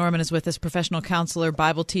 Casey Van Norman is with us, professional counselor,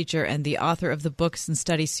 Bible teacher, and the author of the books and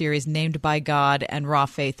study series Named by God and Raw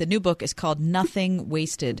Faith. The new book is called Nothing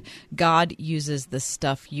Wasted. God Uses the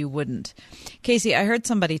Stuff You Wouldn't. Casey, I heard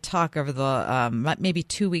somebody talk over the maybe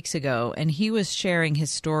 2 weeks ago, and he was sharing his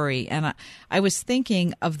story, and I was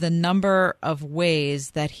thinking of the number of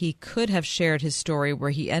ways that he could have shared his story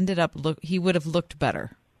where he ended up he would have looked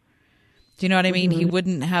better. Do you know what I mean? Mm-hmm. He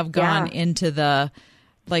wouldn't have gone into the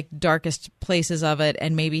darkest places of it,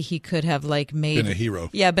 and maybe he could have been a hero.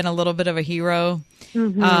 Yeah, been a little bit of a hero.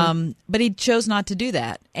 Mm-hmm. But he chose not to do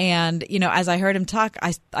that. And, as I heard him talk,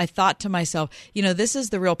 I thought to myself, this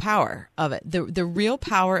is the real power of it. The real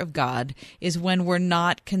power of God is when we're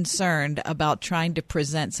not concerned about trying to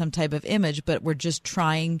present some type of image, but we're just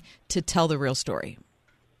trying to tell the real story.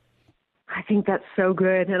 I think that's so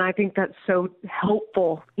good, and I think that's so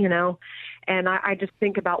helpful, And I just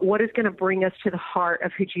think about what is going to bring us to the heart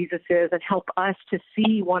of who Jesus is and help us to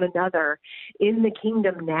see one another in the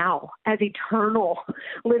kingdom now as eternal,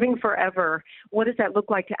 living forever. What does that look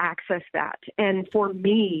like to access that? And for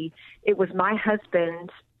me, it was my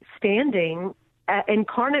husband standing,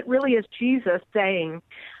 incarnate really as Jesus, saying,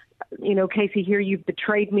 Casey, here you've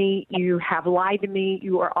betrayed me. You have lied to me.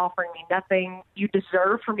 You are offering me nothing. You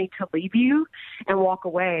deserve for me to leave you and walk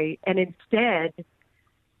away. And instead,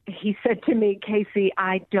 he said to me, Casey,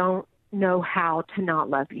 I don't know how to not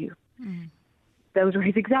love you. Mm. Those were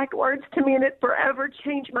his exact words to me, and it forever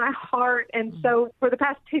changed my heart. And so for the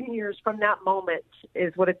past 10 years from that moment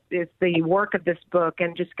is what it is, the work of this book,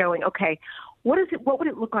 and just going, okay, what would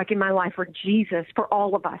it look like in my life for Jesus, for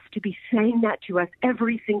all of us, to be saying that to us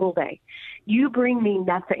every single day? You bring me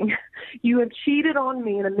nothing. You have cheated on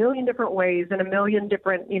me in a million different ways, in a million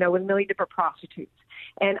different, with a million different prostitutes.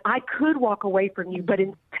 And I could walk away from you, but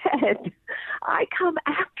instead I come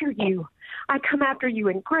after you. I come after you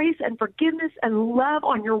in grace and forgiveness and love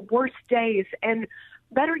on your worst days. And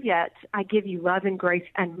better yet, I give you love and grace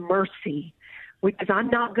and mercy, because I'm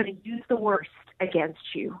not going to use the worst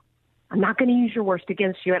against you. I'm not going to use your worst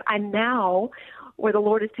against you. And I now, where the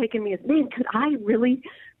Lord has taken me, is, man, could I really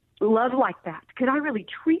love like that? Could I really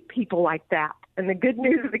treat people like that? And the good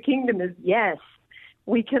news of the kingdom is, yes,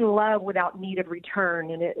 we can love without need of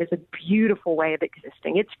return. And it is a beautiful way of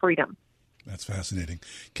existing. It's freedom. That's fascinating.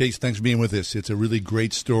 Casey, thanks for being with us. It's a really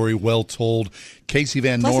great story, well told. Casey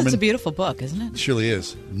Van Norman. Plus, it's a beautiful book, isn't it? It surely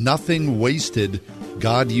is. Nothing Wasted.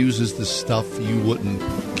 God Uses the Stuff You Wouldn't.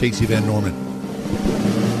 Casey Van Norman.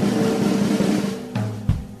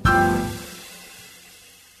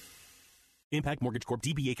 Impact Mortgage Corp.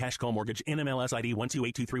 DBA Cash Call Mortgage. NMLS ID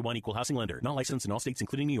 128231. Equal housing lender. Not licensed in all states,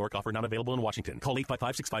 including New York. Offer not available in Washington. Call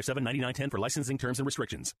 855-657-9910 for licensing terms and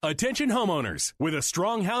restrictions. Attention homeowners. With a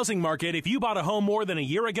strong housing market, if you bought a home more than a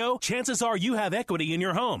year ago, chances are you have equity in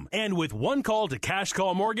your home. And with one call to Cash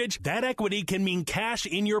Call Mortgage, that equity can mean cash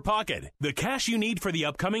in your pocket. The cash you need for the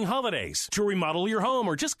upcoming holidays, to remodel your home,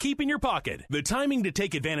 or just keep in your pocket. The timing to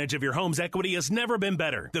take advantage of your home's equity has never been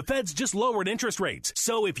better. The Fed's just lowered interest rates.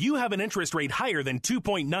 So if you have an interest rate higher than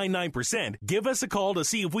 2.99%, give us a call to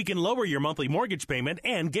see if we can lower your monthly mortgage payment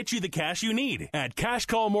and get you the cash you need. At Cash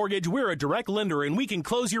Call Mortgage, we're a direct lender, and we can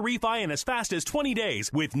close your refi in as fast as 20 days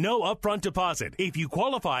with no upfront deposit. If you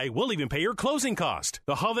qualify, we'll even pay your closing cost.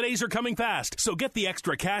 The holidays are coming fast, so get the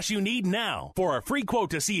extra cash you need now. For a free quote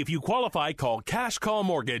to see if you qualify, call Cash Call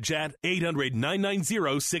Mortgage at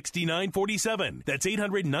 800-990-6947. That's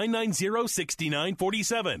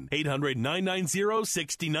 800-990-6947.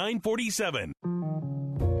 800-990-6947.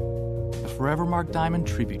 The Forever Mark Diamond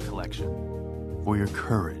Tribute Collection. For your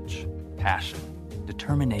courage, passion,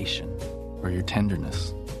 determination, for your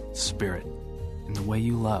tenderness, spirit, and the way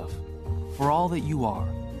you love. For all that you are.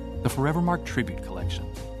 The Forever Mark Tribute Collection.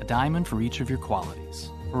 A diamond for each of your qualities.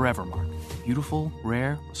 Forever Mark. Beautiful,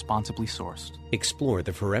 rare, responsibly sourced. Explore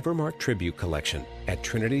the Forever Mark Tribute Collection at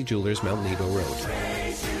Trinity Jewelers, Mount Nebo Road.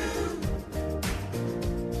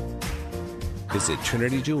 Visit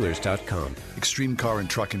TrinityJewelers.com. Extreme Car and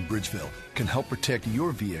Truck in Bridgeville can help protect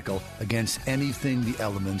your vehicle against anything the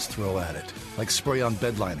elements throw at it, like spray-on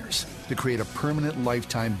bed liners to create a permanent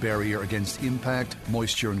lifetime barrier against impact,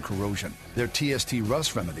 moisture, and corrosion. Their TST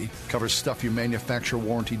Rust Remedy covers stuff your manufacturer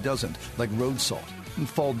warranty doesn't, like road salt, and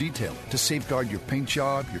fall detail to safeguard your paint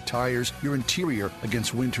job, your tires, your interior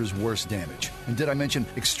against winter's worst damage. And did I mention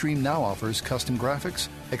Extreme now offers custom graphics?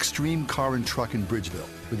 Extreme Car and Truck in Bridgeville,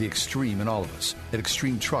 with the extreme in all of us, at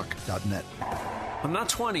extremetruck.net. I'm not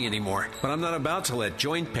 20 anymore, but I'm not about to let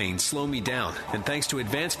joint pain slow me down. And thanks to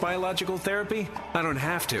advanced biological therapy, I don't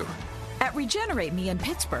have to. At Regenerate Me in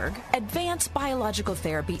Pittsburgh, Advanced Biological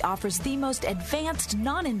Therapy offers the most advanced,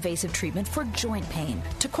 non-invasive treatment for joint pain.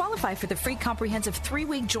 To qualify for the free comprehensive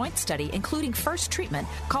 3-week joint study, including first treatment,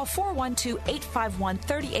 call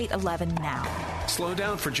 412-851-3811 now. Slow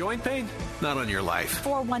down for joint pain? Not on your life.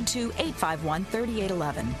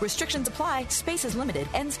 412-851-3811. Restrictions apply. Space is limited.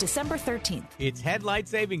 Ends December 13th. It's headlight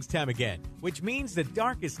savings time again, which means the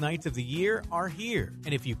darkest nights of the year are here.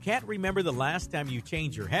 And if you can't remember the last time you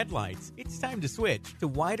changed your headlights, it's time to switch to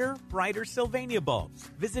wider, brighter Sylvania bulbs.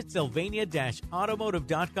 Visit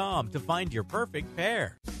sylvania-automotive.com to find your perfect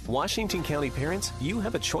pair. Washington County parents, you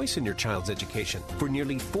have a choice in your child's education. For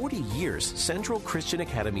nearly 40 years, Central Christian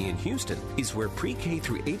Academy in Houston is where pre-K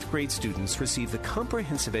through 8th grade students receive the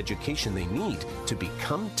comprehensive education they need to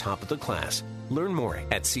become top of the class. Learn more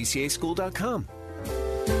at ccaschool.com.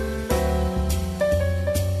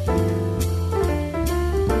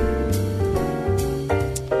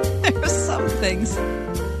 Some things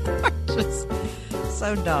are just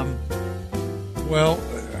so dumb. Well,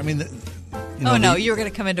 I mean, you were going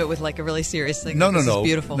to come into it with like a really serious thing. No. This is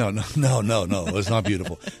beautiful. No. It's not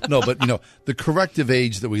beautiful. No, but the corrective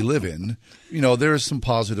age that we live in, there are some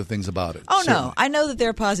positive things about it. Oh certainly. no, I know that there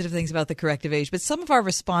are positive things about the corrective age, but some of our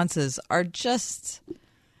responses are just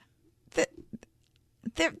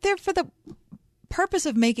they're for the purpose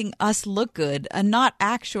of making us look good and not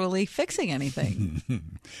actually fixing anything.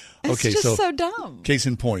 It's just so dumb. Case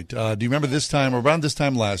in point, do you remember around this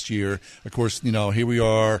time last year, of course, here we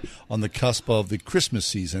are on the cusp of the Christmas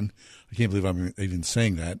season. I can't believe I'm even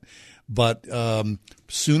saying that. But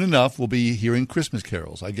soon enough, we'll be hearing Christmas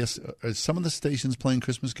carols. I guess are some of the stations playing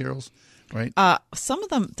Christmas carols, right? Some of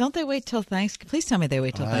them, don't they wait till Thanksgiving? Please tell me they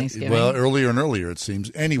wait till Thanksgiving. Well, earlier and earlier, it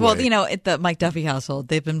seems. Anyway. Well, at the Mike Duffy household,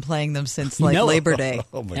 they've been playing them since Labor Day.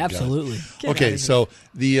 Oh my Absolutely. God. Okay, so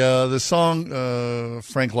the song,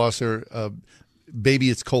 Frank Loesser, Baby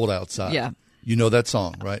It's Cold Outside. Yeah. You know that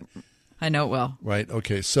song, right? I know it well. Right,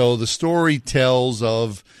 okay. So the story tells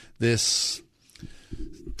of this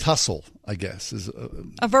tussle, I guess. Is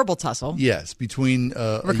a verbal tussle. Yes, between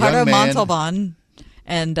Ricardo a young man, Montalban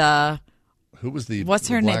and who was the what's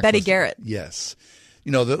her name? Betty Garrett. Yes,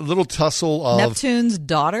 the little tussle of Neptune's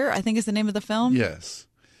daughter, I think is the name of the film. Yes.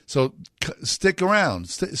 So stick around,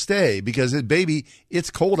 stay, because baby,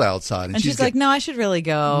 it's cold outside, and she's like, "No, I should really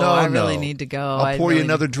go. I really need to go. I'll pour you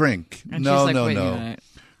another drink." And no.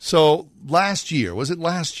 So last year, with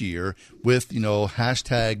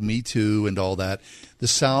hashtag Me Too and all that, the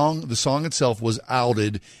song itself was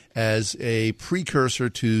outed as a precursor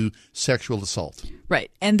to sexual assault. Right.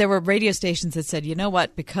 And there were radio stations that said, you know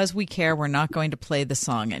what, because we care, we're not going to play the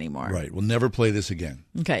song anymore. Right. We'll never play this again.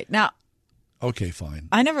 Okay. Now. Okay, fine.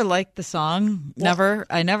 I never liked the song. Never.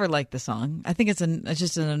 I never liked the song. I think it's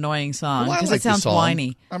just an annoying song because it sounds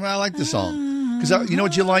whiny. I mean, I like the song because you know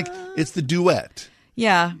what you like? It's the duet.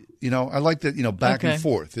 Yeah. I like that, back and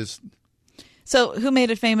forth. So who made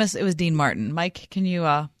it famous? It was Dean Martin. Mike, can you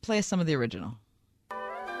play us some of the original?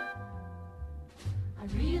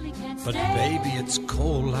 But baby, it's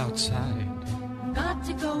cold outside.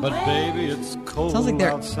 But baby, it's cold. Sounds like there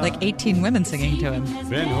are outside. like 18 women singing to him.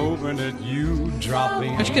 Been hoping that you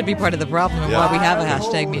dropping. Which could be part of the problem and why we have a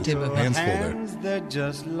hashtag Me Too movement. Hands, they're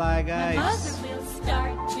just like ice.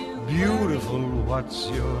 Beautiful, what's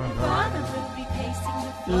your hurry?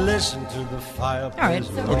 Listen to the fireplace.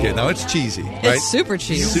 All right. Okay, now it's cheesy, right? It's super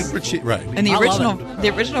cheesy. Super cheesy, right. And the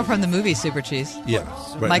original from the movie, super cheese. Yeah.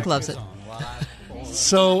 Right. Mike loves it.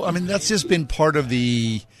 So, I mean, that's just been part of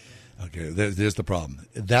the... Okay, there's the problem.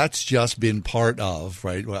 That's just been part of,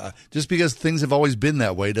 right? Well, just because things have always been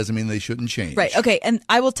that way doesn't mean they shouldn't change. Right, okay, and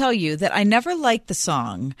I will tell you that I never liked the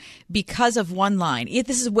song because of one line.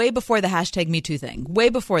 This is way before the hashtag Me Too thing, way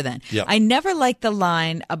before then. Yep. I never liked the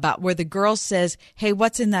line about where the girl says, hey,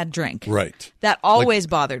 what's in that drink? Right. That always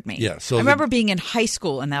bothered me. Yeah. So I remember being in high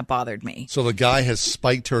school and that bothered me. So the guy has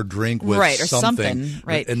spiked her drink with something.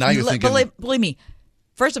 Right. And now you're thinking... Believe me,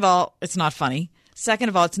 first of all, it's not funny. Second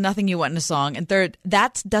of all, it's nothing you want in a song. And third,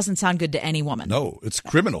 that doesn't sound good to any woman. No, it's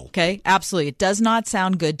criminal. Okay, absolutely. It does not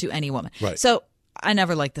sound good to any woman. Right. So I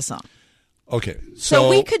never liked the song. Okay. So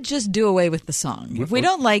we could just do away with the song. If we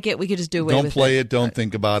don't like it, we could just do away with it. Don't play it. Don't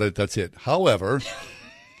think about it. That's it. However,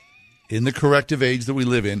 in the corrective age that we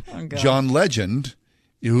live in, John Legend,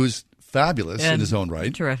 who's fabulous in his own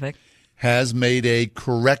right. Terrific. Has made a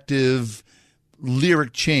corrective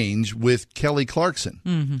lyric change with Kelly Clarkson.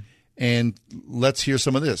 Mm-hmm. And let's hear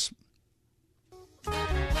some of this.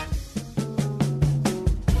 I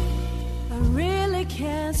really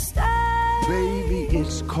can't stay. Baby,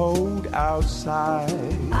 it's cold outside.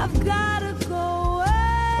 I've gotta go away.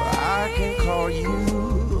 I can call you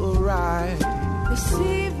a ride. This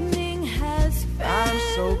evening has been I'm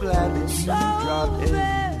so glad that you dropped in.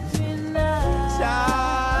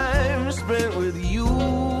 Time spent with you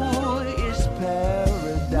is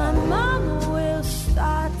paradise. My mama will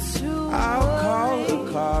start to I'll call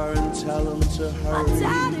the car and tell him to hurry. My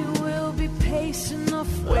daddy will be pacing the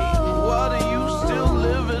floor. Wait, what are you still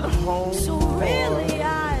living home So for? really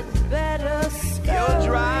I'd better scurry. Your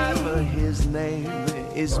driver, his name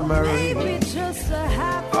is Murray. Maybe just a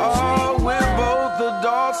happy Oh, dream. we're both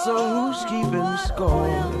adults, so who's keeping score?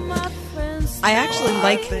 I actually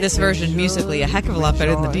like this version musically a heck of a lot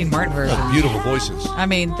better than the Dean Martin version. Beautiful voices. I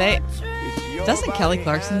mean, doesn't Kelly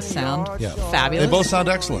Clarkson sound fabulous? They both sound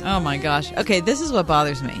excellent. Oh my gosh. Okay, this is what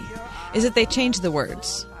bothers me, is that they changed the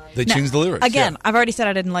words. They changed the lyrics. Again, I've already said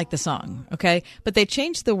I didn't like the song, okay? But they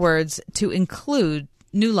changed the words to include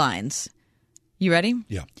new lines. You ready?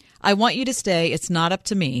 Yeah. I want you to stay. It's not up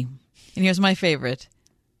to me. And here's my favorite.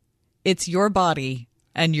 It's your body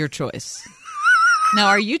and your choice. Now,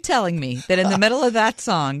 are you telling me that in the middle of that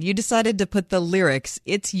song, you decided to put the lyrics,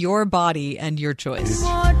 it's your body and your choice?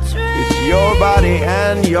 It's your body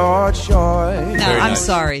and your choice. Now, I'm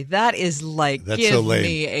sorry. That is like, That's give so lame.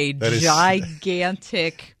 me a That is-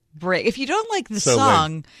 gigantic break. If you don't like the So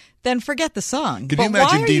song, lame. then forget the song. Can But you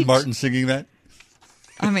imagine why are Dean you- Martin singing that?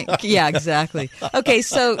 I mean, yeah, exactly. Okay,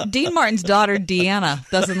 so Dean Martin's daughter, Deanna,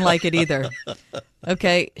 doesn't like it either.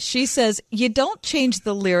 Okay, she says, you don't change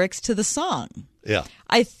the lyrics to the song. Yeah.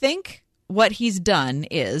 I think what he's done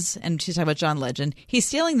is, and she's talking about John Legend, he's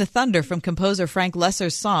stealing the thunder from composer Frank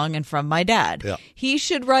Lesser's song and from My Dad. Yeah. He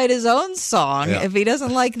should write his own song Yeah. if he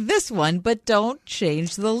doesn't like this one, but don't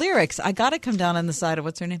change the lyrics. I got to come down on the side of,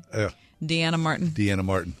 what's her name? Yeah. Deanna Martin. Deanna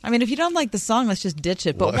Martin. I mean, if you don't like the song, let's just ditch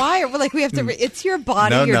it. But What? why? Like, we have to. It's your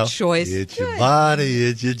body, No, your no. choice. It's your body,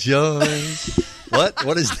 it's your choice. What?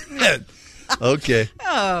 What is that? Okay.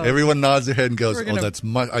 Oh. Everyone nods their head and goes, We're gonna- "Oh, that's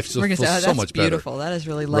much." I feel, We're gonna feel say, oh, so that's much beautiful. better. That is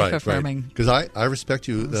really life affirming. Because I respect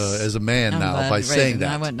you as a man I'm now glad, by right, saying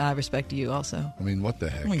and that. I respect you also. I mean, what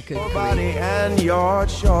the heck? I mean, good Your grief. body and your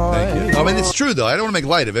choice. Thank you. I mean, it's true though. I don't want to make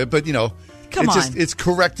light of it, but Come it's on. it's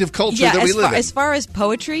corrective culture Yeah, that we live in. as far as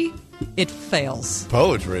poetry, it fails.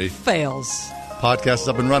 Poetry. Fails. Podcast is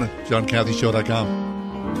up and running.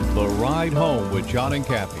 JohnCathyShow.com. The Ride Home with John and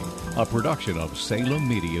Kathy, a production of Salem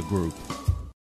Media Group.